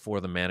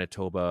before the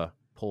Manitoba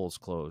polls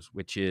close,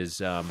 which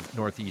is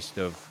northeast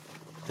of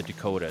the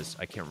Dakotas.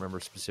 I can't remember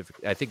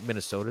specifically. I think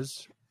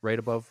Minnesota's right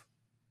above,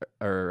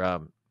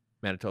 or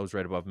Manitoba's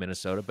right above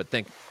Minnesota. But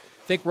think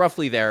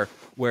roughly there,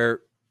 where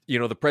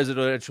the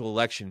presidential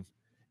election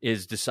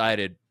is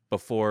decided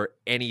before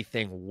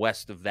anything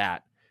west of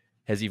that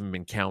has even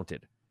been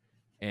counted.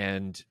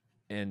 And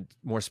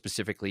more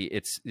specifically,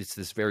 it's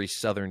this very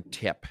southern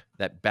tip,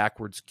 that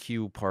backwards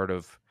Q part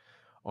of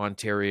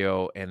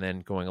Ontario, and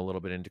then going a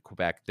little bit into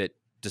Quebec, that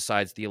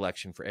decides the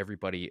election for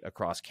everybody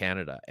across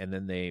Canada. And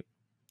then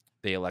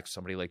they elect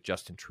somebody like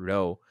Justin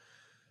Trudeau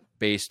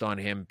based on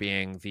him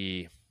being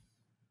the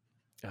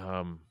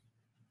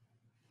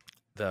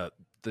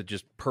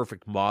just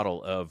perfect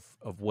model of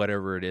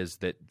whatever it is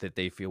that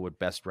they feel would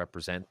best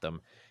represent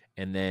them.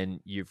 And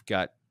then you've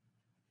got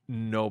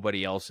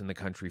nobody else in the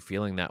country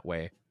feeling that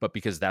way. But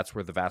because that's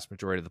where the vast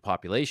majority of the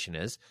population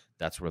is,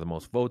 that's where the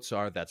most votes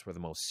are, that's where the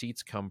most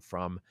seats come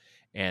from,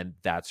 and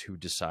that's who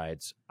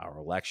decides our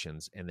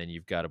elections. And then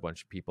you've got a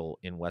bunch of people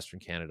in Western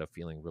Canada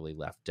feeling really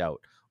left out.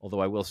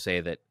 Although I will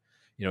say that,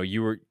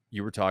 you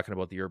were talking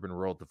about the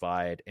urban-rural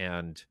divide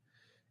and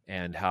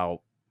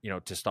how,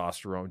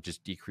 testosterone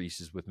just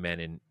decreases with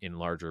men in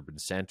large urban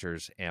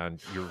centers. And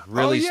you're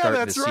really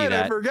starting to see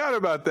that. I forgot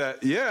about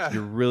that. Yeah.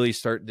 You're really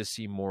starting to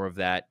see more of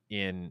that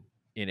in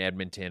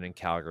Edmonton and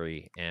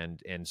Calgary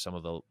and some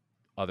of the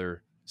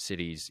other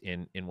cities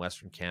in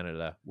Western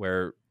Canada,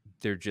 where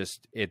they're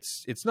just,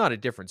 it's not a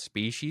different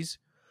species,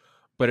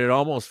 but it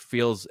almost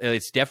feels,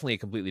 it's definitely a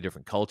completely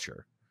different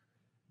culture.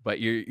 But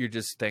you're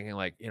just thinking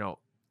like,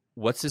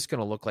 what's this going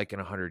to look like in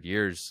 100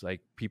 years? Like,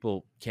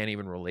 people can't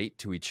even relate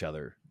to each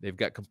other. They've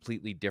got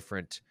completely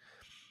different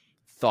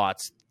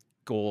thoughts,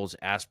 goals,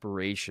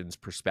 aspirations,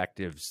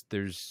 perspectives.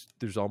 There's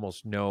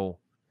almost no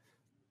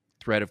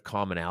thread of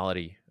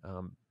commonality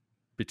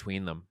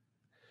between them.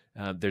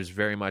 There's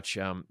very much,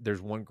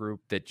 there's one group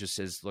that just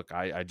says, look,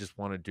 I just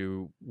want to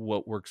do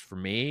what works for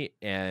me.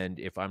 And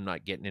if I'm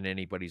not getting in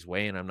anybody's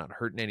way and I'm not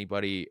hurting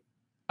anybody,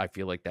 I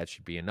feel like that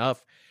should be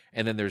enough.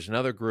 And then there's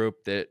another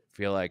group that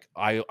feel like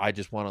I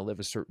just want to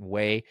live a certain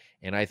way,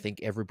 and I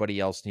think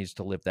everybody else needs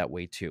to live that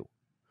way too.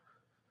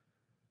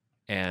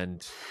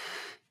 And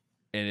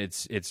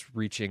it's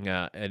reaching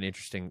an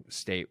interesting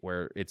state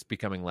where it's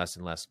becoming less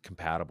and less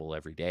compatible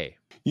every day.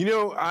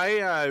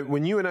 I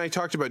when you and I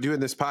talked about doing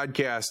this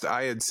podcast,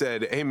 I had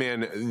said, hey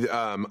man,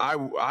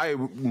 I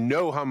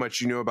know how much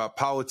you know about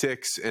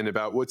politics and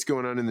about what's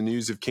going on in the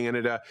news of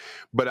Canada,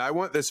 but I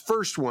want this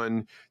first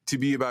one to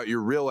be about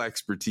your real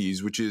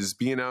expertise, which is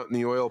being out in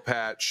the oil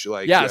patch,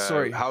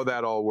 how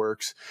that all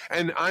works.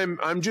 And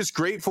I'm just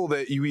grateful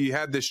that we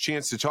had this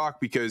chance to talk,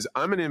 because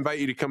I'm going to invite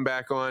you to come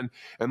back on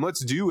and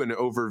let's do an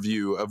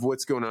overview of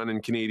what's going on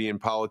in Canadian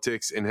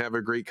politics and have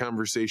a great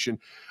conversation.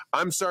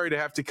 I'm sorry to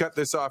have to cut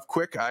this off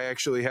quick. I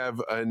actually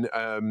have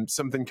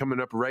something coming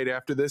up right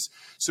after this.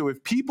 So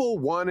if people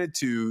wanted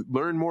to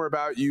learn more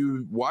about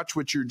you, watch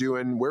what you're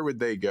doing, where would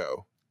they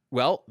go?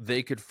 Well,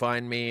 they could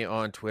find me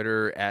on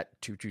Twitter at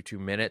 222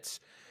 Minutes.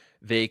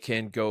 They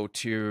can go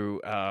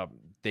to,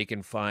 they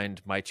can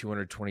find my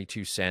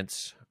 222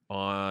 cents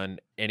on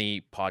any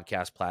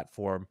podcast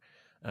platform.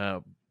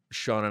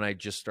 Sean and I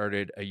just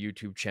started a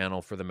YouTube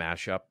channel for the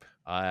mashup.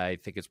 I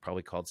think it's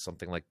probably called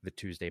something like the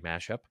Tuesday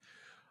Mashup.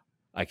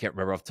 I can't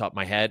remember off the top of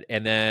my head.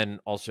 And then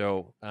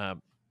also,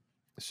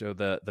 so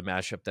the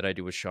mashup that I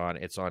do with Sean,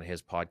 it's on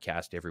his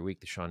podcast every week,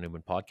 the Sean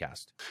Newman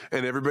Podcast.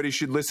 And everybody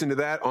should listen to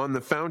that on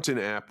the Fountain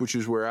app, which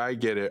is where I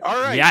get it. All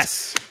right.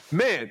 Yes.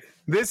 Man,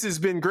 this has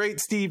been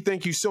great, Steve.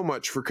 Thank you so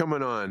much for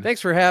coming on.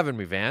 Thanks for having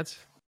me, Vance.